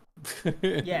micro?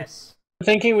 Yes. I'm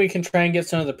thinking we can try and get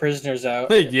some of the prisoners out.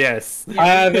 Yes. I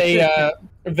have a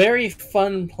very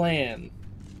fun plan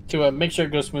to make sure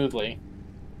it goes smoothly.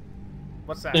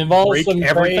 What's that? It involves some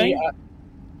everything?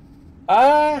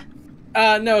 No,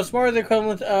 it's more the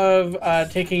equivalent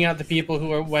of taking out the people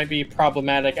who might be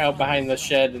problematic out behind the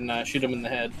shed and shoot them in the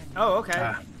head. Oh,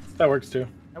 okay. That works too.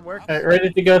 That works.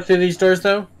 Ready to go through these doors,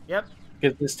 though? Yep.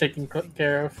 Get this taken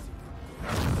care of.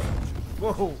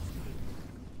 Whoa.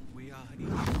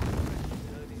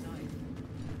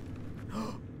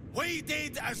 We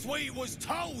did as we was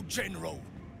told, General.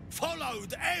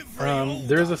 Followed every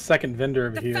There's a second vendor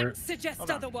over here.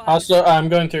 Also, I'm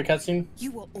going through a cutscene.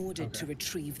 You were ordered to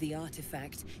retrieve the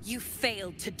artifact. You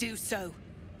failed to do so.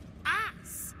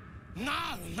 Us?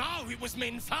 No, it was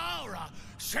Minthara.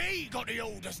 She got the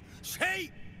orders.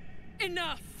 She...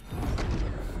 Enough!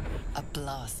 A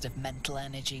blast of mental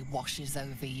energy washes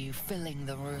over you, filling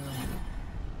the room.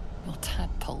 Your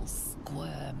tadpole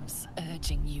squirms,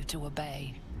 urging you to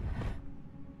obey.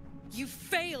 You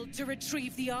failed to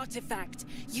retrieve the artifact.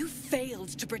 You failed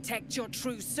to protect your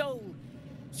true soul.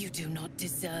 You do not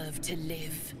deserve to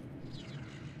live.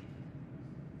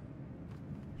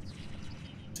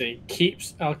 See,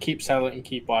 I'll keep silent and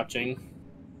keep watching.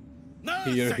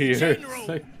 Here.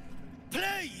 General,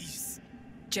 please.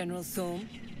 General Thorm.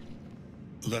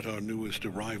 Let our newest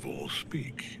arrival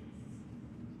speak.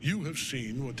 You have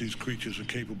seen what these creatures are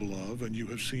capable of, and you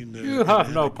have seen their... You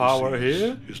have no power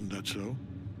here. Isn't that so?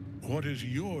 What is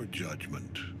your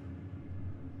judgment?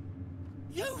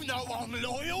 You know I'm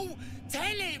loyal. Tell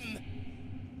him.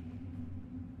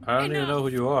 I don't even know who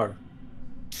you are.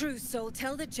 True Soul,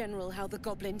 tell the General how the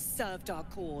goblins served our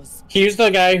cause. He's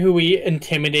the guy who we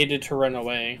intimidated to run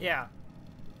away. Yeah.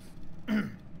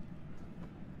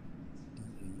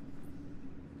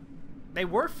 They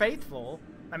were faithful.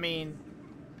 I mean,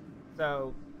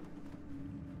 so...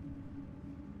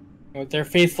 They're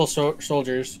faithful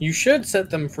soldiers. You should set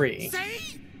them free.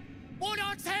 See? What'd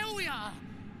I tell ya?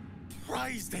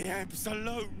 Praise the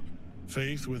Absolute.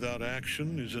 Faith without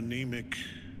action is anemic,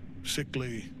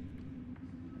 sickly,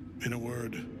 in a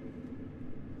word,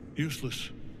 useless.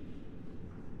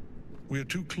 We are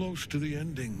too close to the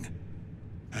ending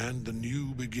and the new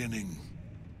beginning.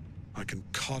 I can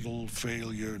coddle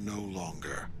failure no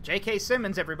longer. J.K.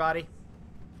 Simmons, everybody.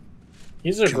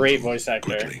 He's a great voice actor.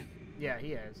 Quickly. Yeah,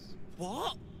 he is.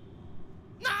 What?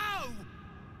 No!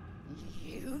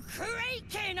 You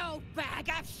creaking old bag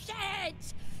of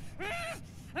shit!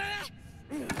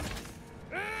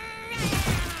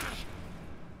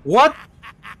 What?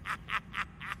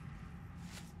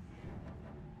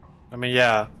 I mean,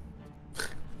 yeah.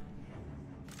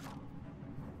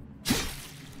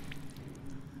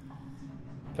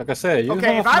 Like I said, you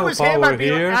Okay, have if I no was him, power I'd be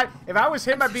here. if I was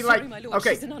him, I'd be like, my lord,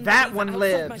 okay, she's an that unbeliever one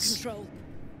outside my lives. control.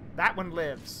 That one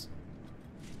lives.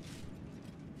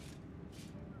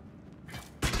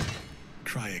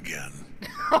 Try again.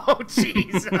 Oh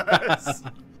Jesus!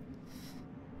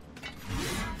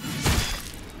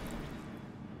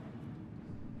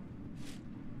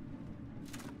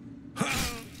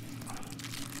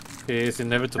 It's That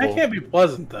inevitable. can't be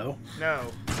pleasant, though. No.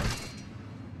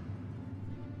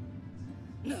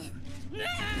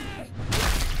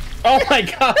 Oh my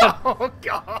god! Oh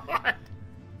God!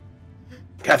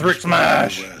 Catholic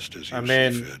smash! Rest as you I see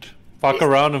mean, fit. fuck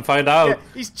around and find out. Yeah,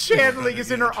 he's channeling his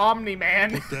inner Omni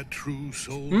Man. Put that true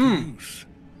soul to use.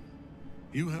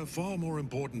 You have far more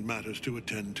important matters to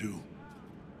attend to.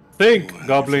 Think, Or have you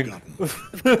Goblin.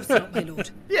 forgotten? My lord.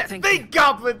 Yeah, Thank think,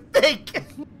 Goblin, think.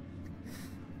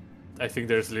 I think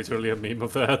there's literally a meme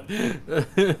of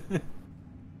that.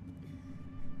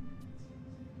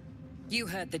 You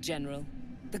heard the general.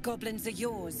 The goblins are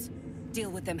yours. Deal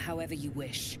with them however you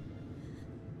wish.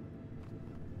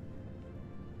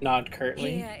 Nod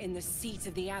curtly. Here in the seat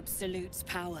of the Absolute's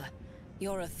power,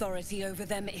 your authority over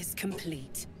them is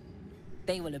complete.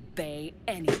 They will obey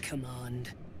any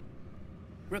command.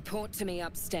 Report to me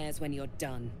upstairs when you're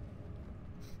done.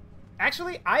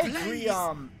 Actually, I agree.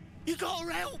 Please. You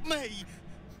gotta help me!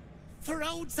 For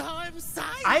old time's sake!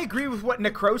 I agree with what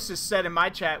Necrosis said in my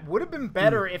chat. Would have been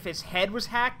better if his head was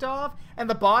hacked off and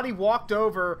the body walked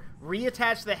over,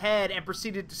 reattached the head, and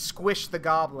proceeded to squish the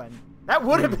goblin. That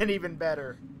would have been even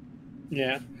better.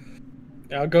 Yeah.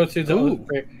 I'll go through the. Ooh.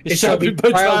 It shall be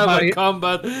trial by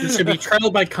combat. It should be trial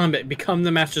by combat. Become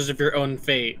the masters of your own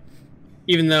fate.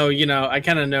 Even though, you know, I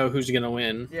kind of know who's gonna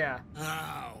win. Yeah.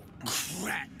 Oh,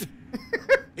 crap.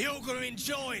 You're gonna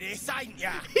enjoy this, ain't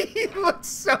ya? He looks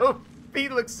so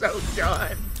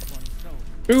done.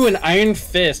 Ooh, an Iron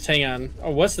Fist. Hang on.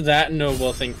 Oh, what's that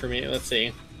noble thing for me? Let's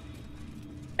see.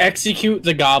 Execute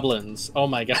the goblins. Oh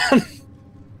my god.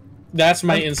 That's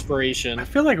my inspiration. I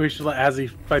feel like we should let Azzy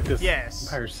fight this Yes.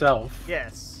 by herself.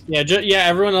 Yes. Yeah, yeah.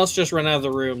 Everyone else just run out of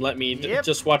the room. Let me Yep.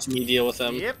 just watch me deal with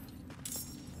them. Yep.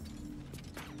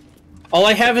 All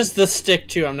I have is the stick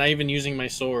too. I'm not even using my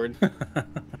sword.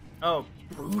 Oh,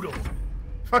 brutal. Oh,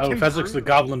 Fucking Fezzik's the brutal.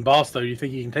 goblin boss, though. You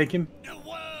think you can take him? The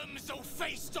worms will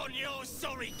feast on your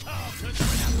sorry carcass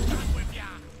when I'm done with ya!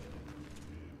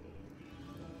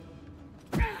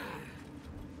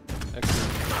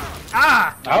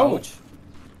 Ah! Ouch.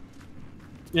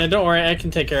 Yeah, don't worry. I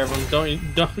can take care of them.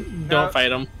 Don't fight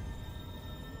them.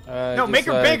 No, make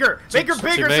her bigger. Make her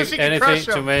bigger so she can crush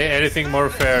To him. make anything more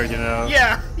fair, you know.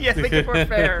 Yeah, make it more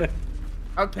fair.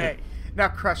 Okay, now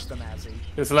crush them, Azzy.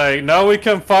 It's like now we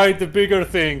can fight the bigger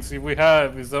things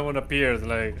if someone appears,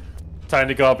 like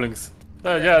tiny goblins.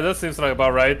 Yeah, that seems like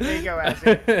about right. There you go,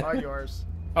 Azzy. All yours.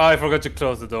 Oh, I forgot to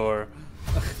close the door.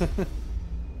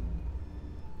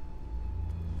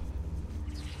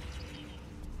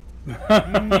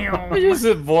 I'm just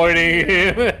avoiding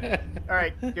him. All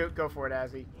right, go for it,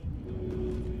 Azzy.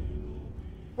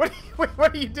 What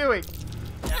are you doing?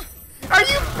 Are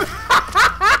you?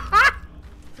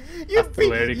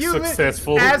 Athletic,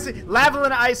 successful. Azzy,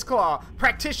 Lavalin Ice Claw,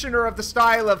 practitioner of the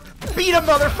style of beat a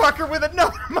motherfucker with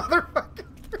another motherfucker.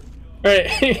 All right,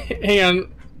 hang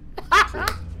on.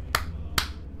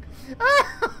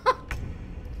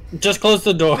 Just close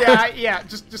the door. Yeah,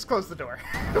 just close the door.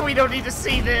 We don't need to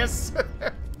see this.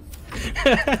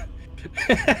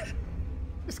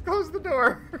 Just close the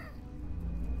door.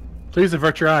 Please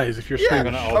avert your eyes if you're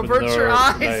screaming. Avert your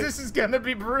eyes. This is gonna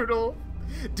be brutal.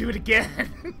 Do it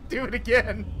again. Do it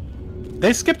again.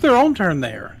 They skipped their own turn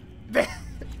there.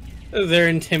 They're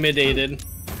intimidated.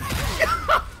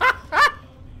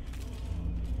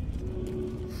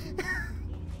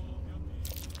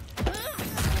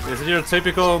 This is your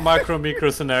typical micro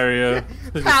scenario.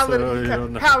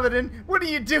 Paladin, what are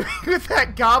you doing with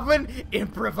that goblin?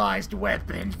 Improvised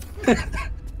weapon.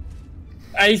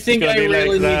 I think I really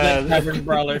like need that. that Tavern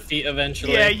Brawler feat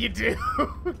eventually. Yeah, you do.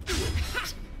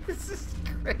 This is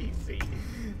crazy.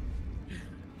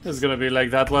 It's gonna be like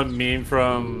that one meme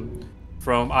from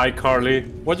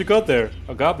iCarly. What you got there?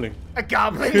 A goblin. A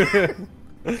goblin.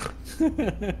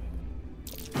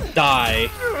 Die.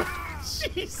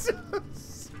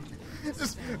 Jesus.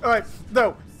 Just, all right.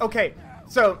 No. Okay.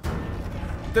 So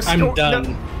the I'm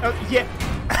done. No, yeah.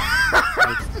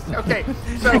 Okay.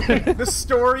 So the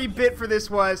story bit for this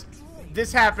was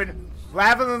this happened.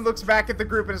 Lavalin looks back at the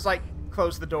group and is like,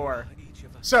 "Close the door."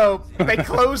 So they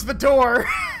close the door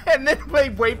and then they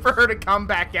wait for her to come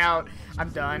back out. I'm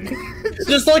done.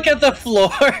 Just look at the floor.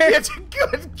 It's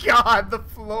good God, the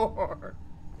floor.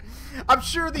 I'm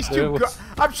sure these two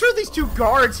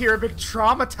guards here have been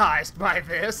traumatized by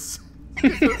this.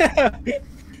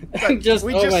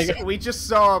 We just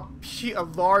saw a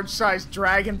large-sized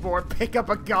dragonborn pick up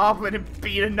a goblin and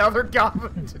beat another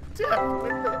goblin to death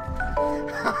with it.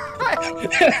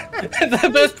 The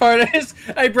best part is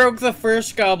I broke the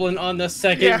first goblin on the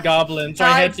second goblin, so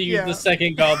I had to use the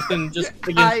second goblin just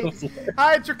against the floor.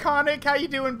 Hi, Draconic. How you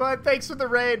doing, bud? Thanks for the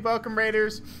raid. Welcome,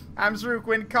 Raiders. I'm Zaruk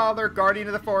Windcaller, Guardian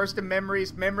of the Forest and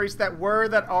Memories. Memories that were,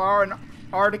 that are, and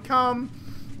are to come.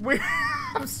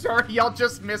 I'm sorry, y'all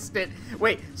just missed it.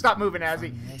 Wait, stop moving,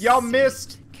 Azzy. Y'all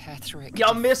missed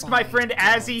my friend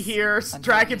Azzy here,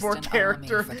 Dragonborn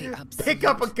character, pick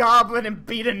up a goblin and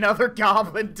beat another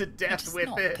goblin to death with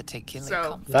it.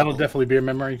 So that'll definitely be a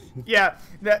memory. Yeah,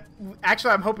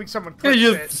 actually, I'm hoping someone clips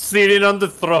You're it. just sitting on the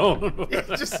throne.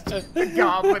 Just the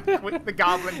goblin.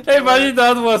 Hey, imagine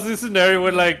that was the scenario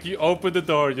where, like, you open the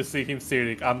door, you see him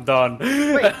sitting. I'm done.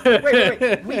 Wait.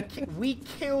 We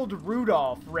killed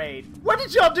Rudolph, Raid. What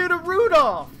did y'all do to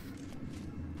Rudolph?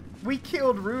 We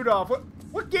killed Rudolph.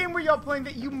 What game were y'all playing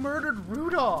that you murdered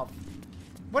Rudolph?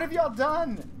 What have y'all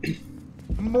done?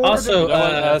 Also,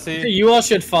 you all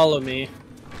should follow me.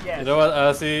 Yes. You know what,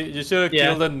 Azzy? You should have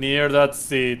killed them near that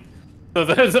seat. So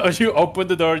then you open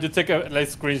the door, you take a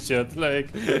screenshot,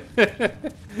 like.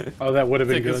 Oh, that would have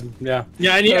been good. Yeah.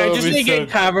 Yeah, I just need to get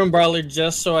Tavern Brawler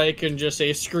just so I can just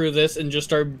say screw this and just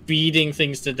start beating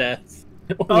things to death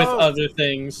with other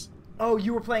things. Oh,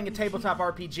 you were playing a tabletop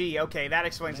RPG. Okay, that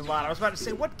explains a lot. I was about to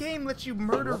say, what game lets you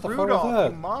murder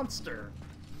Rudolph, you monster?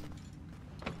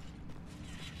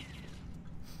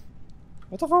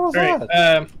 What the fuck was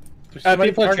that?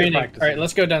 People are training. Alright,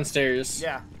 let's go downstairs.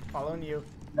 Yeah, following you.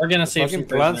 We're gonna save some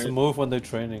plants prisoners. move when they're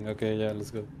training. Okay, yeah,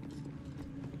 let's go.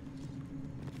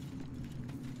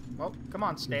 Well, come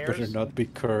on, stairs. Better not be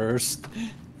cursed.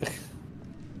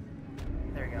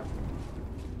 There you go.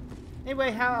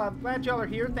 Anyway, I'm glad y'all are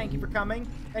here. Thank you for coming.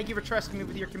 Thank you for trusting me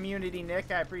with your community,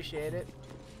 Nick. I appreciate it.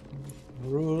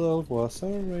 Rudolph was a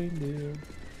reindeer.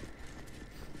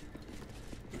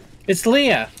 It's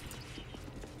Leah.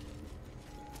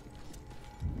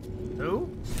 Who?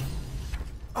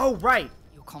 Oh, right.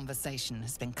 Your conversation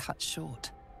has been cut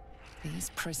short.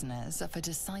 These prisoners are for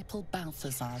Disciple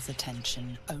Balthazar's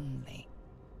attention only.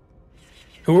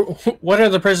 What are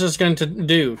the prisoners going to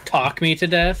do? Talk me to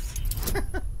death?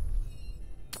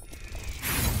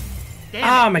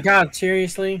 Oh my god,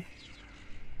 seriously?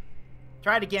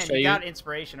 Try it again. You got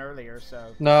inspiration earlier,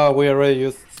 so. No, we already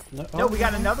used. No, we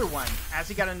got another one.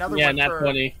 Azzy got another one for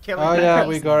 20. Killing. Oh yeah,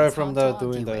 we got it from the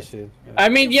doing that shit. Yeah. I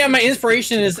mean, yeah, my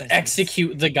inspiration is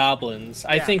execute the goblins.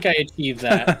 I think I achieved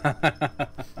that.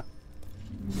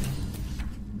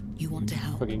 You want to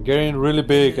help? Fucking getting really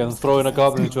big and throwing a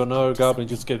goblin into another goblin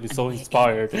just get me so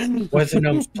inspired. What's the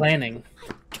gnome's planning?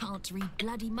 Can't read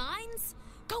bloody minds?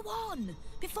 Go on,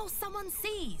 before someone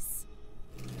sees.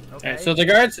 Okay. So the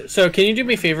guards. So can you do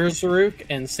me a favor, Zaruk,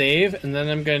 and save, and then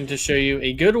I'm going to show you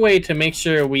a good way to make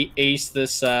sure we ace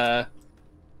this jailbreak.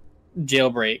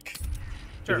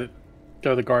 Sure.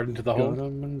 Throw the guard into the hole.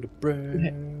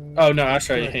 Oh no,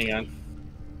 actually, hang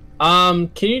on.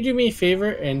 Can you do me a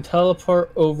favor and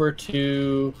teleport over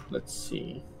to? Let's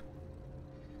see.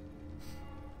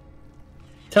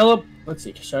 Let's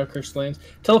see. Shadow Curse Lands.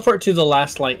 Teleport to the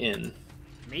Last Light Inn.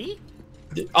 Me?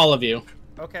 All of you.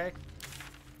 Okay.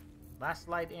 Last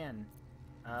Light Inn.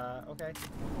 Okay.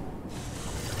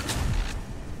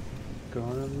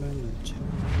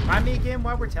 Remind me again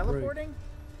while we're teleporting?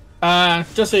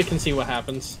 Just so you can see what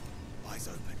happens.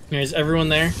 Is everyone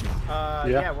there?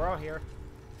 Yeah, we're all here.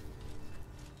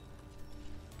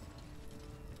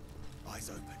 Eyes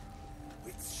open.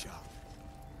 Wits shut.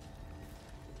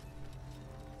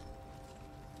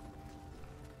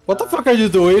 What the fuck are you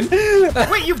doing?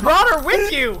 Wait, you brought her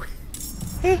with you!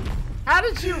 How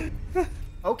did you...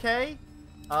 Okay.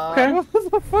 Okay, what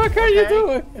the fuck are you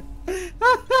doing?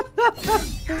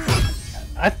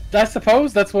 I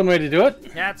suppose that's one way to do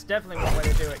it. That's definitely one way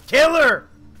to do it. Kill her!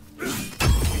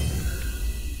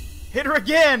 Hit her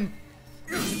again!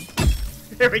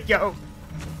 There we go.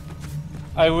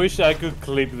 I wish I could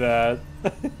clip that.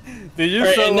 Did you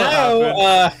Right, show and what now,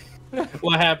 happened?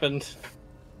 what happened?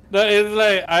 No, it's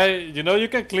like you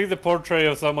can click the portrait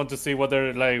of someone to see what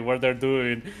they're like, what they're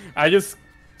doing. I just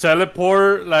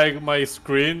teleport like my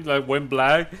screen like went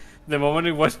black. The moment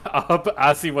it went up,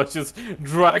 Asi was just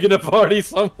dragging a party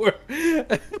somewhere.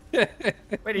 Wait,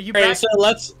 are you All back? right, so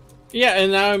let's. Yeah,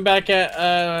 and now I'm back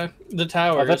at the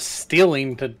tower. Oh, that's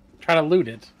stealing to try to loot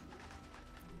it.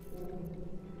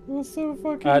 That's so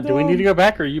fucking do we need to go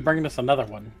back, or are you bringing us another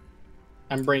one?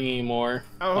 I'm bringing more.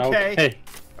 Oh, okay.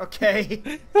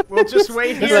 Okay. We'll just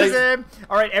wait here then.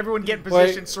 All right, everyone get in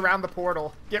position. Surround the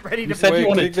portal. Get ready to. You said you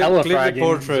wanted click the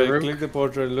portrait. Zaruk. Click the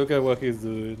portrait. Look at what he's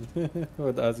doing.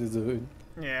 What Asi's doing.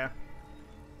 Yeah.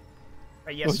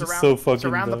 Right, yeah, Which is surround, so fucking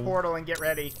surround the dumb. portal and get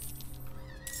ready.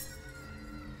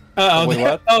 Oh, Wait,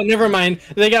 what? oh, never mind.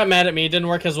 They got mad at me. It didn't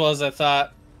work as well as I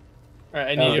thought. All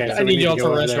right, I need you all to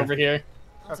rest over here.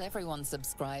 Not everyone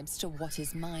subscribes to what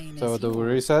is mine. So is do we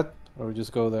yours. reset or we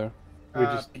just go there?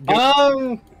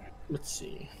 Let's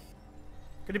see.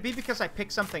 Could it be because I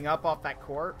picked something up off that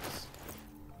corpse?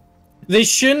 They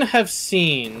shouldn't have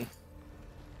seen.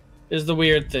 Is the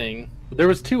weird thing. There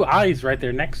was 2 eyes right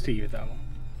there next to you, though.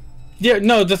 Yeah,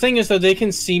 no, the thing is that they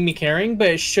can see me carrying, but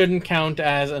it shouldn't count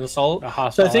as an assault.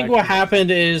 So I think what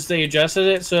happened is they adjusted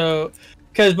it so...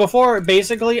 Because before,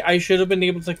 basically, I should have been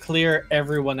able to clear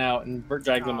everyone out and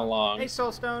drag them along. Hey,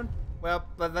 Soulstone. Well,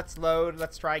 let's load.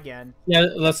 Let's try again. Yeah,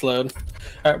 let's load.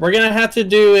 All right, we're going to have to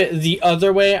do it the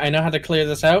other way. I know how to clear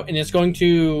this out, and it's going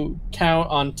to count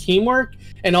on teamwork,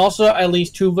 and also at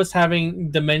least 2 of us having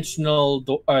dimension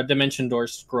door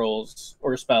scrolls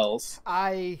or spells.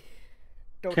 I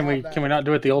don't Can have we that. not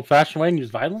do it the old-fashioned way and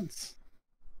use violence?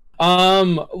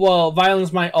 Well,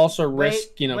 violence might also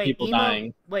risk, people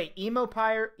dying. Wait, Emo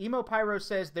Pyro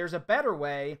says there's a better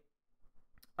way.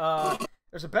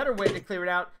 There's a better way to clear it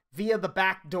out via the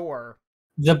back door.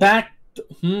 The back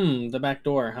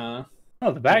door, huh?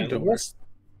 Oh, the back door.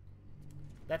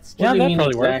 That's What do you mean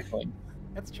probably works. exactly?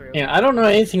 That's true. Yeah, I don't know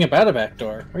anything about a back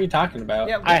door. What are you talking about?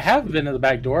 Yeah, I have been to the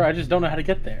back door. I just don't know how to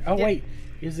get there. Oh, Yeah. wait.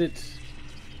 Is it...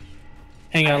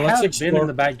 Hang on, I let's have explore. been in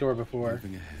the back door before.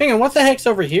 Hang on, what the heck's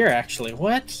over here, actually?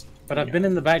 What? But I've been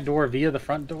in the back door via the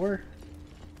front door.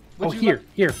 Would Oh, you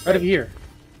here, right over here.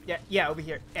 Yeah, over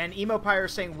here. And Emo Pyro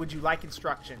is saying, would you like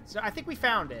instructions? So I think we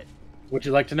found it. Would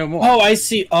you like to know more? Oh, I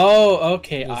see. Oh,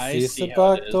 okay, I Is see. this the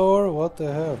how it back is. door? What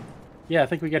the hell? Yeah, I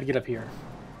think we got to get up here.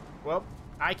 Well,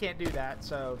 I can't do that,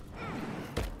 so...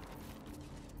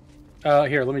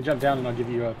 Here, let me jump down and I'll give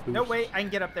you a boost. No, wait, I can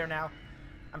get up there now.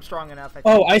 I'm strong enough. I think.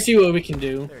 Oh, I see what we can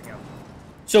do. There we go.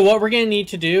 So what we're gonna need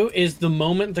to do is the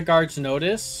moment the guards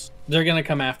notice, they're gonna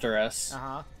come after us.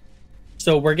 Uh-huh.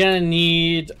 So we're gonna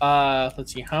need,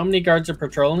 let's see, how many guards are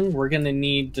patrolling? We're gonna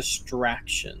need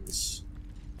distractions,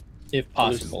 if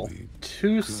possible.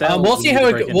 2 cells. We'll see how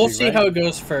break it. We'll into, see right? how it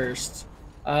goes first.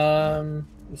 Let's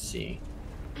see.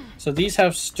 So these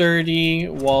have sturdy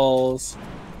walls.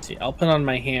 Let's see, I'll put on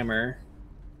my hammer.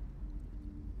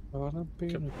 Come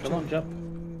on, jump.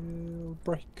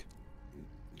 Break.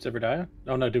 Zebediah?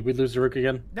 Oh no, did we lose Zaruk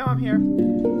again? No, I'm here.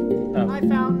 Oh. Hi,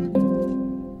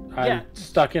 Fountain. I'm Yeah.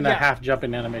 stuck in a half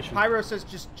jumping animation. Pyro says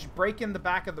just break in the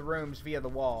back of the rooms via the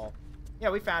wall. Yeah,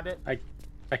 we found it. I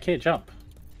can't jump.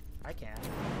 I can.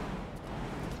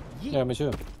 Yeah, me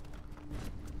too.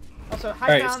 Also, hi,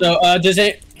 All right.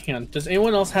 Fountain. So does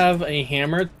anyone else have a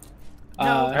hammer?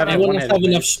 I have anyone else one-handed have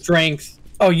enough mace. strength?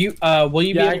 Oh, you. Will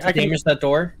you Yeah, be able I to can- damage that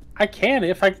door? I can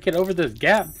if I can get over this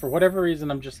gap. For whatever reason,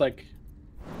 I'm just like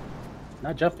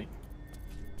not jumping.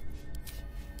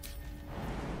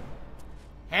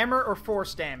 Hammer or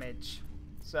force damage.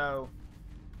 So.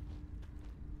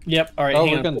 Yep. All right. Oh,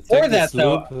 hang we on. can Before take that, this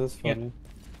though, loop. That's funny.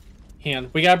 hang on.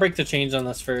 We gotta break the chains on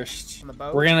this first. On the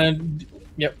boat? We're gonna.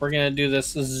 Yep. We're gonna do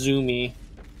this zoomy.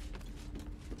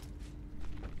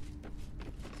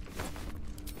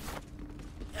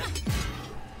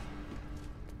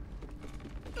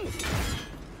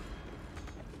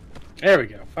 There we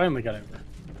go. Finally got over.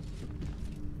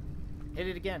 Hit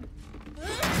it again.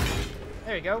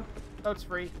 There you go. Boat's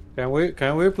free. Can we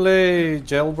play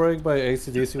Jailbreak by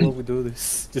AC/DC while we do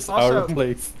this? Just Also- our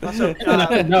place. Also,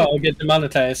 No, I'll get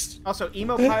demonetized. Also,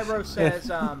 Emo Pyro says,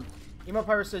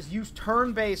 use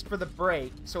turn-based for the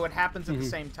break, so it happens at the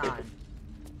same time.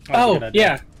 Oh,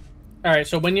 yeah. All right.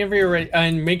 So whenever you're ready,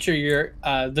 and make sure you're.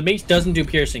 The mace doesn't do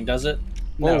piercing, does it?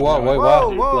 Whoa, No, whoa, no, wait, Whoa,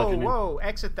 what? whoa, bludgeoning. whoa!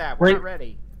 Exit that. We're not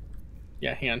ready.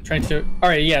 Yeah, hang on. Trying to. All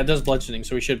right. Yeah, it does bludgeoning,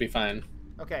 so we should be fine.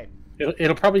 Okay.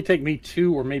 It'll probably take me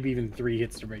 2 or maybe even 3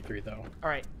 hits to break through, though. All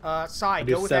right. Sai,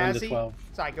 do go with 7 to Azzy. 12.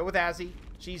 Sai, go with Azzy.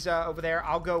 She's over there.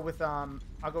 I'll go with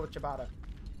Ciabatta.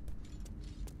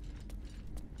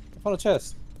 I found a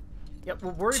chest. Yep.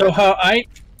 We'll worry So about how I.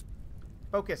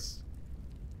 focus.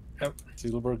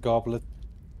 Silver goblet.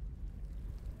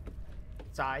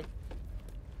 Sigh.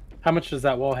 How much does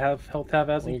that wall have health have,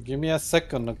 Azzy? Give me a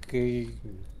second, okay.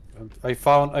 I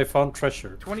found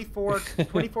treasure.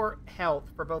 24 health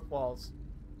for both walls.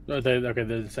 Okay, they're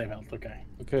the same health. Okay.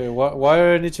 Okay, why do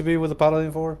I need to be with the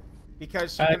paladin for?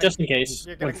 Because just in case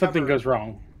when something goes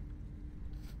wrong.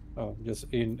 Oh, just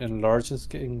in large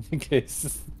in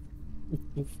case.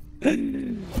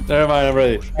 Never mind, I'm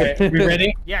ready. Alright, we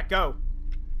ready? Yeah, go.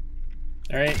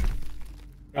 Alright.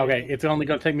 Okay, it's only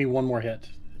going to take me one more hit,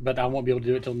 but I won't be able to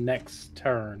do it till next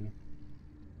turn.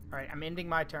 Alright, I'm ending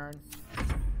my turn.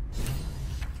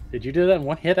 Did you do that in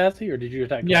one hit, Azzy, or did you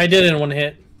attack? Yeah, I did it in one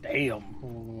hit. Damn.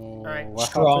 Alright.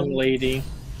 Strong lady.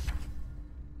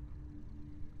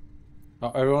 Oh,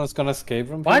 everyone's gonna escape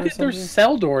from Why here or did their something?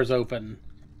 cell doors open?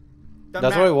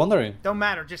 That's what I'm wondering. Don't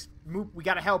matter. Just move. We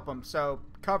gotta help them. So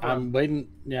cover I'm them. waiting.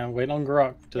 Yeah, I'm waiting on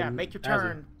Grok to. Yeah, make your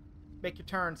turn. Make your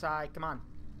turn, Sai. Come on.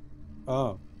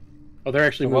 Oh. Oh, they're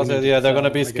actually. Was it? Yeah, they're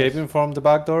gonna be escaping from the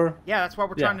back door. Yeah, that's why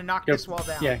we're trying to knock this wall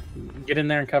down. Yeah, get in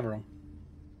there and cover them.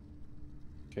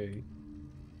 Okay.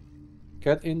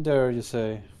 Get in there, you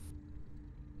say.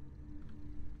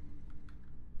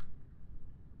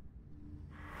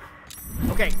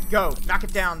 Okay, go. Knock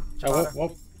it down. Oh, Ciabatta.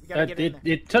 whoa. We gotta get in there.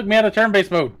 It took me out of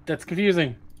turn-based mode. That's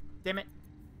confusing. Damn it.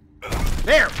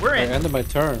 There, we're I in. ended my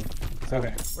turn.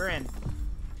 Okay. We're in.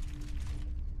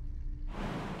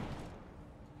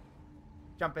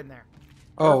 Jump in there.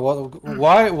 Oh,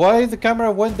 why the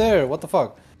camera went there? What the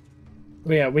fuck?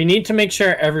 Yeah, we need to make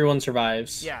sure everyone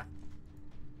survives. Yeah.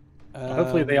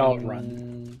 Hopefully they all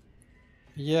run.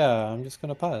 Yeah, I'm just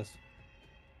gonna pass.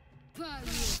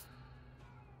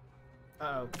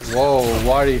 Uh-oh. Whoa,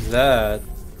 what is that?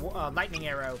 Lightning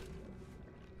arrow.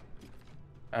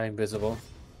 I'm invisible.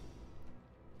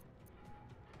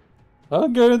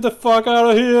 I'm getting the fuck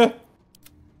out of here!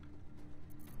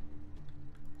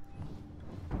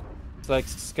 It's like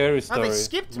scary story. Oh, they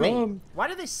skipped me. Run. Why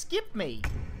did they skip me?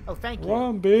 Oh, thank you.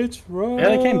 Run, bitch, run! Yeah,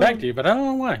 they came back to you, but I don't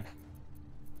know why.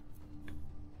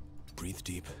 Breathe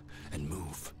deep and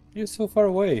move. You're so far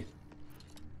away.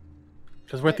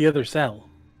 Because we're at the other cell.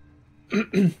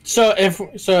 So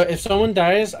if someone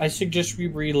dies, I suggest we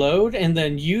reload, and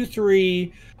then you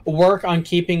three work on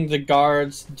keeping the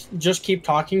guards. Just keep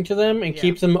talking to them and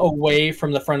keep them away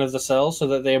from the front of the cell so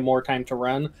that they have more time to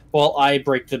run while I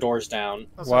break the doors down.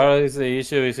 What is the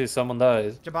issue? Is if someone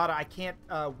dies? Ciabatta, I can't.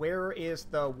 Where is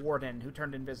the warden who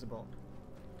turned invisible?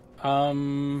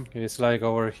 It's like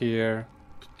over here.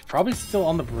 Probably still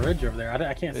on the bridge over there.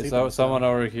 I can't see. There's someone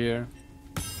over here.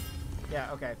 Yeah.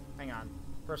 Okay. Hang on.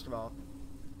 First of all.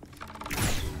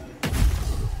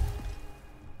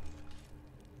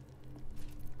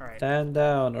 All right. Stand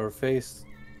down or face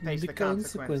Face the the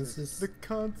consequences. The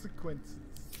consequences.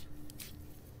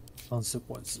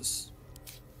 Consequences.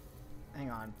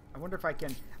 Hang on. I wonder if I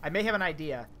can. I may have an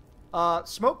idea.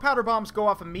 Smoke powder bombs go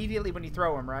off immediately when you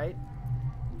throw them, right?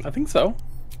 I think so.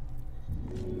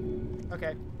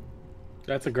 Okay.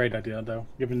 That's a great idea, though.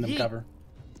 Giving them Yeet. cover.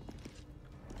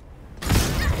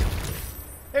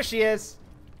 There she is.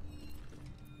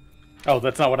 Oh,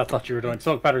 that's not what I thought you were doing.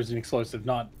 Smoke powder is an explosive,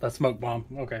 not a smoke bomb.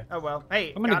 Okay. Oh well.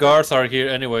 Hey. How many got guards are here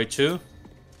anyway? 2?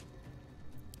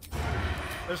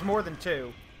 There's more than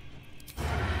 2.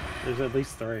 There's at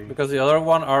least 3. Because the other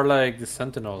one are like the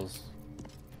sentinels.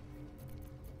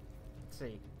 Let's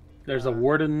see. There's a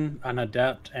warden, an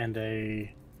adept, and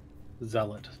a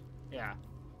zealot. Yeah.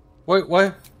 Wait,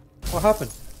 what? What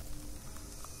happened?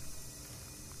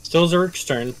 Still Zaruk's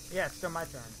turn. Yeah, it's still my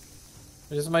turn.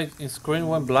 Just my screen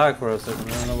went black for a second.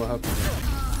 I don't know what happened.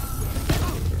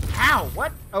 How?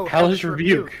 What? Oh, Hellish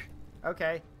rebuke.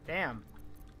 Okay. Damn.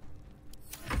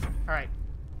 All right.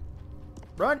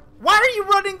 Run! Why are you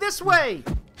running this way?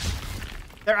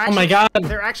 They're actually, Oh my god!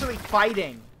 They're actually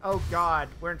fighting. Oh god,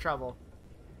 we're in trouble.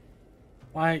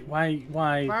 Why Why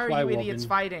are you woman? idiots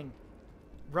fighting?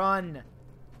 Run!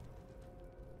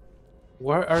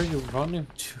 Where are you running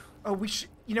to? Oh, we should.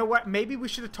 You know what? Maybe we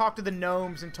should have talked to the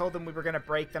gnomes and told them we were gonna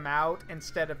break them out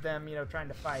instead of them, trying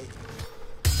to fight.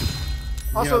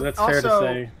 Also, that's fair to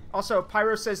say. Also,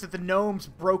 Pyro says that the gnomes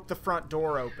broke the front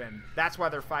door open. That's why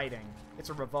they're fighting. It's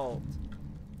a revolt.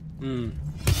 Hmm.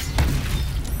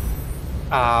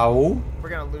 Ow. We're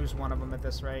gonna lose one of them at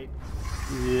this rate.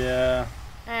 Yeah.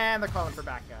 And they're calling for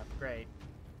backup. Great.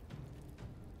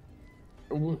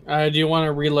 Do you want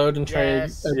to reload and try a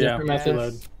different method?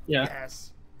 Reload. Yeah. Yes.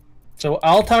 So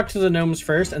I'll talk to the gnomes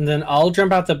first, and then I'll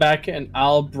jump out the back and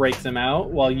I'll break them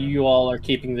out while you all are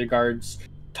keeping the guards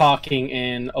talking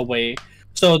and away.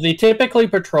 So they typically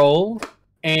patrol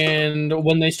And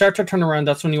when they start to turn around,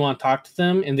 that's when you want to talk to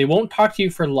them, and they won't talk to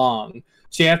you for long.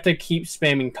 So you have to keep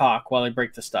spamming talk while they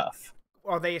break the stuff.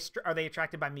 Are they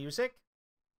attracted by music?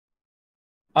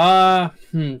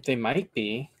 They might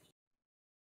be.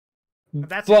 If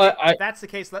that's the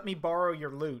case, let me borrow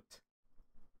your loot.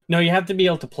 No, you have to be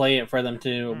able to play it for them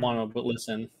to want to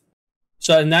listen.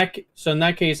 So in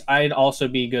that case, I'd also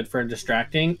be good for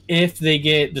distracting if they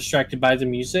get distracted by the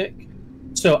music.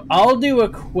 So I'll do a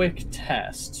quick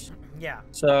test. Yeah.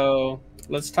 So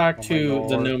let's talk to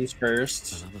the gnomes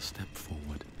first. Another step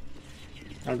forward.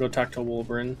 I'll go talk to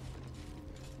Wolverine.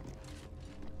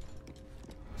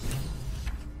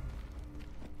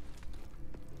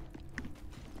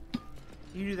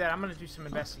 You do that. I'm gonna do some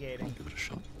investigating. Give it a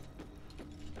shot.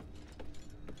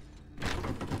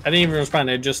 I didn't even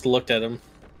respond. I just looked at him.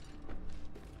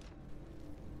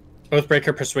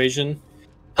 Oathbreaker Persuasion.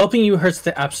 Helping you hurts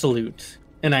the absolute,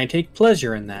 and I take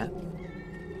pleasure in that.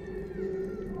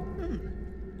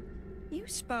 You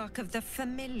spark of the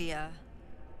familiar.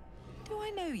 Do I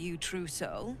know you, true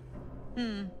soul?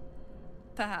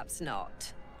 Perhaps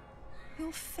not.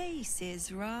 Your face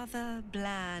is rather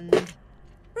bland.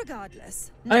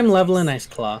 Regardless. I'm Levelin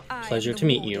Iceclaw. Pleasure to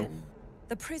meet you.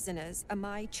 The prisoners are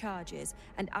my charges,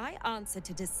 and I answer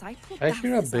to disciple I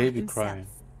hear a Balthazar baby himself. crying.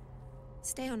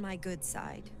 Stay on my good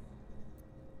side.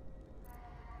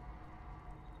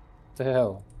 What the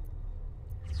hell?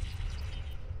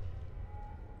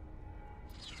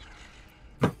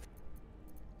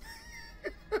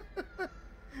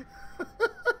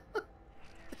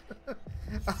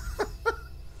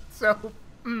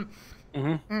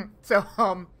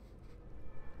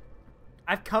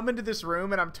 I've come into this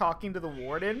room and I'm talking to the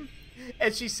warden,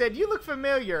 and she said, "You look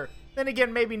familiar." Then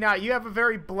again, maybe not. You have a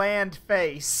very bland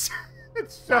face.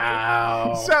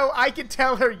 Wow. So I could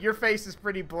tell her your face is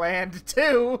pretty bland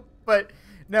too. But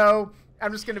no,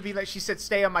 I'm just gonna be like, she said,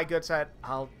 "Stay on my good side."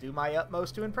 I'll do my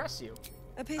utmost to impress you.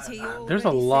 A pity There's a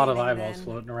lot of eyeballs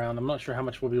floating around. I'm not sure how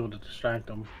much we'll be able to distract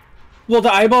them. Well,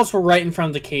 the eyeballs were right in front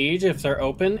of the cage if they're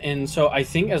open, and so I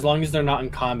think as long as they're not in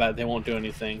combat, they won't do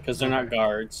anything because they're not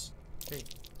guards.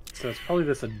 So it's probably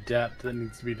this adept that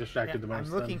needs to be distracted the most.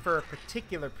 I'm looking for a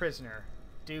particular prisoner,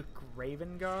 Duke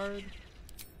Ravengard.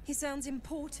 He sounds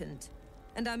important,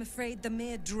 and I'm afraid the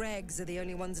mere dregs are the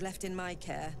only ones left in my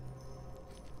care.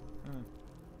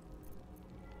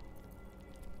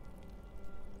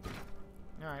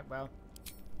 Alright, well.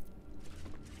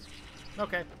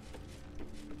 Okay.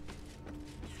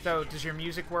 So, does your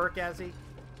music work, Azzy?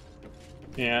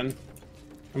 And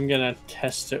I'm gonna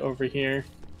test it over here.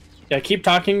 Yeah, keep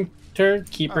talking to her.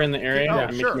 Keep her in the area.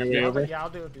 I'm sure. making my way over. Yeah, I'll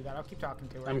do that. I'll keep talking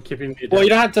to her. I'm keeping the Well, you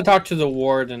don't have to talk to the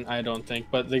warden, I don't think,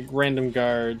 but the random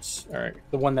guards. All right.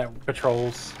 The one that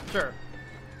patrols. Sure.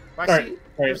 Well, All right.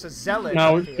 There's a zealot.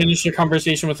 Now finish your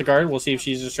conversation with the guard. We'll see if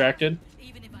she's distracted.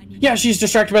 Yeah, she's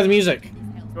distracted by the music.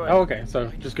 Oh, okay. So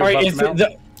just go All right, bust them out.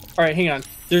 all right, hang on.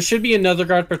 There should be another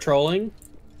guard patrolling.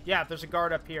 Yeah, there's a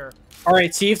guard up here. All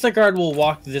right, see if the guard will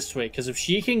walk this way, because if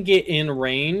she can get in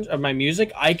range of my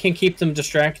music, I can keep them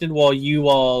distracted while you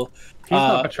all... He's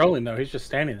not patrolling, though. He's just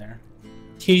standing there.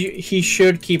 He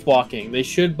should keep walking. They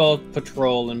should both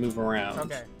patrol and move around.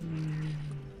 Okay.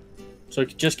 So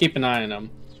just keep an eye on them.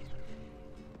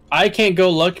 I can't go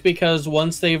look because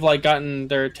once they've like gotten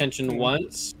their attention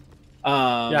once...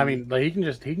 yeah, I mean, like,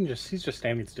 he's just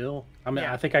standing still. I mean,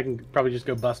 I think I can probably just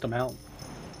go bust him out.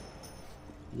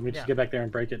 Let me just get back there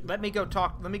and break it. Let me go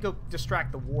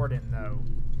distract the warden, though.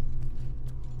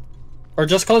 Or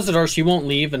just close the door. She won't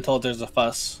leave until there's a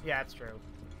fuss. Yeah, that's true.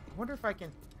 I wonder if I can...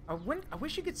 I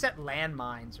wish you could set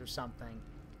landmines or something.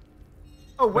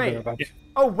 Oh, wait.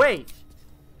 Oh, wait.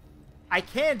 I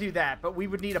can do that, but we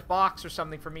would need a box or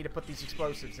something for me to put these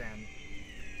explosives in.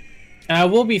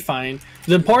 We'll be fine.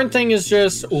 The important thing is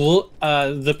just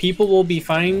the people will be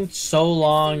fine so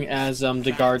long as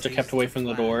the guards are kept away from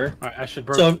the door. All right, I should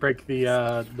break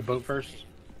the boat first.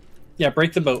 Yeah,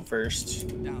 break the boat first,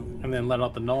 and then let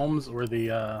out the gnomes or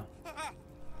the.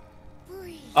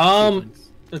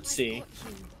 Let's see.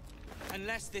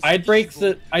 I'd break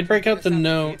out the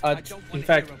gnome. In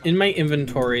fact, in my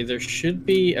inventory there should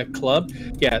be a club.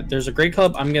 Yeah, there's a great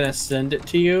club. I'm gonna send it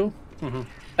to you.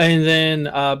 And then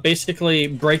basically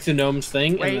break the gnome's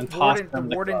thing and then toss them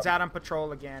the warden's out on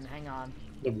patrol again. Hang on.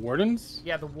 The wardens?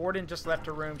 Yeah, the warden just left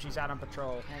her room. She's out on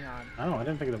patrol. Hang on. Oh, I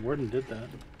didn't think the warden did that.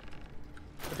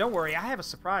 But don't worry, I have a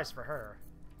surprise for her.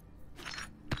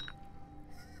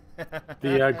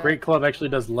 The Great Club actually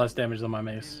does less damage than my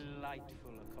mace.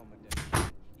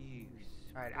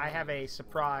 Alright, I have a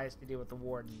surprise to deal with the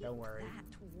warden. Don't worry.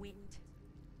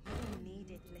 Need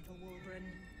it, little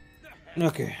Wolverine.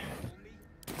 Okay.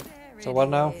 So what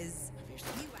now?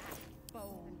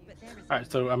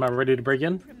 Alright, so am I ready to break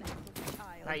in?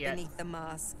 Not yet. Beneath the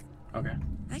mask. Okay.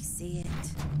 I see it.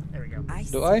 There we go.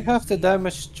 Do I have the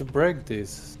damage to break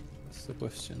this? That's the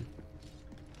question.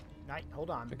 Hold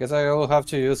on. Because I will have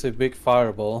to use a big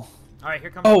fireball. Alright, here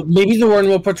comes. Oh, maybe the warden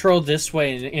will patrol this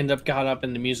way and end up caught up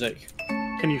in the music.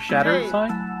 Can you shatter it,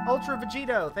 sign? Ultra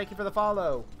Vegito, thank you for the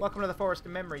follow. Welcome to the Forest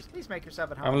of Memories. Please make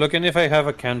yourself at home. I'm looking if I have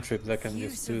a cantrip that can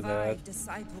just do that.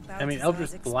 I mean,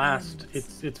 Eldritch Blast.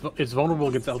 It's vulnerable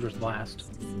against Eldritch Blast.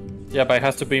 Yeah, but it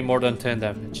has to be more than 10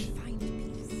 damage.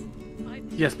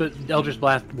 Yes, but Eldritch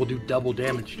Blast will do double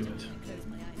damage to it.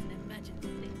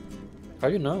 How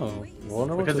do you know?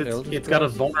 Vulnerable Because to it's got a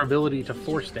vulnerability to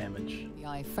force damage.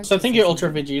 So thank you, Ultra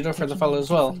Vegeta, for the follow as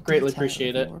well. Greatly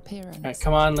appreciate it. Alright,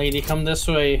 come on, lady, come this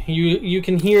way. You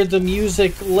can hear the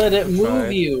music. Let it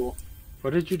move you.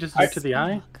 What did you just do to the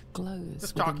eye? Glows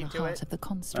just within talking the to heart it. of the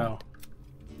construct.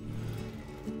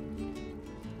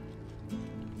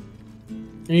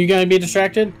 Are you gonna be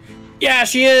distracted? Yeah,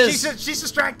 she is. She's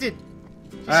distracted.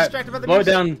 She's Alright, distracted by the blow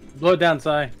music. it down. Blow it down,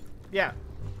 Sai. Yeah.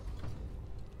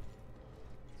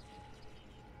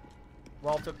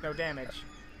 Wall took no damage.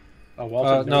 Oh,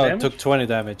 Wall took no, damage? it took 20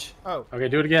 damage. Oh. Okay,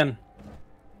 do it again.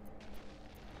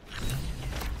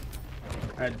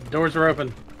 Alright, doors are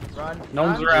open. Run.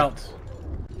 Gnomes Run. are out.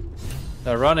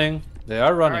 They're running. They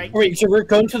are running. Alright. Wait, so we're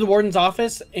going to the warden's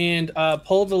office and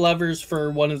pull the levers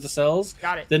for one of the cells.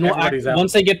 Got it. Then we'll Everybody's out.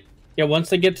 once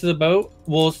they get to the boat,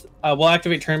 we'll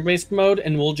activate turn-based mode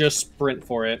and we'll just sprint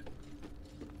for it.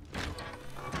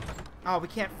 Oh, we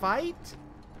can't fight?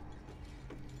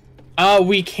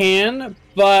 We can,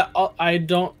 but I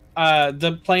don't.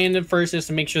 The plan at first is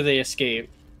to make sure they escape.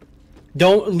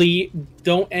 Don't leave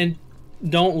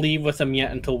with them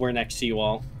yet until we're next to you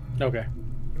all. Okay.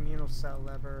 Communal cell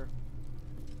lever.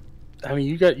 I mean,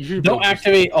 you should Don't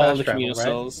activate all the travel, communal right?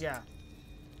 cells. Yeah.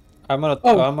 I'm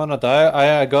gonna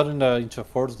die. I got into a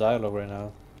forced dialogue right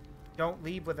now. Don't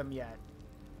leave with them yet.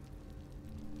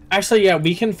 Actually, yeah,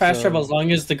 we can fast travel as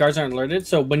long as the guards aren't alerted.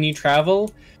 So when you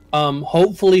travel,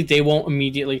 hopefully they won't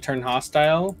immediately turn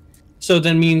hostile. So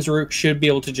then me and Zaruk should be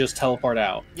able to just teleport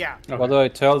out. Yeah. Okay. What do I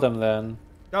tell them then?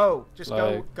 Go. Just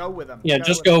Like- go with them. Yeah,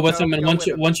 just go with them, and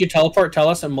once you teleport, tell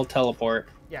us, and we'll teleport.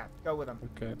 Yeah, go with them.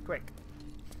 Okay. Quick.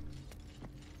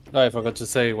 Oh, I forgot to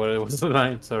say what it was the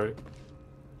line. Sorry.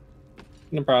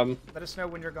 No problem. Let us know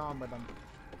when you're gone with them.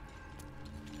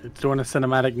 It's doing a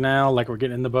cinematic now, like we're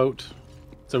getting in the boat.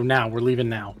 So now, we're leaving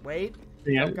now. Wait.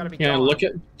 Yeah, Gotta be yeah. gone. Look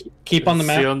at, keep on the See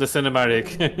map. on the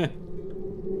cinematic.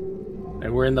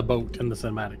 And we're in the boat in the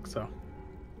cinematic, so.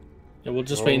 Yeah, we'll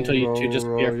just wait until you two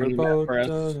disappear from the map for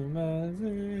us.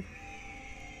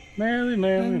 Merrily,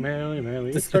 merrily, merrily,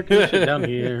 merrily. Let's start getting shit down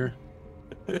here.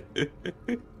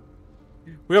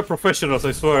 We are professionals,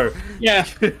 I swear. Yeah.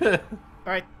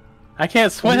 Alright. I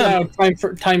can't swim. Now,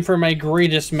 time for my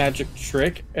greatest magic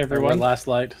trick, everyone. Last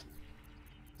light.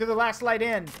 To the last light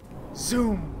in.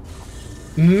 Zoom.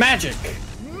 Magic.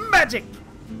 Magic.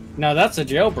 Now that's a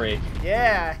jailbreak.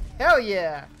 Yeah. Hell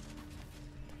yeah.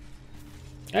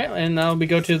 Alright, and now we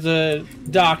go to the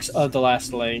docks of the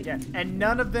last light. Yeah. And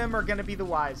none of them are gonna be the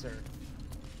wiser.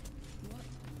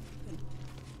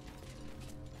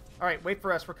 Alright, wait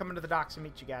for us. We're coming to the docks to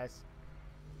meet you guys.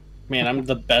 Man, I'm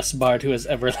the best bard who has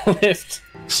ever lived.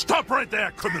 Stop right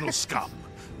there, criminal scum!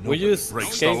 We use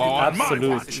breaks the escape law on my absolute.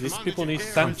 watch. These people need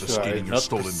Confiscating sanctuary, your not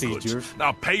stolen procedures. goods.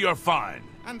 Now pay your fine,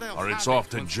 or it's off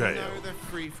to jail. They're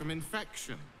free from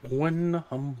infection. One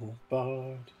humble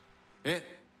bard. Here,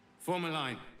 form a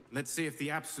line. Let's see if the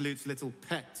Absolute's little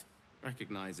pet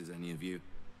recognizes any of you.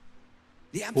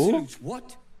 The Absolute's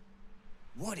what?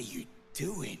 What are you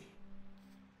doing?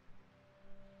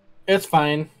 It's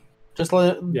fine. Just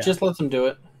let them do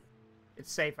it.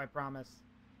 It's safe, I promise.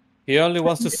 He only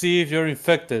wants to see if you're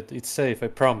infected. It's safe, I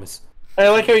promise. I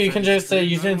like how you can just say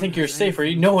you didn't think you're safe, or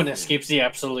no one escapes the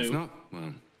absolute. If not,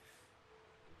 well,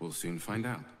 we'll soon find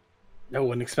out. No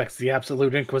one expects the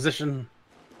absolute Inquisition.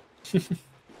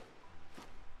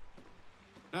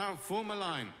 Now, form a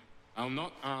line. I'll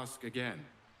not ask again.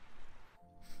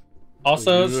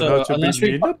 Also, You so have to unless be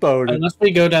we mean about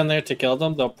it. go down there to kill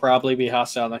them, they'll probably be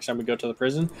hostile next time we go to the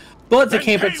prison. But the Then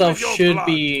camp pay with itself your should blood.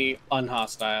 be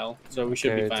unhostile, so we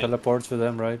should be Okay, fine. teleport to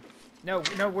them, right? No,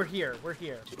 we're here. We're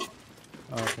here.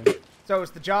 Okay. So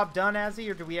is the job done, Azzy,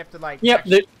 or do we have to like? Yep.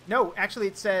 No, actually,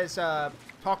 it says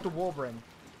talk to Wolbrin.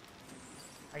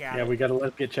 I got Yeah, it. we gotta let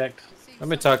it get checked. Let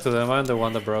me talk to them. I'm the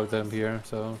one that brought them here,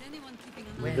 so.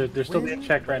 They're still being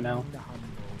checked right now.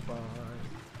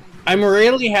 I'm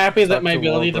really happy that Talk my to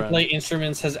ability to Wolbrin. play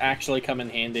instruments has actually come in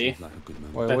handy.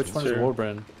 Wait, That's which one is true.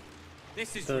 Wolbrin?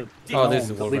 This is The this is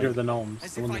the Wolverine. leader of the gnomes,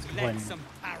 As the if one I'd that's let complaining. some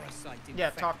parasite Yeah,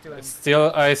 infect talk to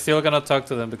him. I still gonna talk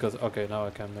to them because okay, now I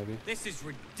can maybe. This is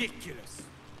ridiculous.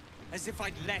 As if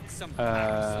I'd let some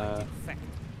parasite infect.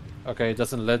 Okay, it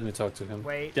doesn't let me talk to him.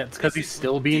 Wait. That's because he's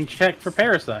still being checked for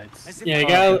parasites.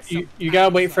 Yeah, you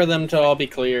gotta wait for them to all be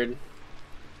cleared.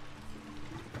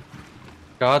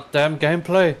 Goddamn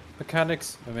gameplay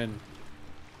mechanics. I mean,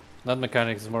 not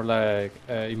mechanics. It's more like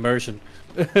immersion.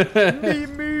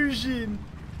 Immersion.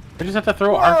 We just have to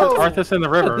throw Whoa! Arthas in the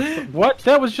river. What?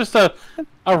 That was just a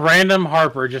random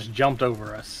Harper just jumped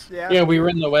over us. Yeah, we were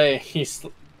in the way. He's.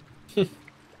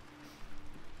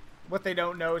 What they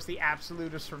don't know is the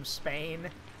Absolute is from Spain.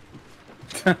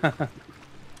 So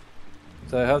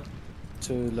I have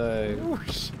to like.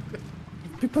 Whoosh.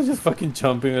 People just fucking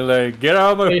jumping and like, get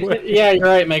out of my way. Yeah, you're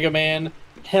right, Mega Man.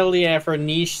 Hell yeah for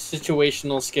niche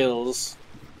situational skills.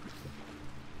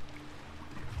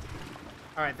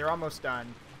 Alright, they're almost done.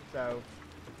 So.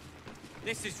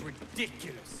 This is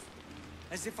ridiculous.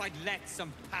 As if I'd let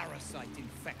some parasite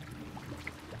infect me.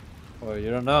 Well, you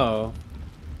don't know.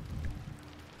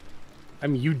 I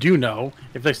mean, you do know.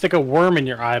 If they stick a worm in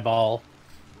your eyeball,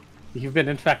 you've been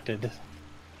infected.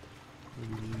 You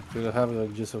could have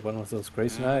like, just one of those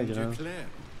crazy nights, you know?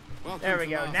 There we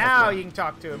go. Now you can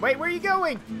talk to him. Wait, where are you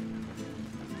going?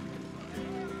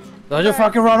 Don't you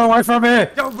fucking run away from me!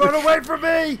 Don't run away from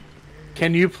me!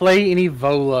 Can you play any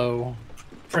Volo?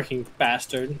 Freaking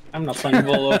bastard. I'm not playing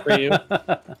Volo for you.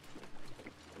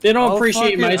 They don't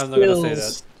appreciate my skills. I'm not gonna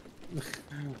say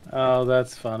that. Oh,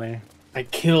 that's funny. I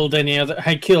killed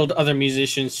other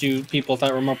musicians who people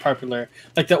thought were more popular.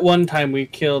 Like that one time we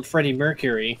killed Freddie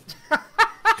Mercury.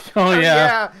 Oh, yeah.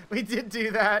 Yeah, we did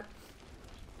do that.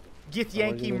 Gith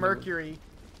Yankee Mercury.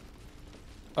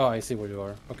 Oh, I see where you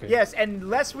are. Okay. Yes, and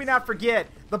lest we not forget,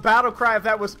 the battle cry of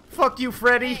that was "Fuck you,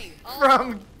 Freddy"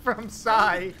 from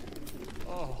Psy.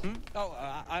 Oh,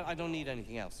 I don't need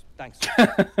anything else. Thanks.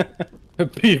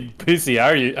 Busy,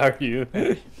 are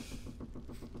you?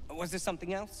 Was there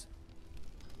something else?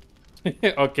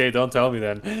 Okay, don't tell me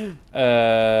then.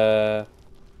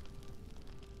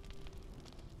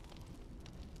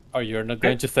 Oh, you're not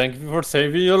going to thank me for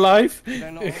saving your life? They're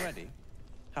not already?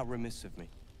 How remiss of me.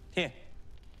 Here,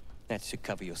 that should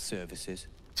cover your services.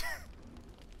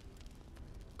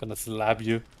 Gonna slap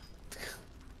you.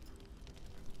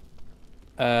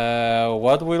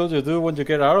 What will you do when you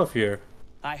get out of here?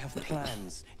 I have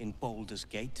plans in Baldur's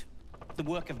Gate. The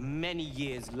work of many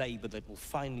years' labor that will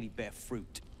finally bear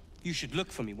fruit. You should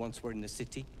look for me once we're in the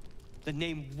city. The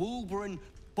name Wolverine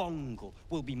Bongle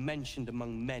will be mentioned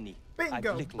among many.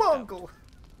 Bingo, Bongle.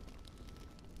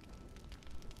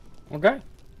 Okay.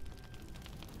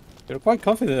 You're quite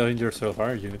confident in yourself,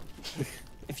 aren't you?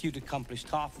 If you'd accomplished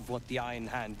half of what the Iron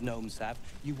Hand gnomes have,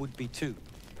 you would be too.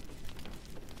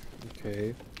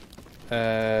 Okay.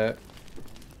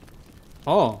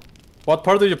 Oh. What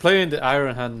part do you play in the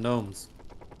Iron Hand gnomes?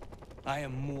 I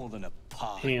am more than a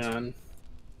part. Hang on.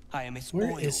 I am its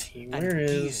Where oil is he? and Where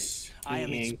gears. is I am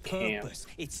he its in camp? purpose,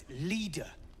 its leader.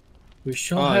 We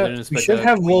should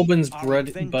have Wolben's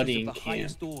buddy in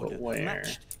camp, but where?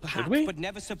 Perhaps, but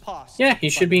never surpassed. Yeah, he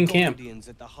should be in camp. Guardians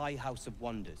at the High House of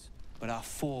Wonders. But our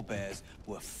forebears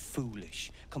were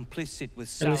foolish, complicit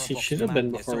with At least he Sarabok's should have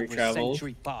been madness before he over a traveled.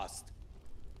 century past.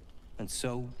 And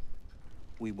so,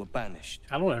 we were banished.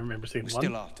 I don't remember seeing we one.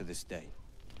 still are to this day.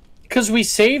 Because we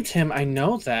saved him, I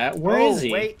know that. Where is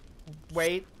he?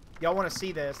 Wait. Y'all want to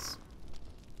see this?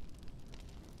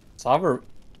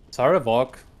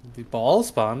 Sarabok, the ball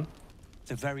spawn.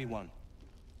 The very one.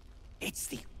 It's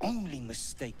the only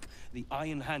mistake the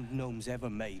Iron Hand gnomes ever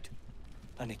made.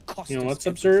 And it cost You know us what's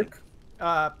up, everything.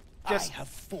 Zaruk? Just I have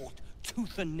fought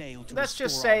tooth and nail to let's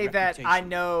just restore our say that I reputation.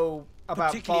 know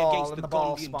about Particularly Ball against and the the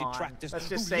Ball Gondian spawn. detractors Let's who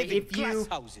just say live in glass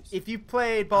houses. if you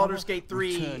played Baldur's Our Gate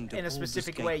 3 return to in a Baldur's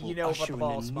specific Gate way, will you know about usher the in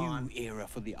Ball a spawn. new era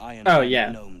for the Iron Oh, Hand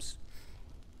yeah. gnomes.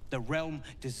 The realm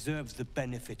deserves the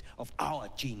benefit of our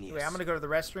genius. Wait, I'm gonna go to the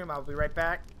restroom. I'll be right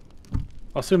back.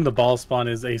 I'll assume the ball spawn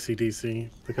is AC/DC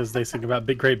because they sing about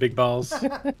great big balls.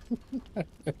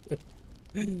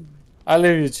 I'll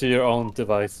leave you to your own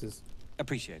devices.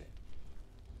 Appreciate it.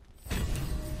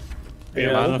 Be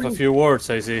a man of a few words,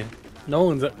 I see.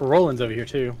 Roland's over here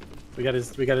too. We got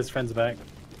his friends back.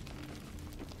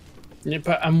 Yeah,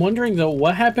 but I'm wondering though,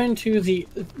 what happened to the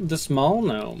small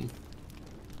gnome?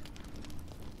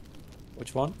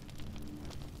 Which one?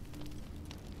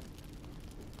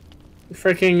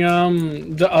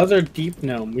 Freaking the other deep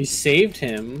gnome. We saved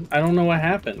him. I don't know what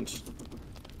happened.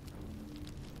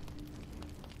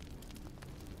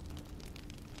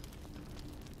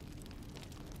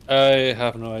 I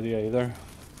have no idea either.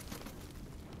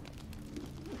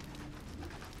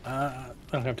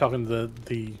 I'm talking to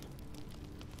the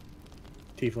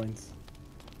tieflings.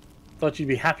 Thought you'd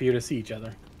be happier to see each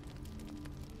other.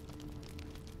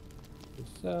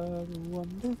 It's a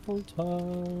wonderful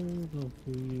time of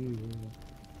year.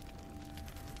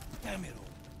 Damn it all.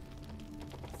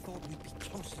 Thought we'd be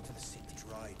closer to the city.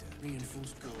 Rider,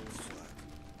 reinforced goals work.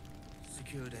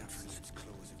 Secured entrance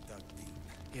claws have dug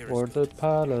deep. Or the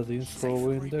paladins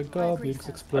throwing the goblins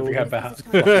explode. I forgot about how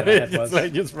fucking my head was. It's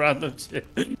like just random shit.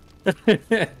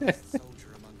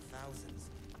 Soldier among thousands.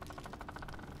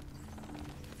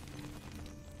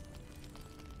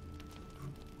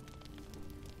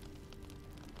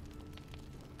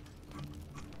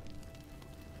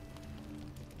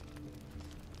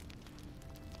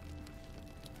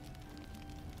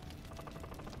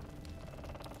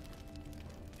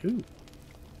 Ooh.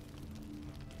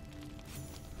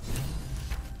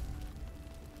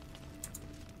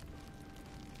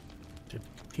 Did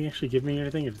he actually give me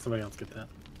anything, or did somebody else get that?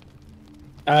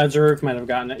 Zaruk might have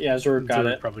gotten it. Yeah, Zaruk got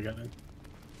it. Probably got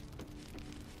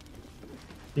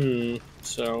it.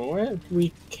 So what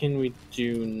can we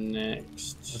do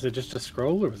next? Was it just a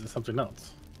scroll, or was it something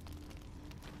else?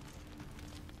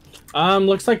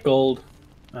 Looks like gold.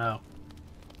 Oh.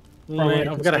 Right,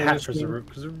 I've got a hat for Zaruk.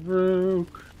 Zaruk.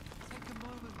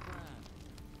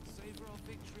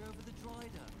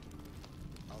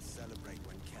 I'll celebrate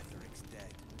when Ketheric's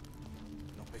dead.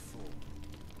 Not before.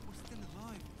 We're still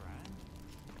alive, Bran.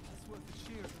 That's worth a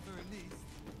cheer at the very least.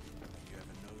 Have you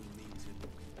ever known me to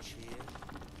cheer?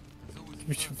 There's always a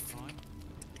first time.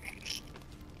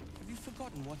 Have you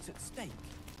forgotten what's at stake?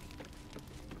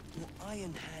 Your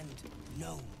Iron Hand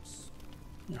knows.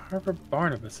 Harper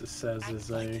Barnabas, it says, is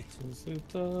a... Is it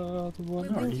the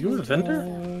one are you a vendor?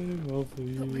 of the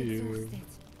year?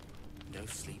 No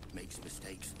sleep makes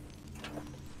mistakes.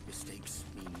 Mistakes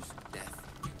means death.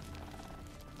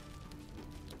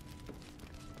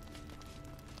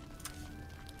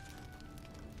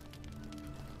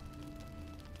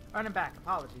 Running back.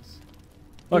 Apologies.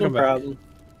 Welcome No back. problem.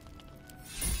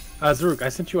 Zaruk, I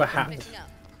sent you a hat.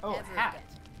 Oh, hat.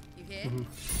 You hear? Mm-hmm.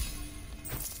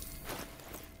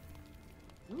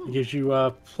 It gives you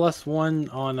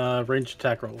 +1 on ranged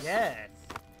attack rolls. Yes.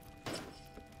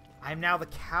 I'm now the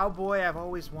cowboy I've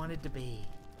always wanted to be.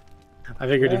 I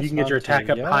figured if you can get your attack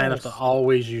up high enough to yes.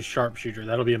 always use sharpshooter,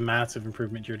 that'll be a massive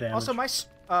improvement to your damage. Also, my...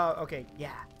 okay,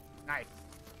 yeah. Nice.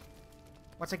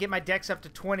 Once I get my dex up to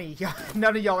 20,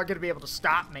 none of y'all are going to be able to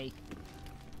stop me.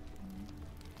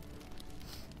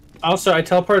 Also, I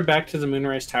teleported back to the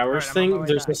Moonrise Towers Alright, I'm on my thing. way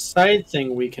There's back. a side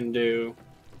thing we can do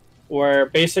where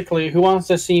basically, who wants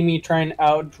to see me try and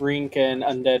outdrink an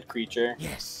undead creature?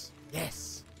 Yes.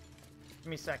 Yes. Give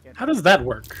me a second. How does that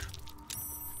work?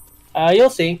 You'll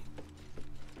see.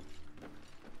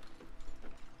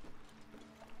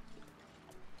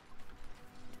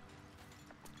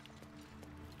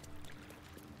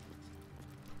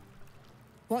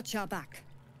 Watch our back.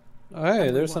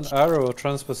 Hey, there's an arrow of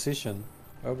transposition.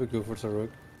 That'll be good for Zaruk.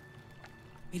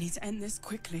 We need to end this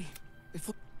quickly.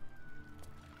 Before...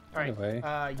 Alright, Anyway,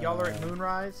 y'all are at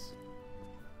Moonrise?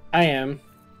 I am.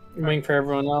 I'm waiting for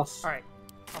everyone else. Alright,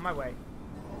 on my way.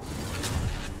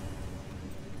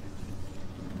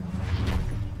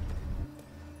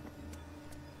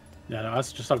 Yeah, no, I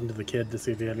was just talking to the kid to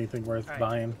see if he had anything worth Alright.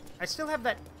 buying. I still have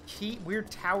that key,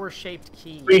 weird tower-shaped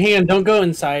key. Wait, hang on, don't go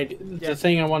inside. Yeah. The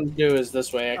thing I want to do is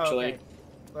this way, Oh, actually. okay.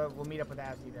 Well, we'll meet up with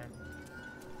Azzy then.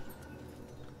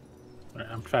 Alright,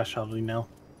 I'm fast traveling now.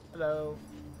 Hello.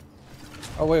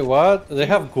 Oh wait, what? They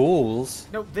have ghouls.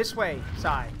 No, this way,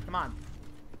 Sai. Come on.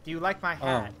 Do you like my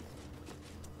hat?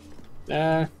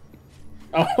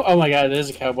 Oh my god, it is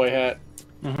a cowboy hat.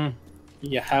 Mm-hmm.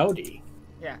 Yeah, howdy.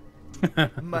 Yeah.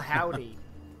 Mahowdy.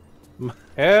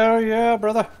 Hell yeah,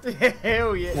 brother.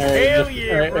 Hell yeah. Alright, Hell just-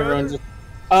 yeah, alright, bro. everyone just...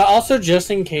 also,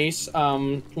 just in case,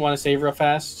 want to save real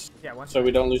fast? Yeah, one so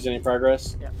we don't lose any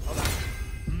progress. Yeah, hold on.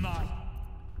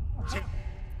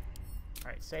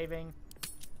 Alright, saving.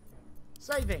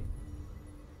 Saving.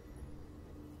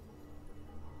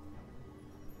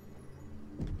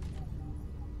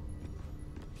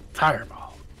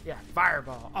 Fireball. Yeah,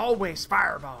 fireball. Always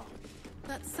fireball.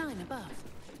 That sign above.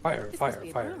 Fire, This fire, must be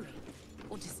a fire. brewery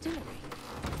or distillery.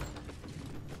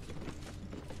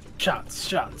 Shots,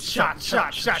 shots, Shots,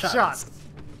 shots, shots, shots.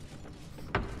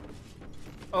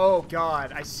 Oh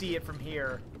god, I see it from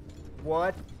here.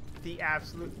 What the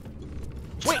absolute...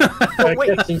 Wait, oh,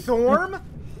 wait, Thorm?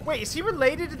 Wait, is he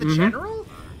related to the general?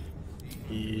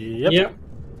 Yep.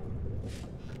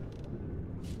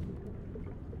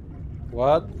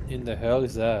 What in the hell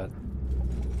is that?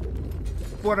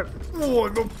 What a... Oh,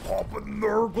 the Papa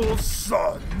Nurgle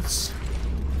sons!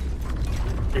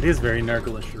 It is very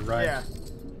Nurglish, you're right. Yeah.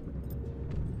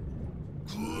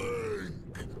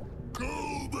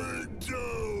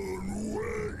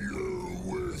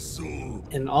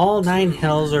 In all 9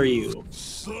 hells are you.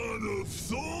 Son of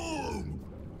Thorn!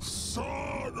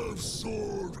 Son of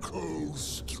Sword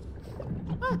Coast!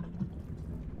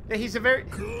 Yeah, he's a very...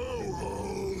 Go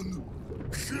on!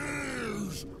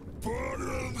 Cheers!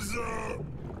 Bottoms up!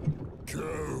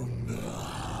 Go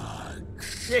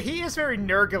nuts! Yeah, he is very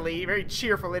nurgly, very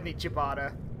cheerful, isn't he,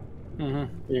 Ciabatta?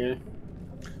 Yeah.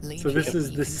 So this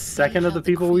is the second of the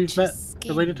people we've met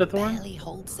related to Thorn? Barely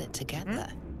holds it together.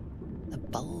 The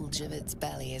bulge of its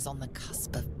belly is on the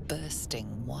cusp of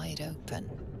bursting wide open.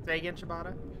 Say again,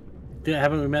 Ciabatta? Yeah,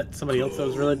 haven't we met somebody else that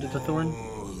was related to Thorn?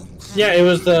 Yeah, it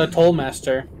was the Toll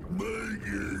Master.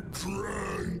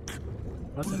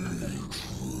 What's it?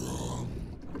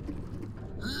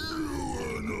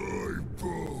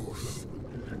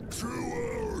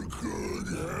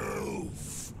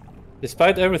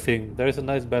 Despite everything, there is a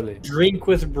nice belly. Drink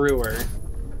with brewer.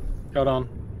 Hold on.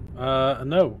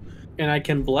 No. And I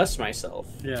can bless myself.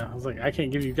 Yeah, I was like, I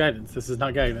can't give you guidance. This is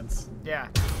not guidance. Yeah.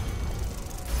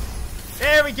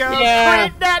 There we go! Yeah.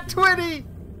 Crit nat 20!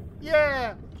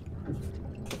 Yeah!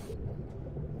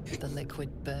 The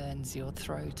liquid burns your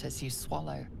throat as you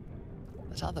swallow,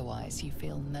 but otherwise you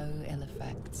feel no ill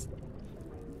effects.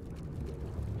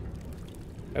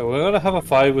 Hey, we're gonna have a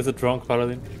fight with the drunk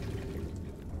paladin.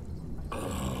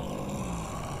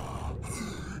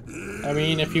 I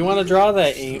mean, if you want to draw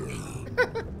that ink.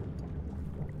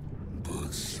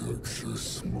 But such a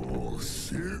small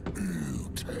sip you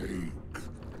take.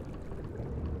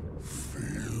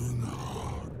 Fear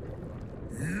not.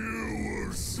 You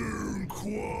will soon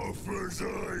quaff as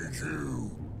I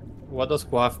do. What does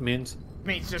quaff means?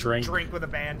 Means just drink with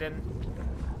abandon.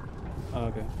 Oh,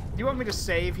 okay. Do you want me to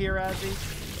save here, Azzy?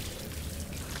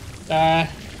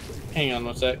 Hang on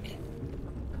one sec.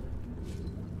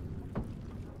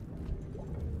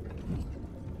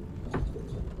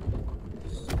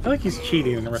 I feel like he's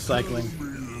cheating in the recycling.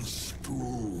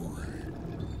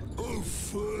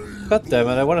 God damn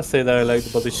it, I want to say that I like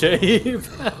the body shape.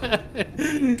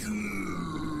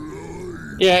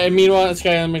 Yeah, and meanwhile, this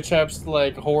guy on my chap's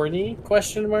like horny?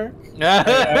 Question mark.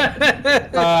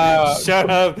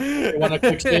 Shut up. You want a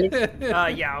quick save?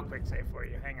 Yeah, I'll quick save for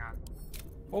you. Hang on.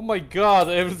 Oh my god,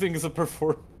 everything is a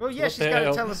performance. Well, yeah, she's got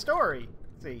to tell a story.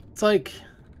 Let's see. It's like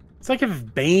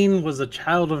if Bane was a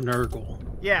child of Nurgle.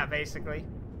 Yeah, basically.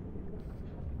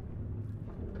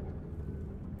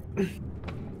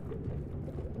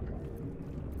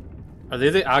 Are they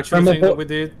the actual thing that we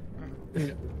did?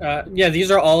 Yeah, these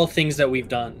are all things that we've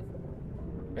done.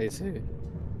 I see.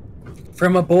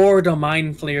 From aboard a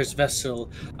mind flayer's vessel,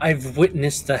 I've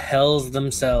witnessed the hells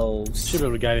themselves. Should be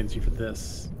able to guidance you for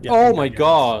this. Yeah, oh my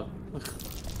god.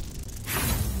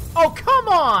 Oh, come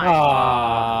on!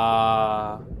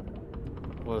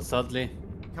 Well, sadly.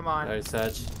 Come on. Very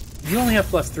sad. You only have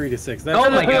 +3 to 6. That's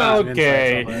Oh my god.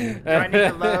 Okay. Do I need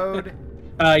to load?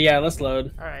 Yeah, let's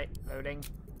load. Alright, loading.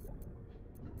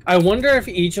 I wonder if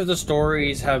each of the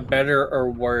stories have better or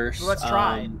worse. Well, let's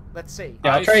try. Let's see.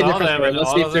 Yeah, I'll try a different story. and Let's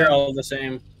all see of if they're them- all the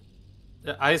same.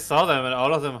 I saw them and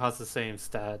all of them has the same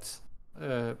stats.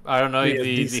 I don't know Yeah, if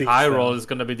the D6 high then. roll is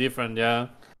gonna be different, yeah.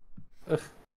 I mean,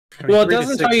 Well, it 3 to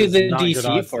doesn't 6 tell you is the not good DC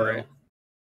odds, for though. it.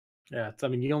 Yeah, I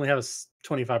mean, you only have a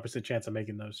 25% chance of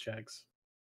making those checks.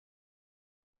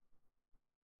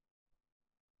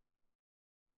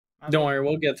 Don't worry,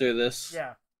 we'll get through this.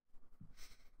 Yeah.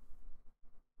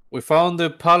 We found the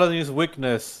paladin's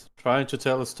weakness, trying to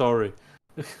tell a story.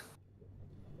 Okay,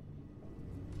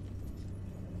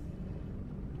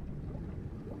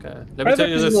 let me tell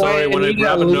you the story when I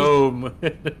grab a gnome.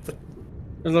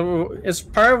 It's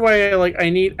part of why I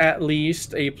need at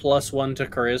least a +1 to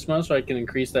charisma so I can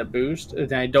increase that boost,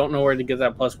 and I don't know where to get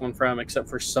that +1 from except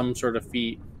for some sort of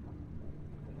feat.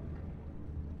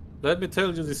 Let me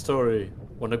tell you the story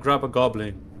when I grab a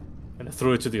goblin and I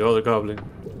threw it to the other goblin.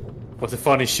 Was the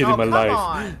funniest shit in my life.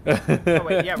 On. Oh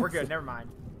wait, yeah, we're good. Never mind.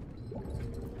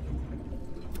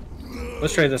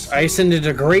 Let's try this. I ascended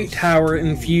a great tower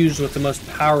infused with the most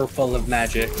powerful of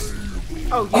magics.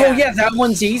 Oh yeah. Oh yeah, that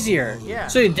one's easier. Yeah.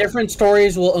 So different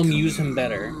stories will amuse him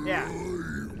better. Yeah.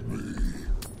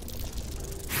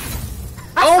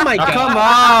 Oh my god! Come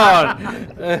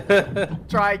on!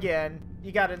 Try again.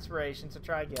 You got inspiration, so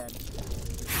try again.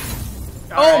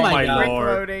 Oh Alright, my quick lord.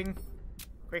 loading.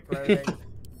 Quick loading.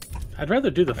 I'd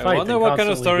rather do the I fight. wonder than what kind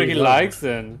of constantly story he reload. likes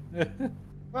then.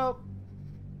 Well,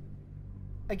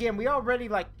 again, we already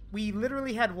we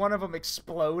literally had one of them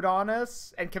explode on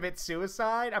us and commit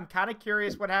suicide. I'm kind of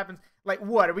curious what happens. Like,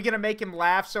 what? Are we gonna make him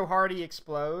laugh so hard he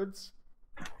explodes?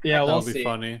 Yeah, we'll That'll be see.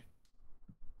 funny.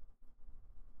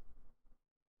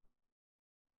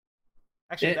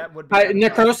 Actually, that would be.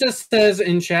 Necrosis says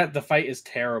in chat the fight is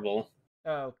terrible.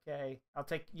 Okay, I'll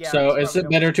take. Yeah. So that's is it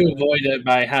probably better to gonna be avoid it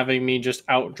by having me just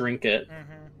out drink it?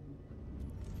 Mhm.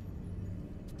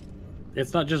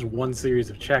 It's not just one series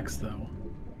of checks, though.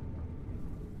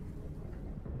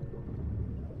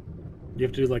 You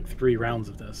have to do like 3 rounds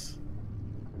of this.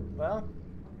 Well,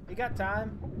 you got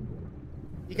time.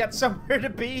 You got somewhere to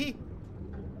be.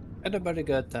 Anybody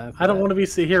got time for I don't that? want to be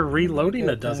sit here reloading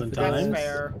a dozen That's times.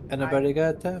 fair. Anybody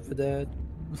got time for that?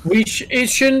 It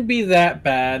shouldn't be that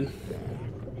bad.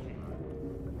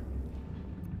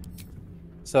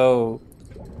 So,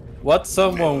 what's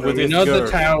someone with We his know girth?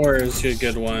 the tower is a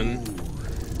good one.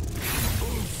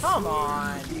 Come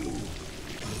on.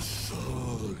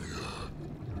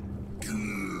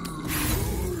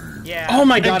 Yeah. Oh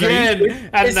my god! Again,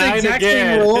 at it's the 9 exact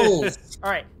again. same rolls. All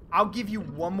right, I'll give you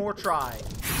one more try.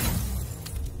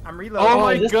 I'm reloading. Oh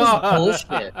my this god! is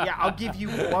bullshit. Yeah, I'll give you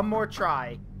one more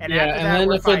try, and Yeah, after and that then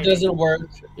we're if fighting. it doesn't work,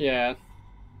 yeah.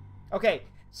 Okay,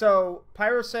 so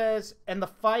Pyro says, and the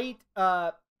fight,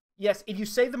 yes, if you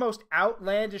say the most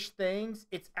outlandish things,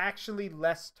 it's actually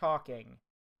less talking.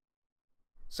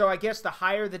 So I guess the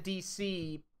higher the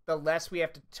DC, the less we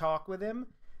have to talk with him.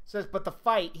 Says, but the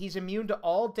fight, he's immune to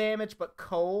all damage but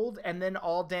cold, and then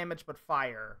all damage but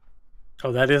fire.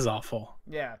 Oh, that is awful.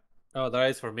 Yeah. Oh, that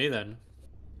is for me then.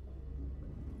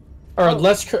 Or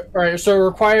Alright, so it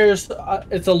requires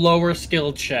it's a lower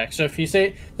skill check. So if you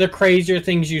say the crazier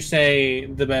things you say,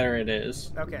 the better it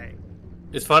is. Okay.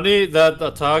 It's funny that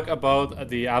the talk about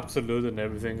the absolute and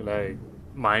everything, like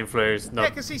mind flare, is not Yeah,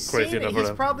 because he's crazy seen it. enough for He's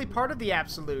them. probably part of the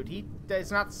absolute. He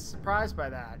is not surprised by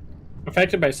that.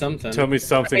 Affected by something. Tell me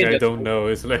something I that's- don't know.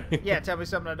 It's like Yeah, tell me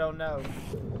something I don't know.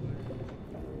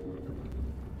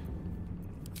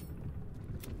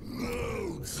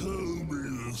 Now tell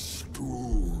me the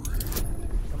story.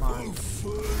 Come on.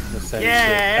 the same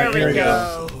Yeah, shit. there we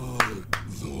go.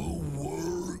 The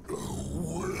work of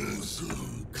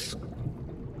wizards.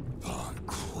 That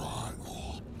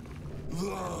crackle.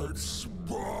 That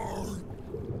spark.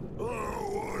 Oh,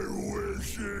 I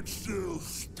wish it still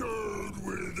stirred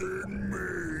within me.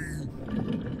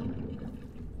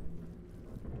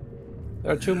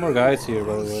 There are 2 more guys here,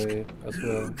 by the way, as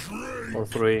well, or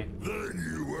 3. Then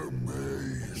you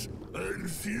amaze and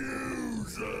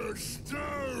fuse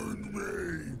astound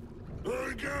me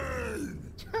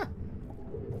again.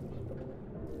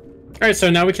 Alright, so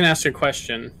now we can ask you a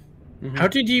question. How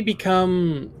did you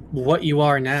become what you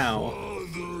are now?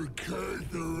 Father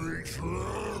Catherick's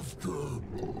laughter,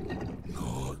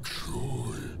 not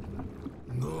joy,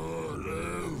 not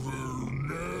ever,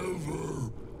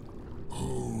 never,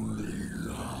 only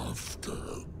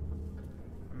laughter.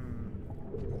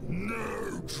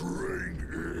 Now drink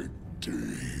it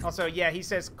deep. Also, yeah, he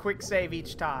says quick save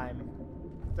each time.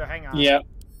 So hang on. Yep.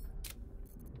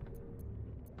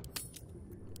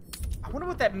 I wonder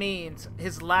what that means.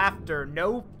 His laughter.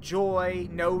 No joy,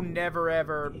 no never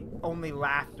ever, only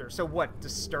laughter. So what,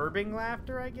 disturbing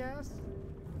laughter, I guess?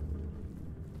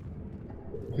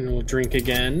 And we'll drink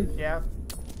again. Yeah.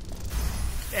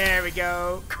 There we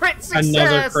go. Crit success!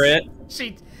 Another crit.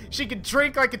 She can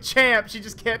drink like a champ, she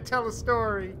just can't tell a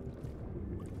story.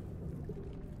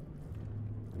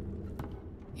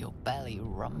 Your belly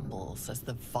rumbles as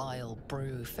the vile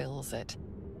brew fills it.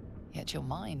 Yet your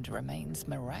mind remains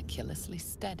miraculously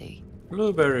steady.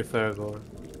 Blueberry Fairgore.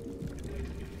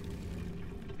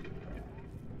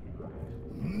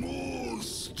 More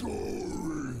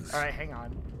stories. Alright, hang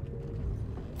on.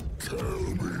 Tell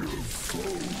me of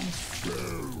foes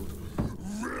felled,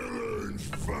 villains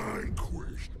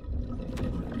vanquished,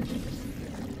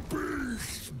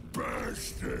 beasts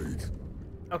bastard.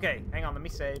 Okay, hang on, let me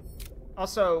save.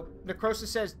 Also,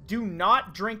 Necrosis says, do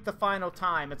not drink the final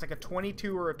time. It's like a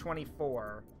 22 or a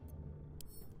 24.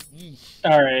 Yeesh.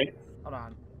 Alright. Hold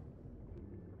on.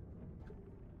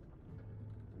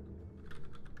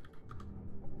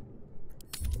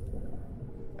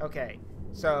 Okay,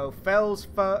 so foes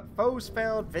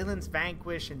felled, villains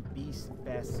vanquished, and beasts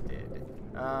bested.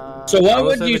 So what I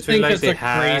was would you between, think like, is the the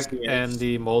hack craziest? and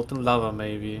the molten lava,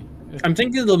 maybe? I'm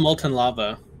thinking of the molten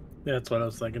lava. Yeah, that's what I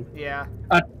was thinking. Yeah.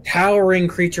 A towering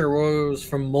creature rose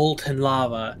from molten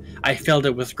lava. I filled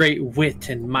it with great wit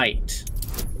and might.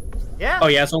 Yeah. Oh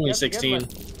yeah, it's only That's a good 16. one.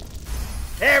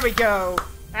 There we go.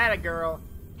 Atta girl.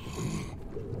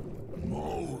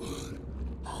 Molten,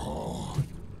 hard,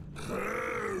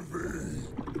 heavy.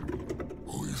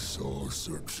 We saw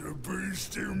such a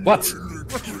beast in What?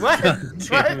 What?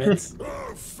 Damn it.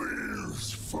 A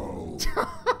fierce foe.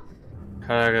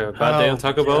 Bad day on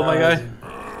Taco Bell, my guy.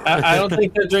 I don't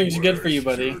think that drink's good for you,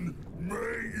 buddy.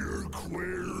 Make your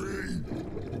query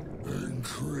and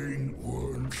drink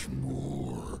once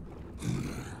more.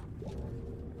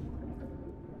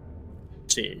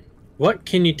 Let's see. What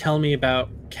can you tell me about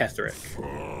Ketherick?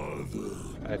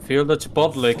 I feel that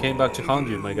Chipotle came back to haunt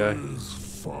you, my guy.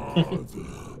 Father,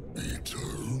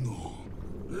 eternal,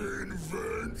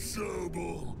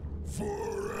 invincible,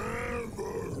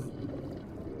 forever,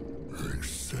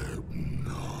 except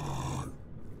not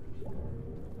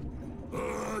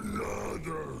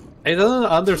another. I don't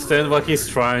understand what he's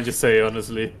trying to say,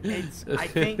 honestly. I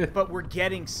think, but we're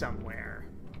getting somewhere.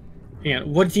 Yeah,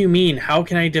 what do you mean? How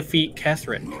can I defeat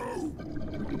Ketherick?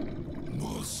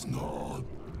 Must not,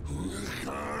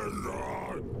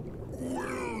 cannot,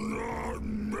 will not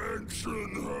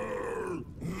mention her.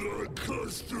 The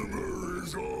customer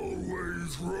is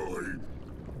always right,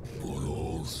 but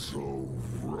also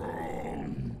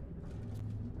wrong.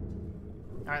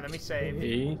 Alright, let me save.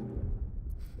 Hey.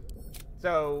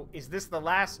 So, is this the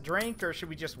last drink, or should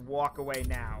we just walk away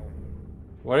now?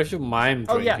 What if you mime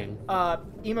drinking? Oh yeah,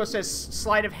 Emo says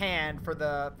sleight of hand for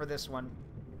this one.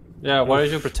 Yeah, why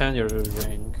did you pretend you're a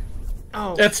drink?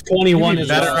 Oh, that's 21. Is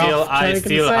that I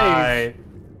still high.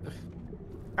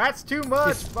 That's too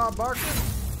much, Bob Barker.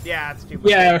 Yeah, it's too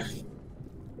much.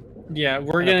 Yeah,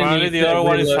 we're gonna Apparently need the other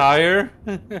one is higher.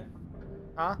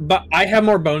 Huh? But I have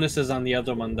more bonuses on the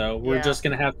other one though. We're Yeah. just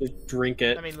gonna have to drink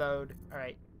it. Let me load. All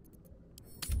right.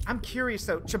 I'm curious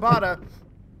though, Ciabatta.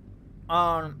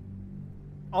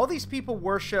 All these people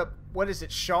worship. What is it,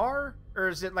 Shar, or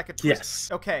is it like a twist? Yes.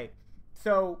 Okay.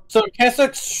 So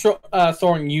Ketherick's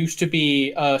Thorn used to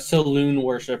be a saloon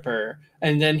worshiper,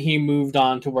 and then he moved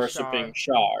on to worshiping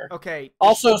Shar. Okay.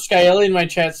 Also, Skyeli in my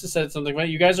chat said something about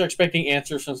you guys are expecting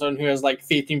answers from someone who has like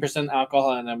 15%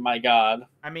 alcohol in them. My God.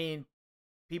 I mean,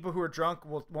 people who are drunk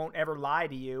won't ever lie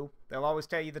to you. They'll always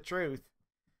tell you the truth.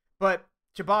 But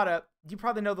Ciabatta, you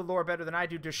probably know the lore better than I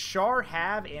do. Does Shar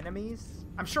have enemies?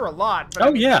 I'm sure a lot. But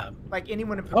I mean, yeah. Like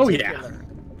anyone in Oh particular?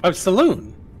 yeah.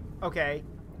 Saloon. Okay.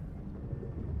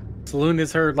 Saloon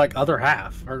is her like other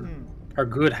half, her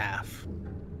good half.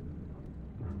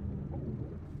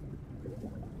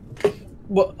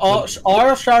 Well,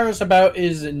 all Shar is about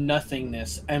is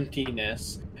nothingness,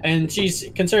 emptiness, and she's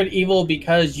considered evil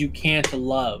because you can't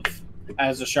love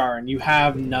as a Shar, and you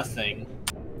have nothing.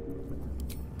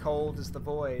 Cold is the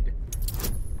void.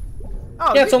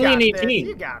 Oh, yeah, it's you only got an this. 18.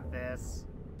 You got this.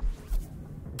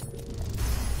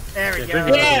 There we go.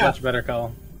 Drinking was a much better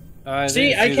call.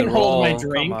 See, I can hold my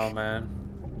drink. Come on, man.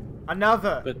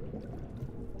 Another. But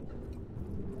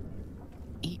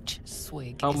Each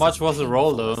swig. how is much as was the roll,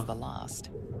 painful though? as the last,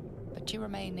 but you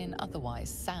remain in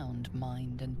otherwise sound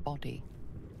mind and body.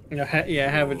 Yeah,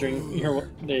 have a drink.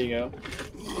 Here, there you go.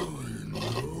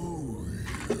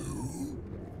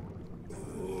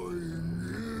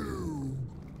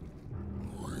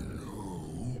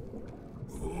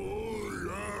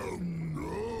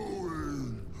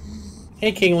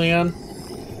 Hey, King Leon.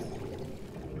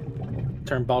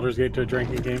 Turn Baldur's Gate to a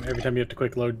drinking game. Every time you have to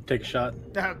quick load, take a shot.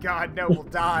 Oh God, no, we'll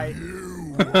die.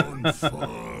 One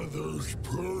father's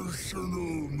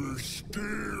personal,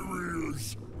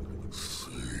 mysterious,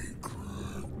 secret.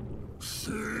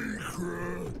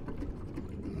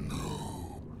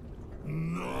 No,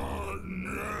 not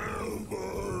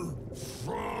never.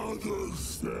 Father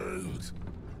sent,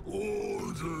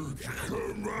 ordered,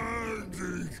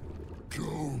 commanded.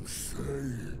 Don't say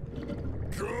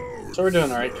it. Don't. So we're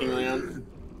doing all right, King Leon.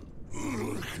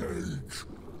 Hurricanes.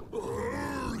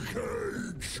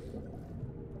 Hurricanes.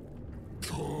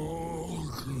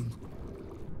 Talking.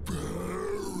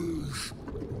 Perish.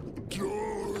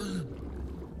 Die.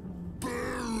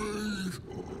 Buried.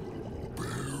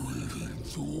 Buried in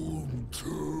Thorn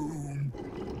Tomb.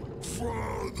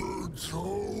 Father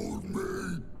told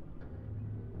me.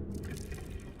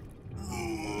 I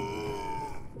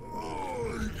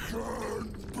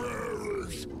can't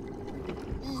perish.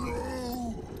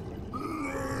 No,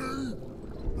 nay,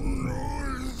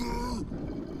 neither.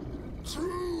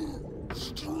 Too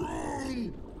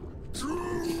strong.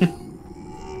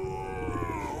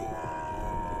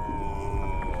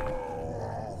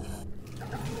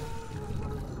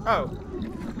 Oh.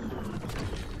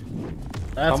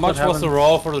 How much was the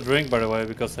roll for the drink, by the way?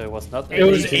 Because it was not. It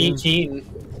was 18.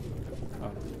 Oh.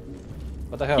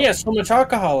 What the hell? He has so much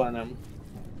alcohol in him.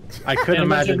 I couldn't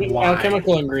imagine why.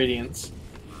 Alchemical ingredients.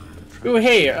 Ooh,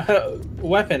 hey,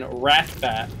 weapon, rat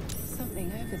bat. Something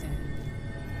over there.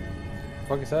 What the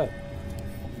fuck is that?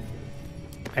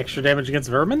 Extra damage against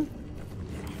vermin?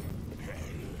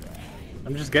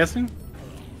 I'm just guessing.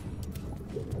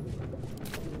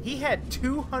 He had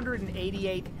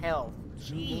 288 health.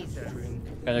 Jesus.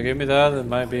 Can you give me that? It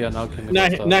might be an alchemical Now,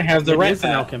 stuff. now have the It is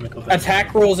an alchemical thing.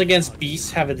 attack rolls against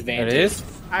beasts have advantage. It is?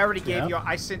 I already gave you.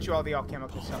 I sent you all the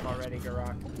alchemical stuff already,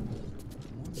 Garak.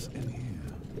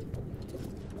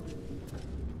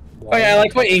 Oh yeah, I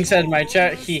like what Ink said in my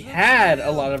chat. He had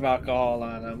a lot of alcohol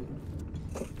on him.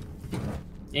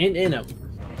 And in him.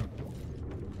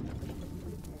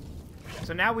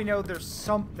 So now we know there's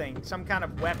something, some kind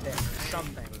of weapon,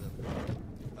 something.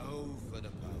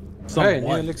 Hey,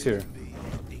 new elixir.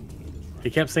 He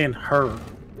kept saying her.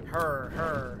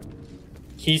 Her.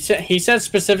 He said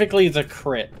specifically the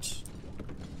crit.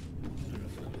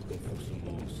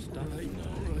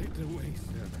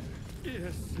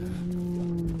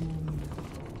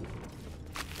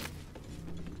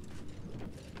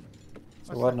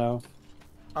 So what now?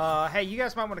 Hey, you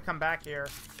guys might want to come back here.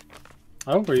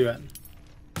 Oh, where you at?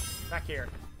 Back here.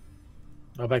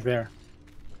 Oh, back there.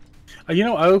 You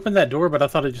know, I opened that door, but I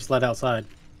thought it just led outside.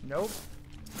 Nope.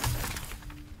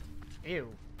 Ew.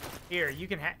 Here, you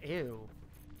can have. Ew.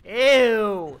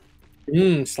 Ew.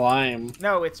 Slime.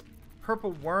 No, it's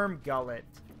purple worm gullet.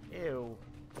 Ew.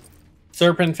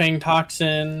 Serpent fang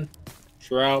toxin.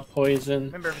 Drought poison.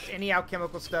 Remember, if it's any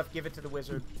alchemical stuff, give it to the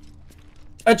wizard.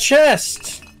 A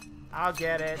chest. I'll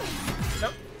get it.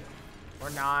 Nope. Or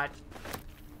not.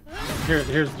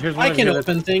 Here's one. I can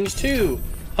open things too.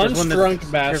 Punch drunk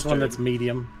bastard. Here's one that's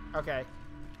medium. Okay.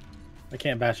 I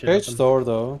can't bash it. Page store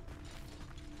though.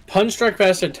 Punch drunk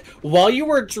bastard. While you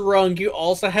were drunk, you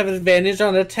also have advantage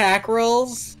on attack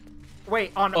rolls.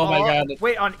 Wait, on Oh my god.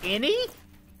 Wait, on any?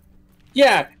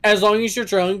 Yeah, as long as you're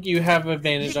drunk, you have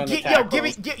advantage on attack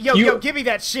rolls. Give me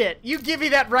that shit. You give me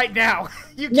that right now.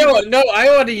 No, I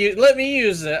want to use. Let me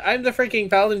use it. I'm the freaking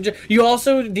paladin. You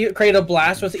also create a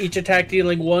blast with each attack,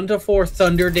 dealing 1 to 4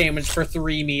 thunder damage for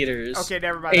 3 meters. Okay,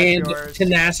 never mind. And that's yours.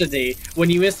 tenacity. When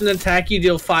you miss an attack, you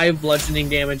deal 5 bludgeoning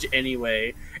damage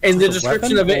anyway. And the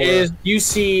description of it is: you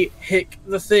see, Hick,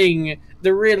 the thing,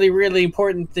 the really, really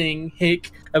important thing, Hick,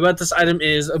 about this item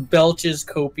is belches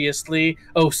copiously.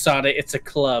 Oh, Sada, it's a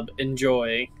club.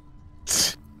 Enjoy.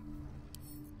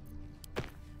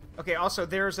 Okay. Also,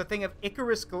 there's a thing of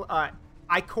Icorius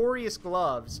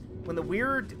gloves. When the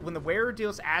wearer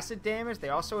deals acid damage, they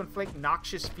also inflict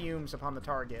noxious fumes upon the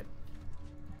target.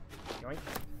 Yoink.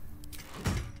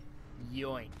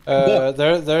 Yoink.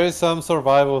 There is some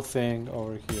survival thing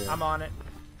over here. I'm on it.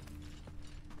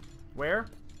 Where?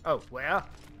 Oh, well,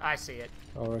 I see it.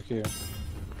 Over here.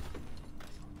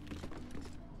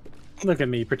 Look at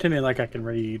me, pretending like I can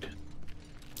read.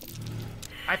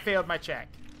 I failed my check.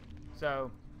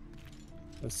 So...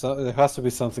 There has to be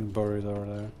something buried over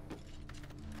there.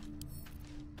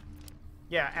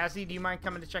 Yeah, Azzy, do you mind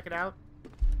coming to check it out?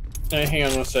 Hey, hang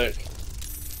on one sec.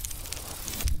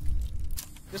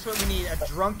 This is what we need,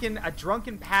 a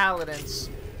drunken paladin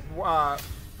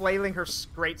flailing her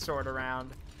greatsword around.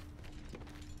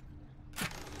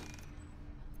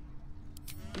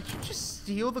 Did you just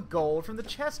steal the gold from the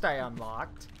chest I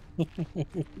unlocked?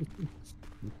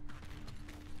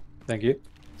 Thank you.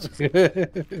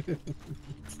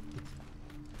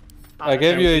 I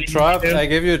gave you a trap. I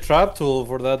gave you a trap tool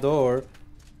for that door.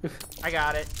 I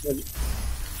got it.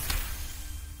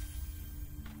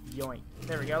 Yoink.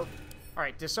 There we go.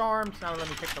 Alright, disarmed. Now let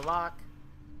me pick the lock.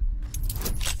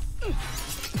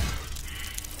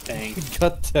 Dang.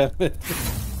 God damn it.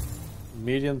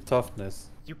 Medium toughness.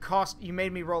 You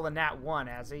made me roll a nat 1,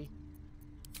 Azzy.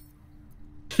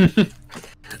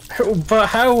 But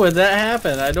how would that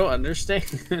happen? I don't understand.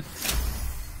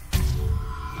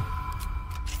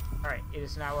 Alright, it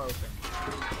is now open.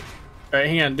 Alright,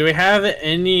 hang on. Do we have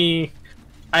any...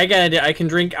 I got it. I can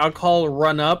drink alcohol,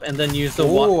 run up, and then use the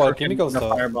water chemical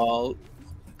stuff. Fireball.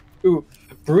 Ooh,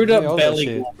 brewed up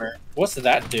belly warmer. What's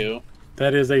that do?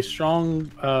 That is a strong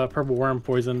purple worm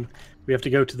poison. We have to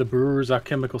go to the brewer's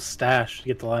alchemical stash to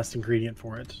get the last ingredient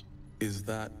for it. Is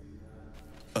that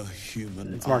a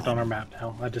human? It's marked on our map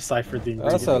now. I deciphered the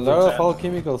ingredient. That's a lot of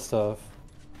alchemical stuff.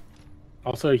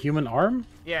 Also a human arm?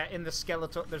 Yeah, in the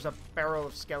skeletal, there's a barrel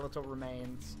of skeletal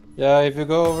remains. Yeah, if you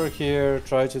go over here,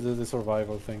 try to do the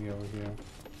survival thing over here.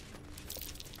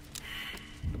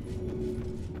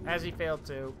 As he failed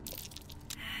to.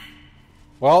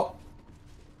 Well,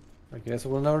 I guess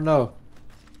we'll never know.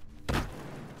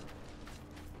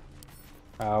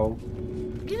 Ow.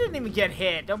 You didn't even get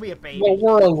hit. Don't be a baby. The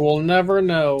world will never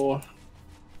know.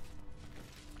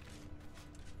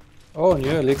 Oh,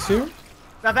 new elixir?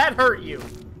 Now that hurt you.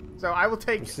 So I will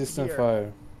take Resistant here.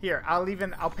 fire. Here, I'll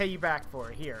pay you back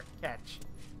for it. Here, catch.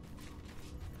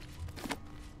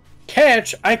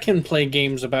 Catch? I can play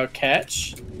games about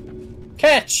catch.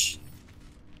 Catch!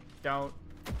 Don't.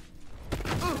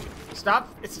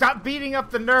 Stop beating up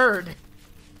the nerd.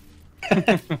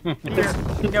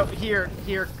 Here,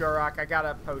 Gurok. I got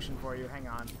a potion for you. Hang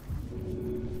on.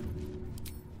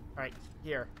 All right,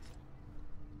 here.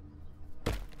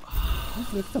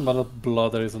 Look at the amount of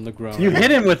blood that is on the ground. You hit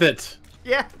him with it.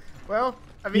 Yeah. Well,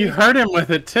 I mean. You hurt him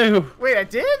with it too. Wait, I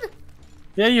did?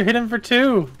 Yeah, you hit him for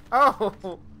 2.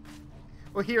 Oh.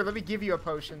 Well, here. Let me give you a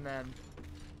potion then.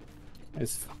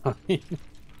 It's fine.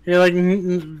 You're like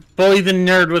bully the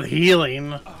nerd with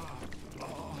healing.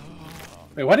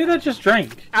 Wait, why did I just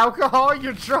drink? Alcohol?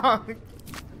 You're drunk.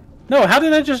 No, how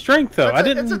did I just drink though? I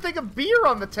didn't. It's a thing of beer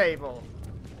on the table.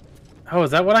 Oh,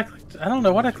 is that what I clicked? I don't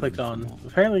know what I clicked on.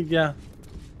 Apparently, yeah.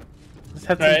 Just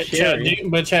had Alright,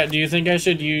 some chat, do you think I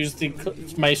should use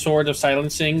my sword of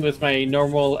silencing with my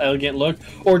normal elegant look,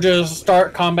 or just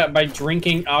start combat by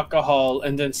drinking alcohol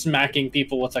and then smacking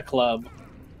people with a club?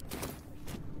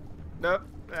 Nope.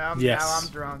 Yes. Now I'm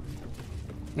drunk.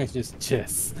 It's just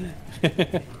chess.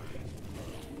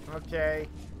 Okay.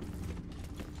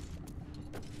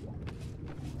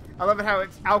 I love it how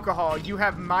it's alcohol. You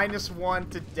have -1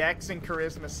 to Dex and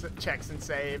Charisma checks and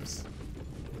saves.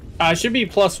 It should be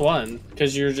 +1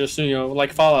 because you're just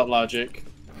like Fallout logic.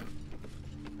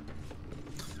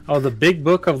 Oh, the big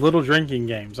book of little drinking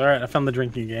games. All right, I found the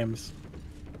drinking games.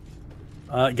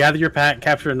 Gather your pack,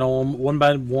 capture a gnome. 1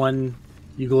 by 1,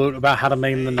 you gloat about how to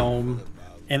name the gnome.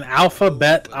 In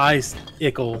alphabet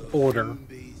ickle order.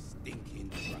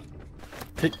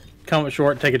 Come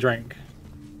short, take a drink.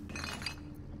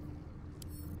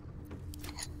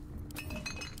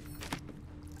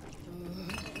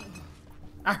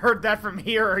 I heard that from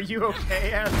here. Are you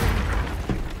okay, Adam?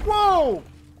 Whoa!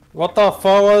 What the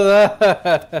fuck was that?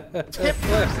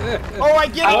 Oh, I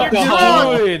get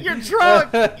it. You're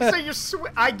drunk. You're drunk. So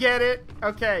I get it.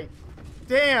 Okay.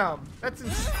 Damn. That's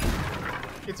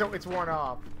it's worn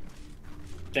off.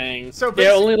 Dang. So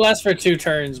yeah, it only lasts for 2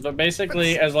 turns, but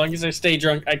basically, as long as I stay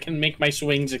drunk, I can make my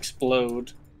swings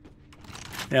explode.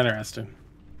 Interesting.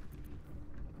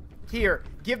 Here,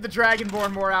 give the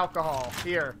Dragonborn more alcohol.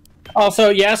 Here. Also,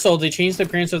 yeah, so they changed the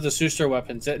appearance of the Suster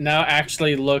weapons. It now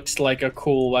actually looks like a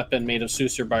cool weapon made of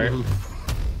Suster bark.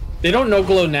 They don't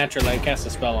no-glow naturally. I cast a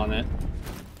spell on it.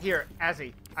 Here,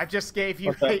 Azzy, I just gave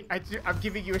you. I'm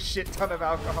giving you a shit ton of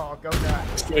alcohol. Go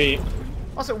nuts. Sweet.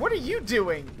 Also, what are you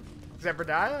doing,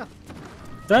 Zebediah?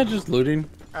 That just looting.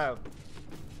 Oh.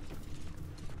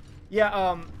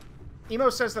 Yeah. Emo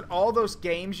says that all those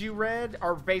games you read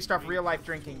are based off real-life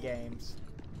drinking games.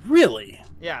 Really?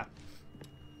 Yeah.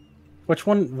 Which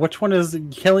one is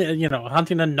killing?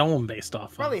 Hunting a gnome based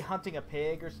off? Probably hunting a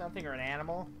pig or something, or an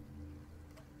animal.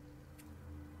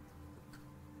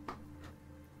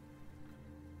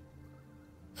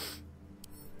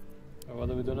 What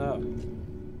do we do now?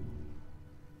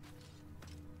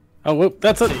 Oh, whoop!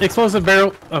 That's an explosive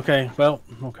barrel. Okay, well,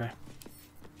 okay.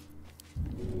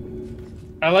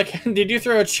 I like. Did you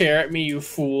throw a chair at me, you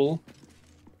fool?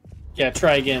 Yeah,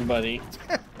 try again, buddy.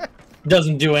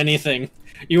 Doesn't do anything.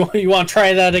 You want to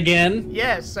try that again?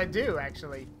 Yes, I do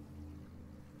actually.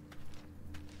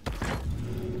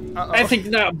 Uh-oh. I think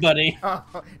not, buddy. Oh,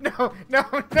 no.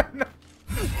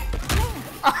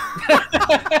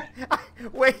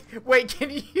 Wait,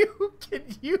 can you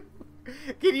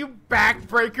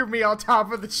backbreaker me on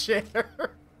top of the chair?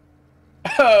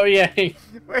 Oh yeah. Wait,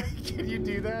 can you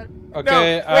do that? Okay, no,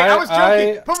 wait, I was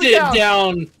joking. Put me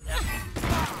down.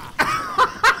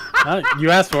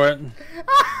 You asked for it.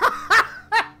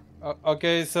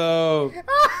 Okay, so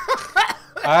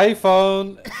I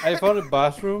found a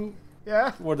bathroom.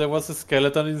 Yeah. Where there was a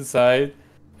skeleton inside,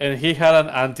 and he had an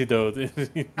antidote.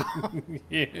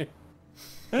 Yeah.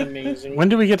 Amazing. When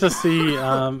do we get to see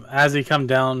Azzy come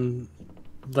down,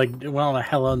 like went on a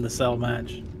Hell in the Cell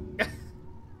match?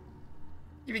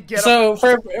 So,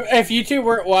 if you two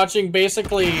weren't watching,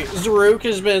 basically, Zaruk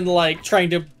has been, like, trying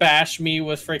to bash me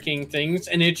with freaking things,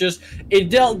 and it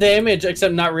dealt damage,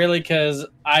 except not really, because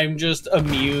I'm just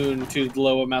immune to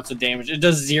low amounts of damage. It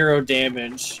does 0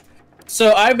 damage.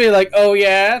 So I'd be like, oh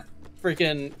yeah,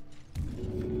 freaking...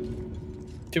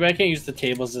 Too bad I can't use the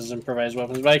tables as improvised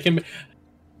weapons, but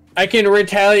I can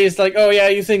retaliate. It's like, oh yeah,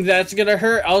 you think that's gonna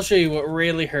hurt? I'll show you what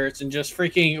really hurts, and just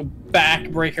freaking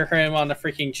backbreaker him on the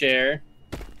freaking chair.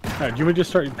 Alright, do you want me to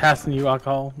start passing you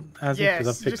alcohol, Azzy? Yes,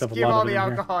 I've picked just up a give lot all of it the in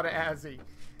here. alcohol to Azzy.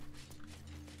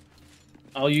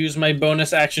 I'll use my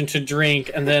bonus action to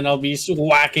drink, and then I'll be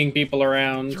whacking people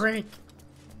around. Drink.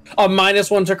 A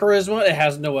 -1 to charisma? It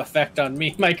has no effect on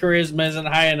me. My charisma isn't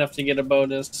high enough to get a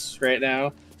bonus right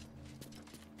now.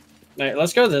 Alright,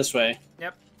 let's go this way.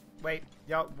 Yep. Wait.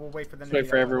 Y'all, we'll wait for the Let's wait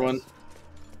for everyone.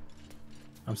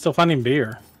 I'm still finding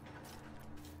beer.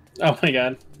 Oh my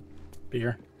god.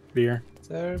 Beer.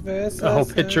 Cerveza, The whole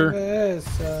picture.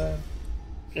 cerveza.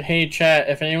 Hey chat,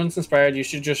 if anyone's inspired, you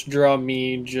should just draw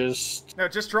me. Just No,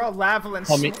 just draw Lavalin.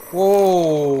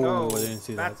 Whoa! Oh, I didn't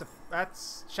see that.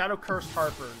 That's Shadow Cursed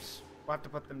Harpers. We'll have to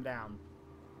put them down.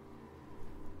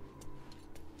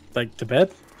 Like to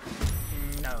bed?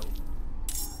 No.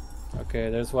 Okay,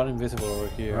 there's one invisible over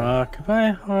here.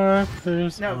 Rockabye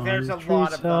Harpers. No, there's a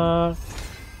lot of them.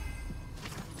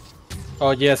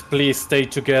 Oh yes, please stay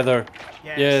together.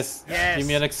 Yes. Yes. Give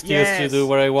me an excuse to do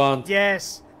what I want.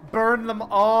 Yes. Burn them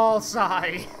all,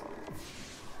 Sai.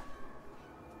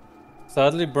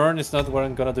 Sadly, burn is not what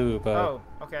I'm gonna do, but oh,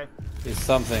 okay. It's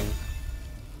something.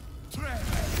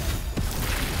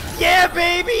 Yeah,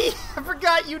 baby! I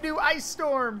forgot you do Ice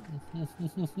Storm.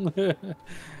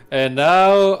 And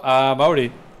now,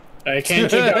 Maori. I can't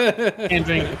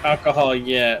drink alcohol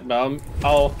yet, but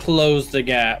I'll close the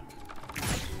gap.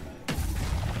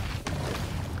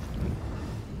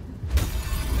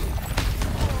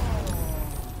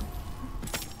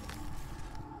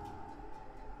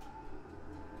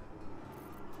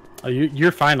 Oh,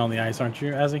 you're fine on the ice, aren't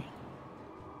you, Azzy?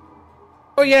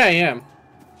 Oh yeah, I am.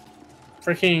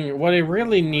 Freaking, what I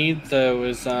really need though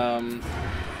is I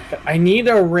need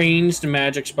a ranged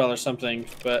magic spell or something,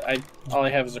 but all I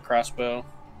have is a crossbow.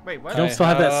 Wait, what? You don't still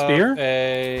have that spear?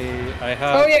 I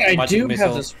have. Oh yeah, I do missile.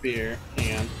 have the spear.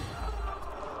 Hang on.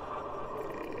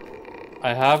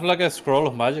 I have like a scroll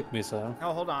of magic missile.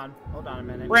 Oh, hold on a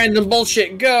minute. Random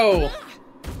bullshit, go!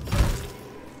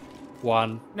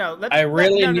 One. No, let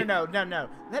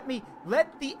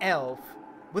the elf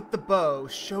with the bow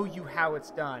show you how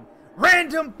it's done.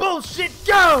 Random bullshit,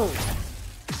 go!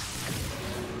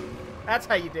 That's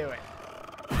how you do it.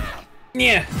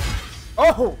 Yeah.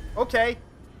 Oh, okay.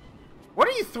 What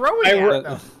are you throwing at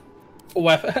them?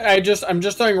 I'm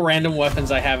just throwing random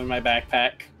weapons I have in my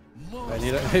backpack. I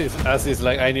need Azzy's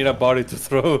like, I need a body to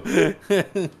throw.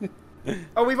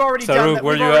 Oh, we've already Zaruk, done that.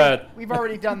 where you at? We've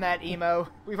already done that, Emo.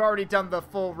 We've already done the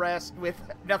full rest with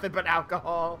nothing but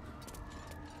alcohol.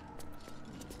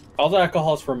 All the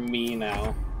alcohol's for me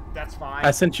now. That's fine.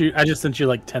 I just sent you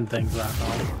like 10 things of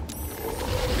alcohol.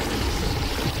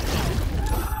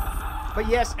 But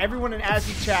yes, everyone in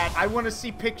Azzy chat, I want to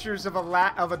see pictures of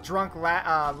a drunk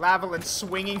Lavalin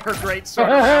swinging her greatsword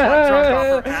around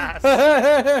drunk off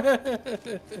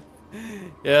her ass.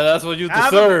 Yeah, that's what you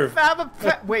deserve.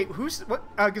 Wait, who's what?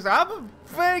 Because I'm a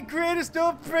fake greatest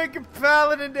old freaking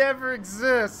paladin to ever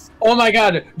exist. Oh my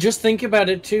god, just think about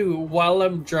it too. While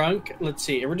I'm drunk, let's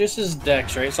see, it reduces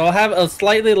dex, right? So I'll have a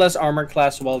slightly less armor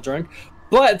class while drunk,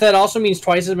 but that also means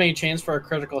twice as many chance for a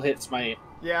critical hit smite.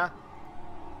 Yeah.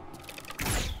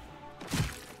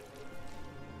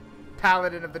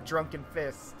 Paladin of the Drunken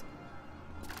Fist.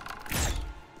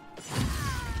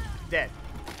 Dead.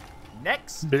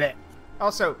 Next. Blech.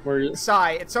 Also,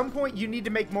 Sai, at some point you need to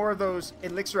make more of those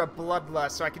Elixir of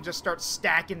Bloodlust so I can just start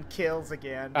stacking kills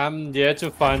again. I'm yet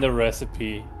to find a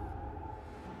recipe.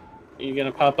 Are you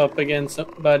gonna pop up again,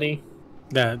 buddy?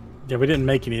 Yeah, we didn't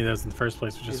make any of those in the first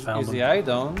place. We just found them. Is the eye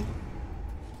down?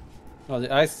 Oh,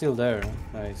 the eye's still there.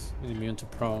 Nice. Immune to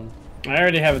prone. I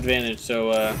already have advantage,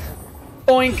 so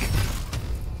boink!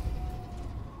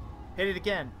 Hit it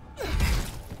again.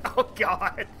 Oh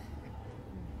god.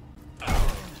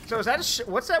 So is that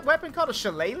what's that weapon called? A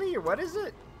shillelagh or what is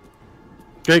it?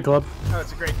 Great club. Oh,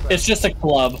 it's a great club. It's just a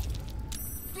club.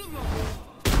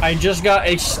 I just got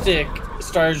a stick.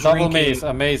 Started Double drinking. mace,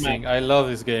 amazing. I love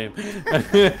this game.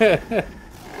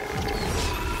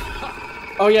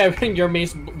 Oh yeah, I think your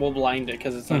mace will blind it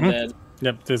because it's undead.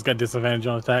 Yep, it's got disadvantage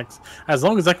on attacks. As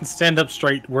long as I can stand up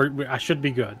straight, I should be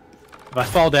good. If I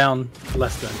fall down,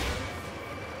 less good.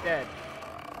 Dead.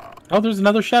 Oh, there's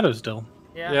another shadow still.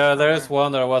 Yeah, there's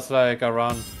one that was like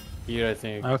around here, I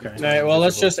think. Okay. Alright, well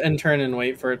let's just end turn and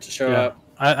wait for it to show up.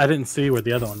 I didn't see where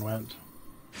the other one went.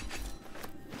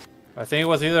 I think it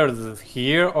was either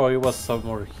here or it was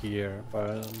somewhere here, but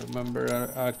I don't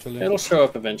remember actually. It'll show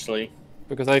up eventually.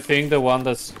 Because I think the one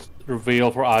that's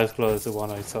revealed for Eyes Closed is the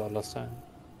one I saw last time.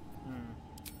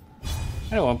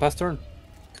 Anyway, one pass turn.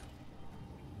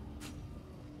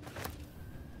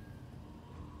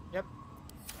 Yep.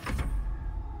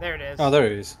 There it is. Oh, there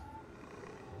it is.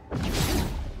 Oh,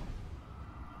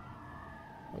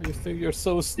 you think you're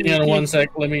so sneaky? Hang on one sec,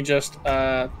 let me just,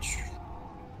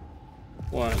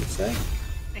 one sec.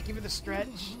 Thank you for the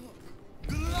stretch.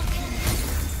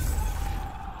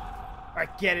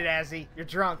 Alright, get it, Azzy. You're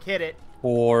drunk. Hit it.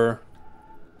 4.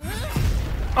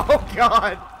 Oh,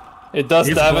 God. It does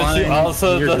He's damage. blind. You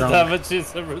also You're does drunk. damage you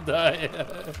ever die.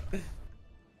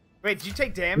 Wait, did you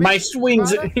take damage? My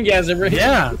swings, yes,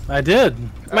 Yeah, I did.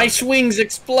 My swings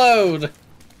explode.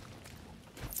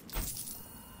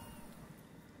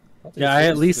 Yeah, I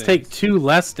at least take 2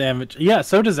 less damage. Yeah,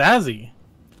 so does Azzy.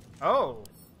 Oh.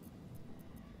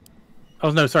 Oh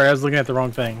no, sorry, I was looking at the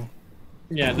wrong thing.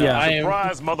 Yeah, no, I am.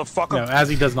 Surprise, motherfucker! No,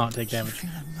 Azzy does not take damage.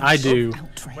 I do,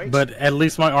 but at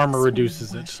least my armor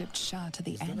reduces it. To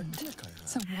the end.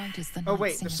 So why does the Oh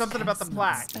wait, there's something about the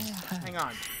plaque. Hang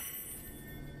on.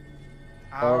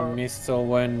 Or Mr.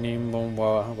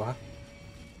 Wenimbo.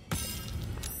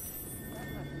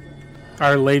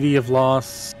 Our Lady of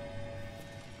Loss.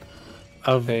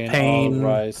 Of Pain.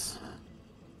 Rise.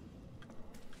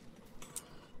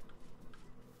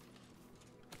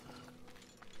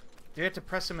 Do you have to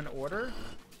press them in order?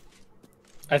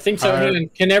 I think so.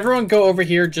 Can everyone go over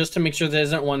here just to make sure there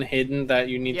isn't one hidden that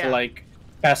you need to like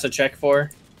pass a check for?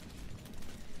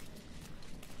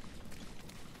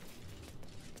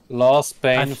 Lost,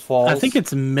 Pain, Falls. I think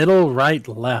it's middle, right,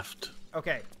 left.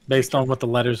 Okay. Based on what the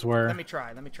letters were. Let me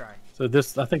try. Let me try. So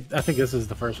this, I think this is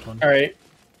the first one. All right.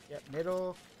 Yep,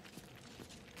 middle,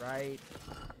 right.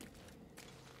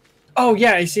 Oh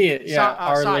yeah, I see it. Yeah,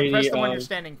 Our Lady press the one of... you're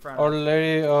standing in front Our of.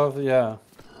 Lady of Yeah,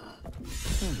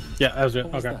 that was it.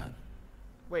 What was Okay. that?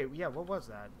 Wait, yeah, what was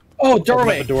that? Oh,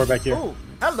 doorway. The door back here. Oh,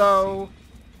 hello.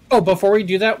 Oh, before we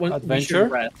do that, Adventure?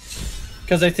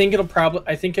 Because I think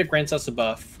it grants us a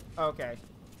buff. Okay.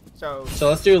 So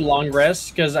let's do a long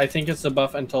rest, because I think it's a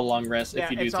buff until long rest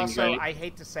if you do it's things also, right. I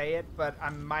hate to say it, but I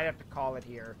might have to call it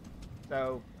here.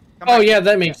 So.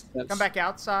 That makes sense. Come back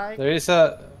outside. There is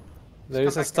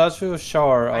a statue of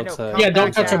Shar outside. Yeah,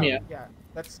 don't touch him yet. Yeah,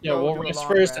 we'll rest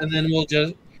first, and then we'll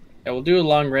just we'll do a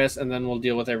long rest, and then we'll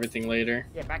deal with everything later.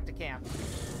 Yeah, back to camp.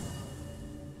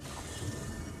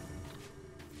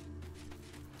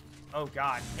 Oh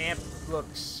god, camp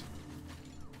looks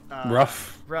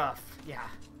rough. Rough, yeah.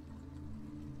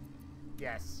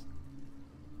 Yes.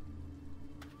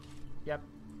 Yep.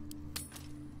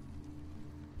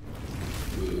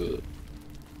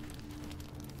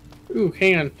 Ooh,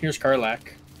 hang on. Here's Karlak.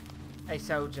 Hey,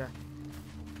 soldier.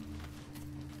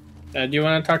 Do you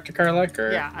want to talk to Karlak,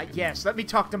 or? Yeah, yes. Let me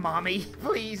talk to mommy,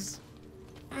 please.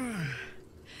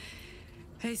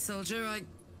 Hey, soldier,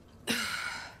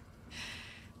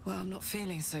 well, I'm not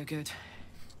feeling so good.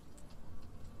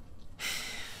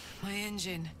 My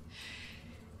engine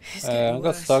is getting I got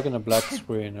worse. stuck in a black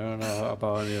screen. I don't know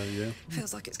about any of you.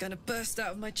 Feels like it's going to burst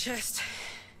out of my chest.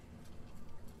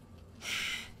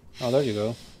 Oh, there you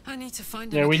go. I need to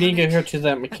find Yeah, we need to get her to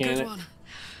that mechanic. A good one.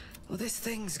 Well, this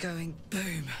thing's going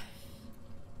boom.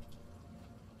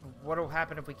 What'll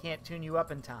happen if we can't tune you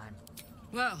up in time?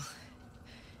 Well,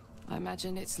 I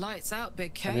imagine it's lights out,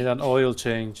 Big K. I need an oil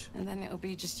change. And then it'll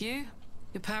be just you,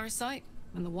 your parasite,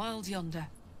 and the wild yonder.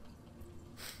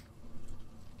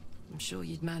 I'm sure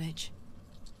you'd manage.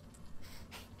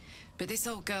 But this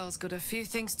old girl's got a few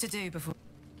things to do before...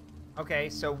 Okay,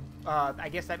 so I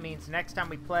guess that means next time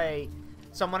we play,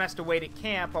 someone has to wait at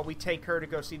camp while we take her to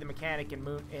go see the mechanic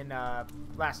in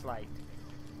Last Light.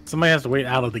 Somebody has to wait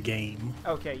out of the game.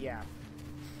 Okay, yeah.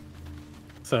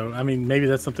 So, I mean, maybe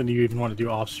that's something you even want to do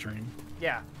off stream.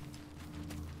 Yeah.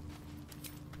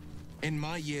 In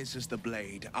my years as the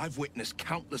Blade, I've witnessed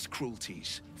countless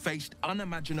cruelties, faced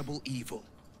unimaginable evil.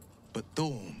 But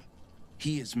Thorm,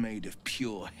 he is made of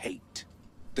pure hate.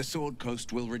 The Sword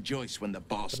Coast will rejoice when the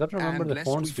boss... I don't remember the lest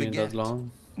horns we being forget, that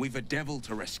long. We've a devil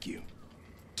to rescue.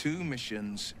 2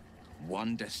 missions,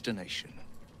 1 destination.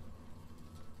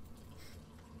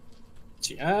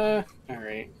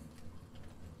 Alright.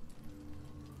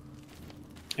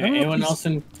 Anyone else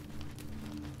in...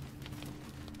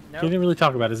 Nope. He didn't really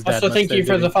talk about his dad. Also, much thank there, you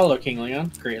for did the he? follow, King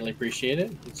Leon. Greatly appreciate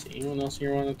it. Let's see, anyone else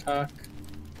here want to talk?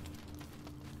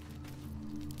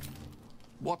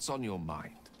 What's on your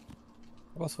mind?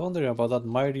 I was wondering about that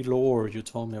mighty lore you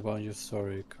told me about in your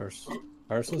story, Cursus,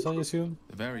 I assume?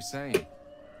 The very same.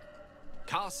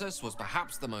 Karsus was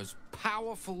perhaps the most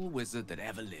powerful wizard that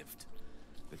ever lived.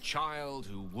 The child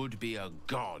who would be a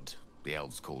god, the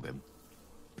elves called him.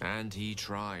 And he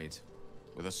tried.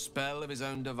 With a spell of his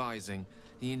own devising,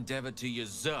 he endeavored to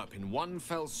usurp in one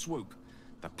fell swoop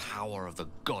the power of the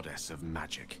goddess of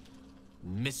magic.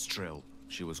 Mistril,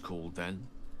 she was called then.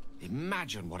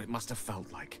 Imagine what it must have felt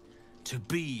like. To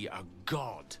be a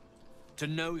god. To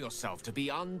know yourself, to be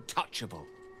untouchable.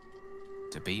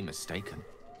 To be mistaken.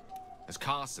 As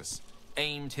Karsus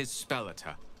aimed his spell at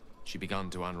her, she began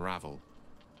to unravel.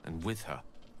 And with her,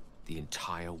 the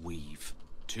entire weave.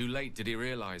 Too late did he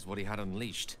realize what he had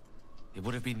unleashed. It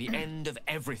would have been the end of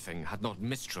everything had not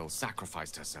Mistril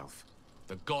sacrificed herself.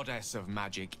 The goddess of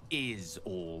magic is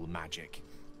all magic.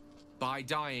 By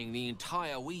dying, the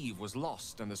entire weave was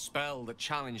lost, and the spell that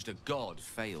challenged a god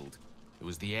failed. It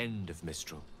was the end of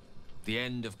Mistril. The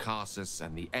end of Karsus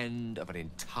and the end of an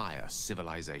entire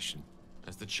civilization.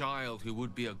 As the child who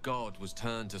would be a god was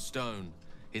turned to stone,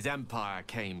 his empire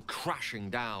came crashing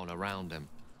down around him.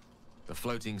 The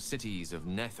floating cities of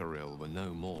Netheril were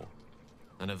no more.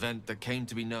 An event that came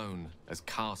to be known as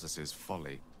Karsus's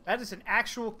folly. That is an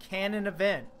actual canon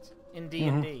event in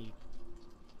D&D.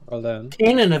 Well then.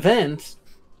 Canon event?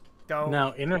 Don't.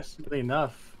 Now, interestingly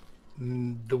enough,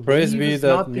 the Praise weave be is that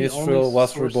not the only Mistral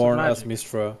was source of reborn as magic.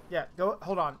 Mistra. Yeah,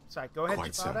 hold on. Sorry, go ahead,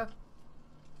 Quite so. Ciabatta.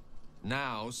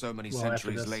 Now, so many Well, after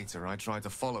centuries this. later, I try to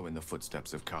follow in the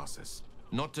footsteps of Karsus.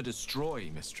 Not to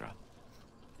destroy Mistra,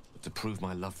 but to prove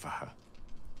my love for her.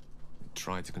 I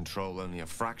tried to control only a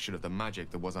fraction of the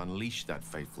magic that was unleashed that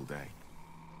fateful day.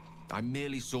 I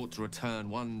merely sought to return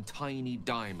one tiny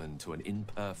diamond to an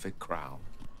imperfect crown.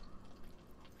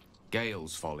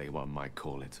 Gale's folly, one might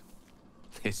call it.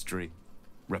 History,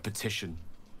 repetition.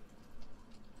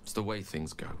 It's the way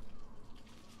things go.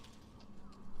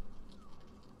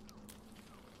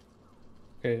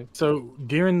 Okay. So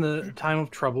during the time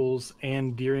of troubles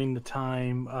and during the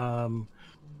time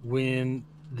when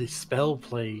the spell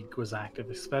plague was active,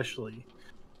 especially,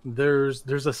 there's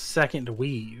a second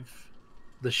weave,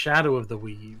 the shadow of the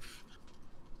weave,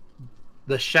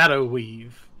 the shadow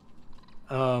weave.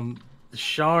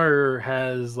 Shar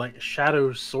has like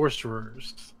shadow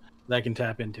sorcerers that can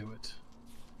tap into it.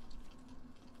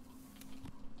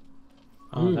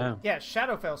 Oh damn. Yeah,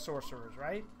 Shadowfell sorcerers,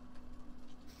 right?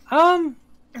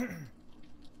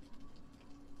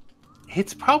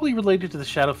 It's probably related to the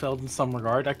Shadowfell in some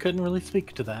regard. I couldn't really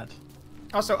speak to that.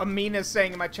 Also, Amina's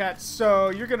saying in my chat, so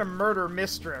you're gonna murder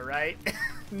Mistra, right?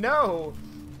 No,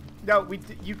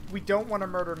 we don't want to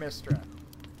murder Mistra.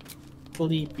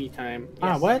 Sleepy time.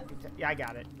 Yes. What? Yeah, I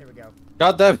got it. There we go.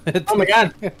 God damn it. Oh my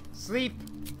god. Sleep.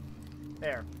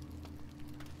 There.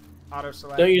 Auto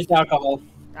select. Don't use alcohol.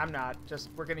 I'm not. Just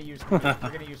we're gonna use food.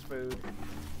 We're gonna use food.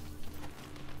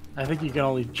 I think you can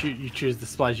only choose the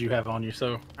supplies you have on you,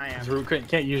 so I am. Zaruk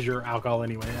can't use your alcohol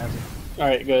anyway. All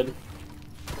right, good.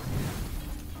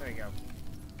 There you go.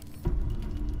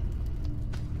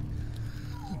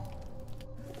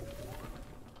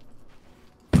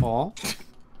 Oh.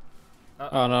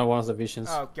 Oh no, one of the visions.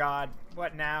 Oh God,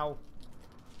 what now?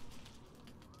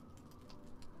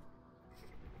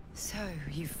 So,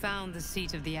 you found the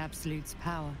seat of the Absolute's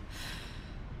power.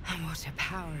 And what a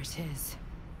power it is.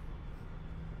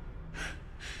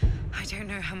 I don't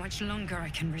know how much longer I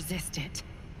can resist it.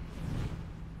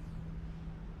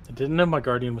 I didn't know my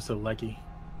guardian was so leggy.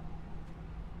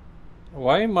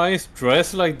 Why am I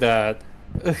dressed like that?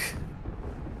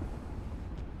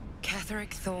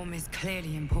 Catherick Thorm is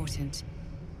clearly important.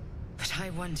 But I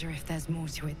wonder if there's more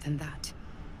to it than that.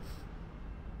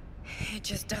 It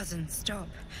just doesn't stop.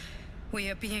 We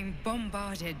are being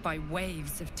bombarded by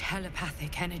waves of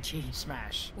telepathic energy.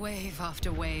 Smash. Wave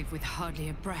after wave with hardly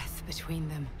a breath between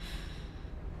them.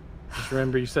 Just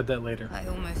remember you said that later. I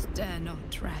almost dare not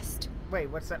rest. Wait,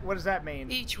 what's that? What does that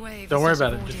mean? Each wave. Don't worry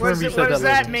about it. Just remember you said that later. What does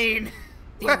that mean?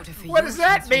 The order for What does your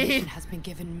that mean? transformation has been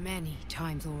given many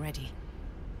times already.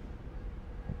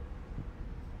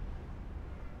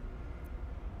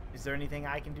 Is there anything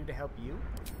I can do to help you?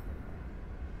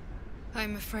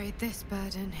 I'm afraid this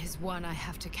burden is one I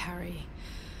have to carry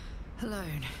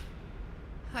alone.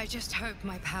 I just hope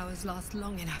my powers last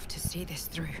long enough to see this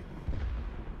through.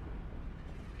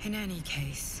 In any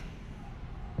case,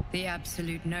 the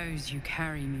Absolute knows you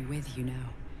carry me with you now.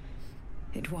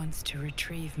 It wants to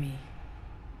retrieve me.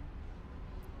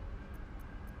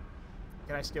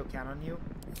 Can I still count on you?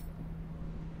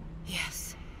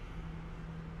 Yes.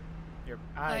 Your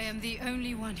I eyes. am the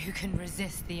only one who can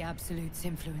resist the Absolute's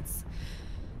influence.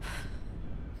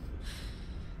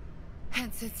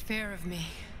 Hence its fear of me.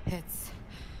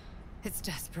 Its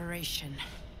desperation.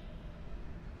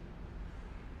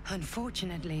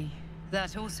 Unfortunately,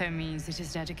 that also means it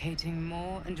is dedicating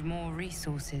more and more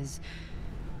resources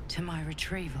to my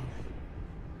retrieval.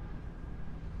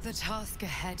 The task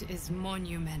ahead is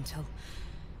monumental.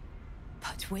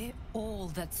 But we're all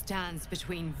that stands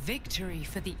between victory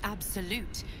for the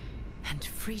Absolute and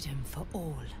freedom for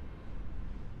all.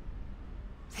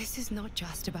 This is not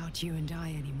just about you and I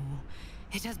anymore.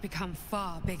 It has become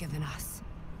far bigger than us.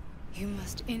 You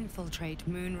must infiltrate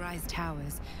Moonrise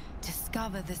Towers,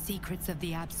 discover the secrets of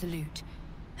the Absolute,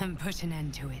 and put an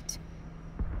end to it.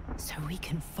 So we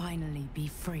can finally be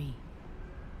free.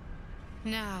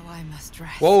 Now I must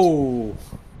rest. Whoa!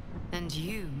 And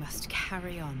you must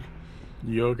carry on.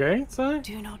 You okay, son?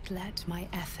 Do not let my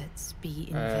efforts be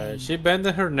in vain. She bent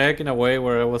her neck in a way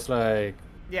where it was like...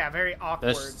 Yeah, very awkward.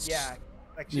 That's- Yeah.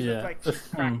 Like she Yeah. looked like she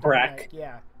cracked her Crack. neck.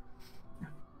 Yeah.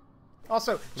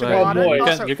 Also, Well,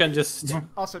 Ciabatta. you can just.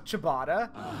 Also, Ciabatta.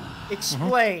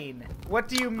 Explain. What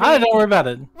do you mean? Don't worry about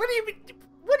it. What do you mean?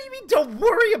 What do you mean? Don't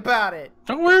worry about it.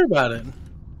 Don't worry about it.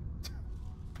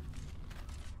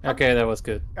 Okay, that was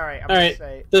good. All right. All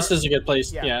right. This is a good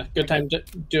place. Yeah. Good time to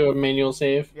do a manual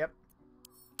save. Yep.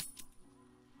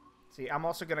 See, I'm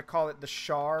also gonna call it the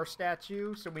Shar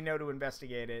statue, so we know to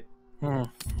investigate it.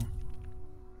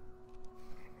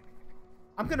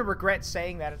 I'm gonna regret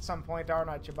saying that at some point, aren't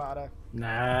I, Ciabatta?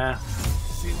 Nah.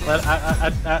 But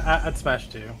I'd smash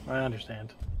too. I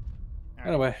understand.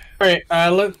 Anyway. All right.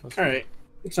 All right.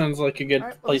 It sounds like a good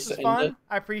place to end it.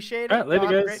 I appreciate it. All right, later,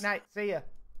 Have a guys. great night. See ya.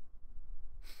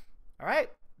 All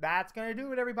right, that's gonna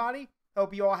do it, everybody.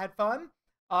 Hope you all had fun.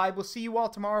 I will see you all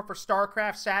tomorrow for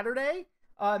StarCraft Saturday.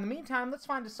 In the meantime, let's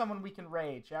find someone we can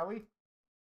raid, shall we?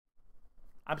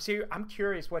 I'm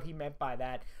curious what he meant by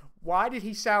that. Why did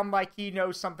he sound like he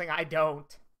knows something I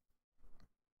don't?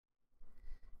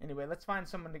 Anyway, let's find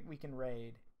someone that we can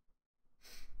raid.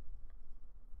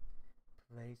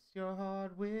 Place your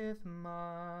heart with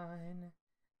mine.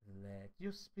 Let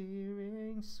your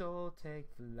spearing soul take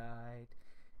flight.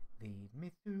 Lead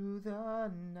me through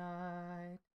the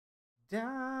night.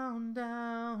 Down,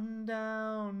 down,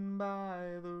 down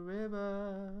by the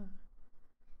river.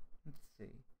 Let's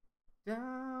see.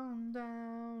 Down,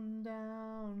 down,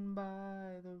 down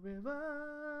by the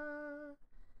river.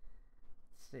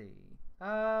 Let's see.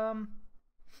 How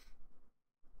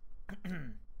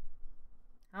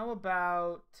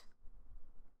about...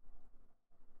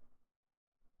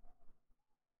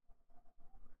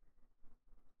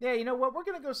 Yeah, you know what? We're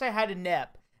going to go say hi to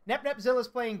Nep. Nepzilla's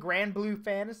playing Grand Blue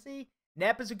Fantasy.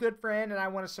 Nep is a good friend, and I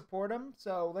want to support him,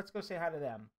 so let's go say hi to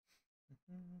them.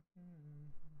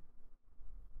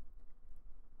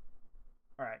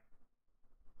 All right.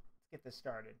 Let's get this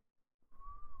started.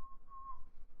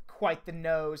 Quite the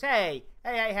nose. Hey.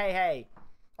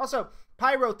 Also,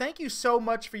 Pyro, thank you so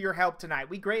much for your help tonight.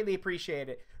 We greatly appreciate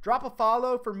it. Drop a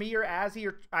follow for me or Azzy,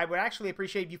 or I would actually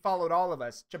appreciate if you followed all of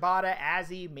us. Ciabatta,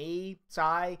 Azzy, me,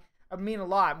 Psy. It would mean a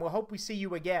lot, and we'll hope we see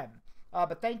you again.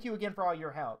 But thank you again for all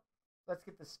your help. Let's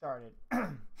get this started. All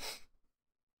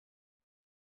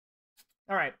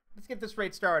right, let's get this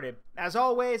raid started. As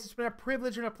always, it's been a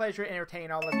privilege and a pleasure to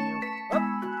entertain all of you.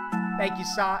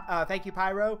 Oh, thank you,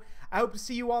 Pyro. I hope to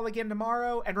see you all again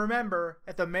tomorrow. And remember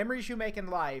that the memories you make in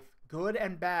life, good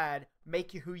and bad,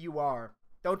 make you who you are.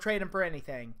 Don't trade them for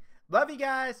anything. Love you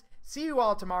guys. See you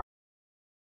all tomorrow.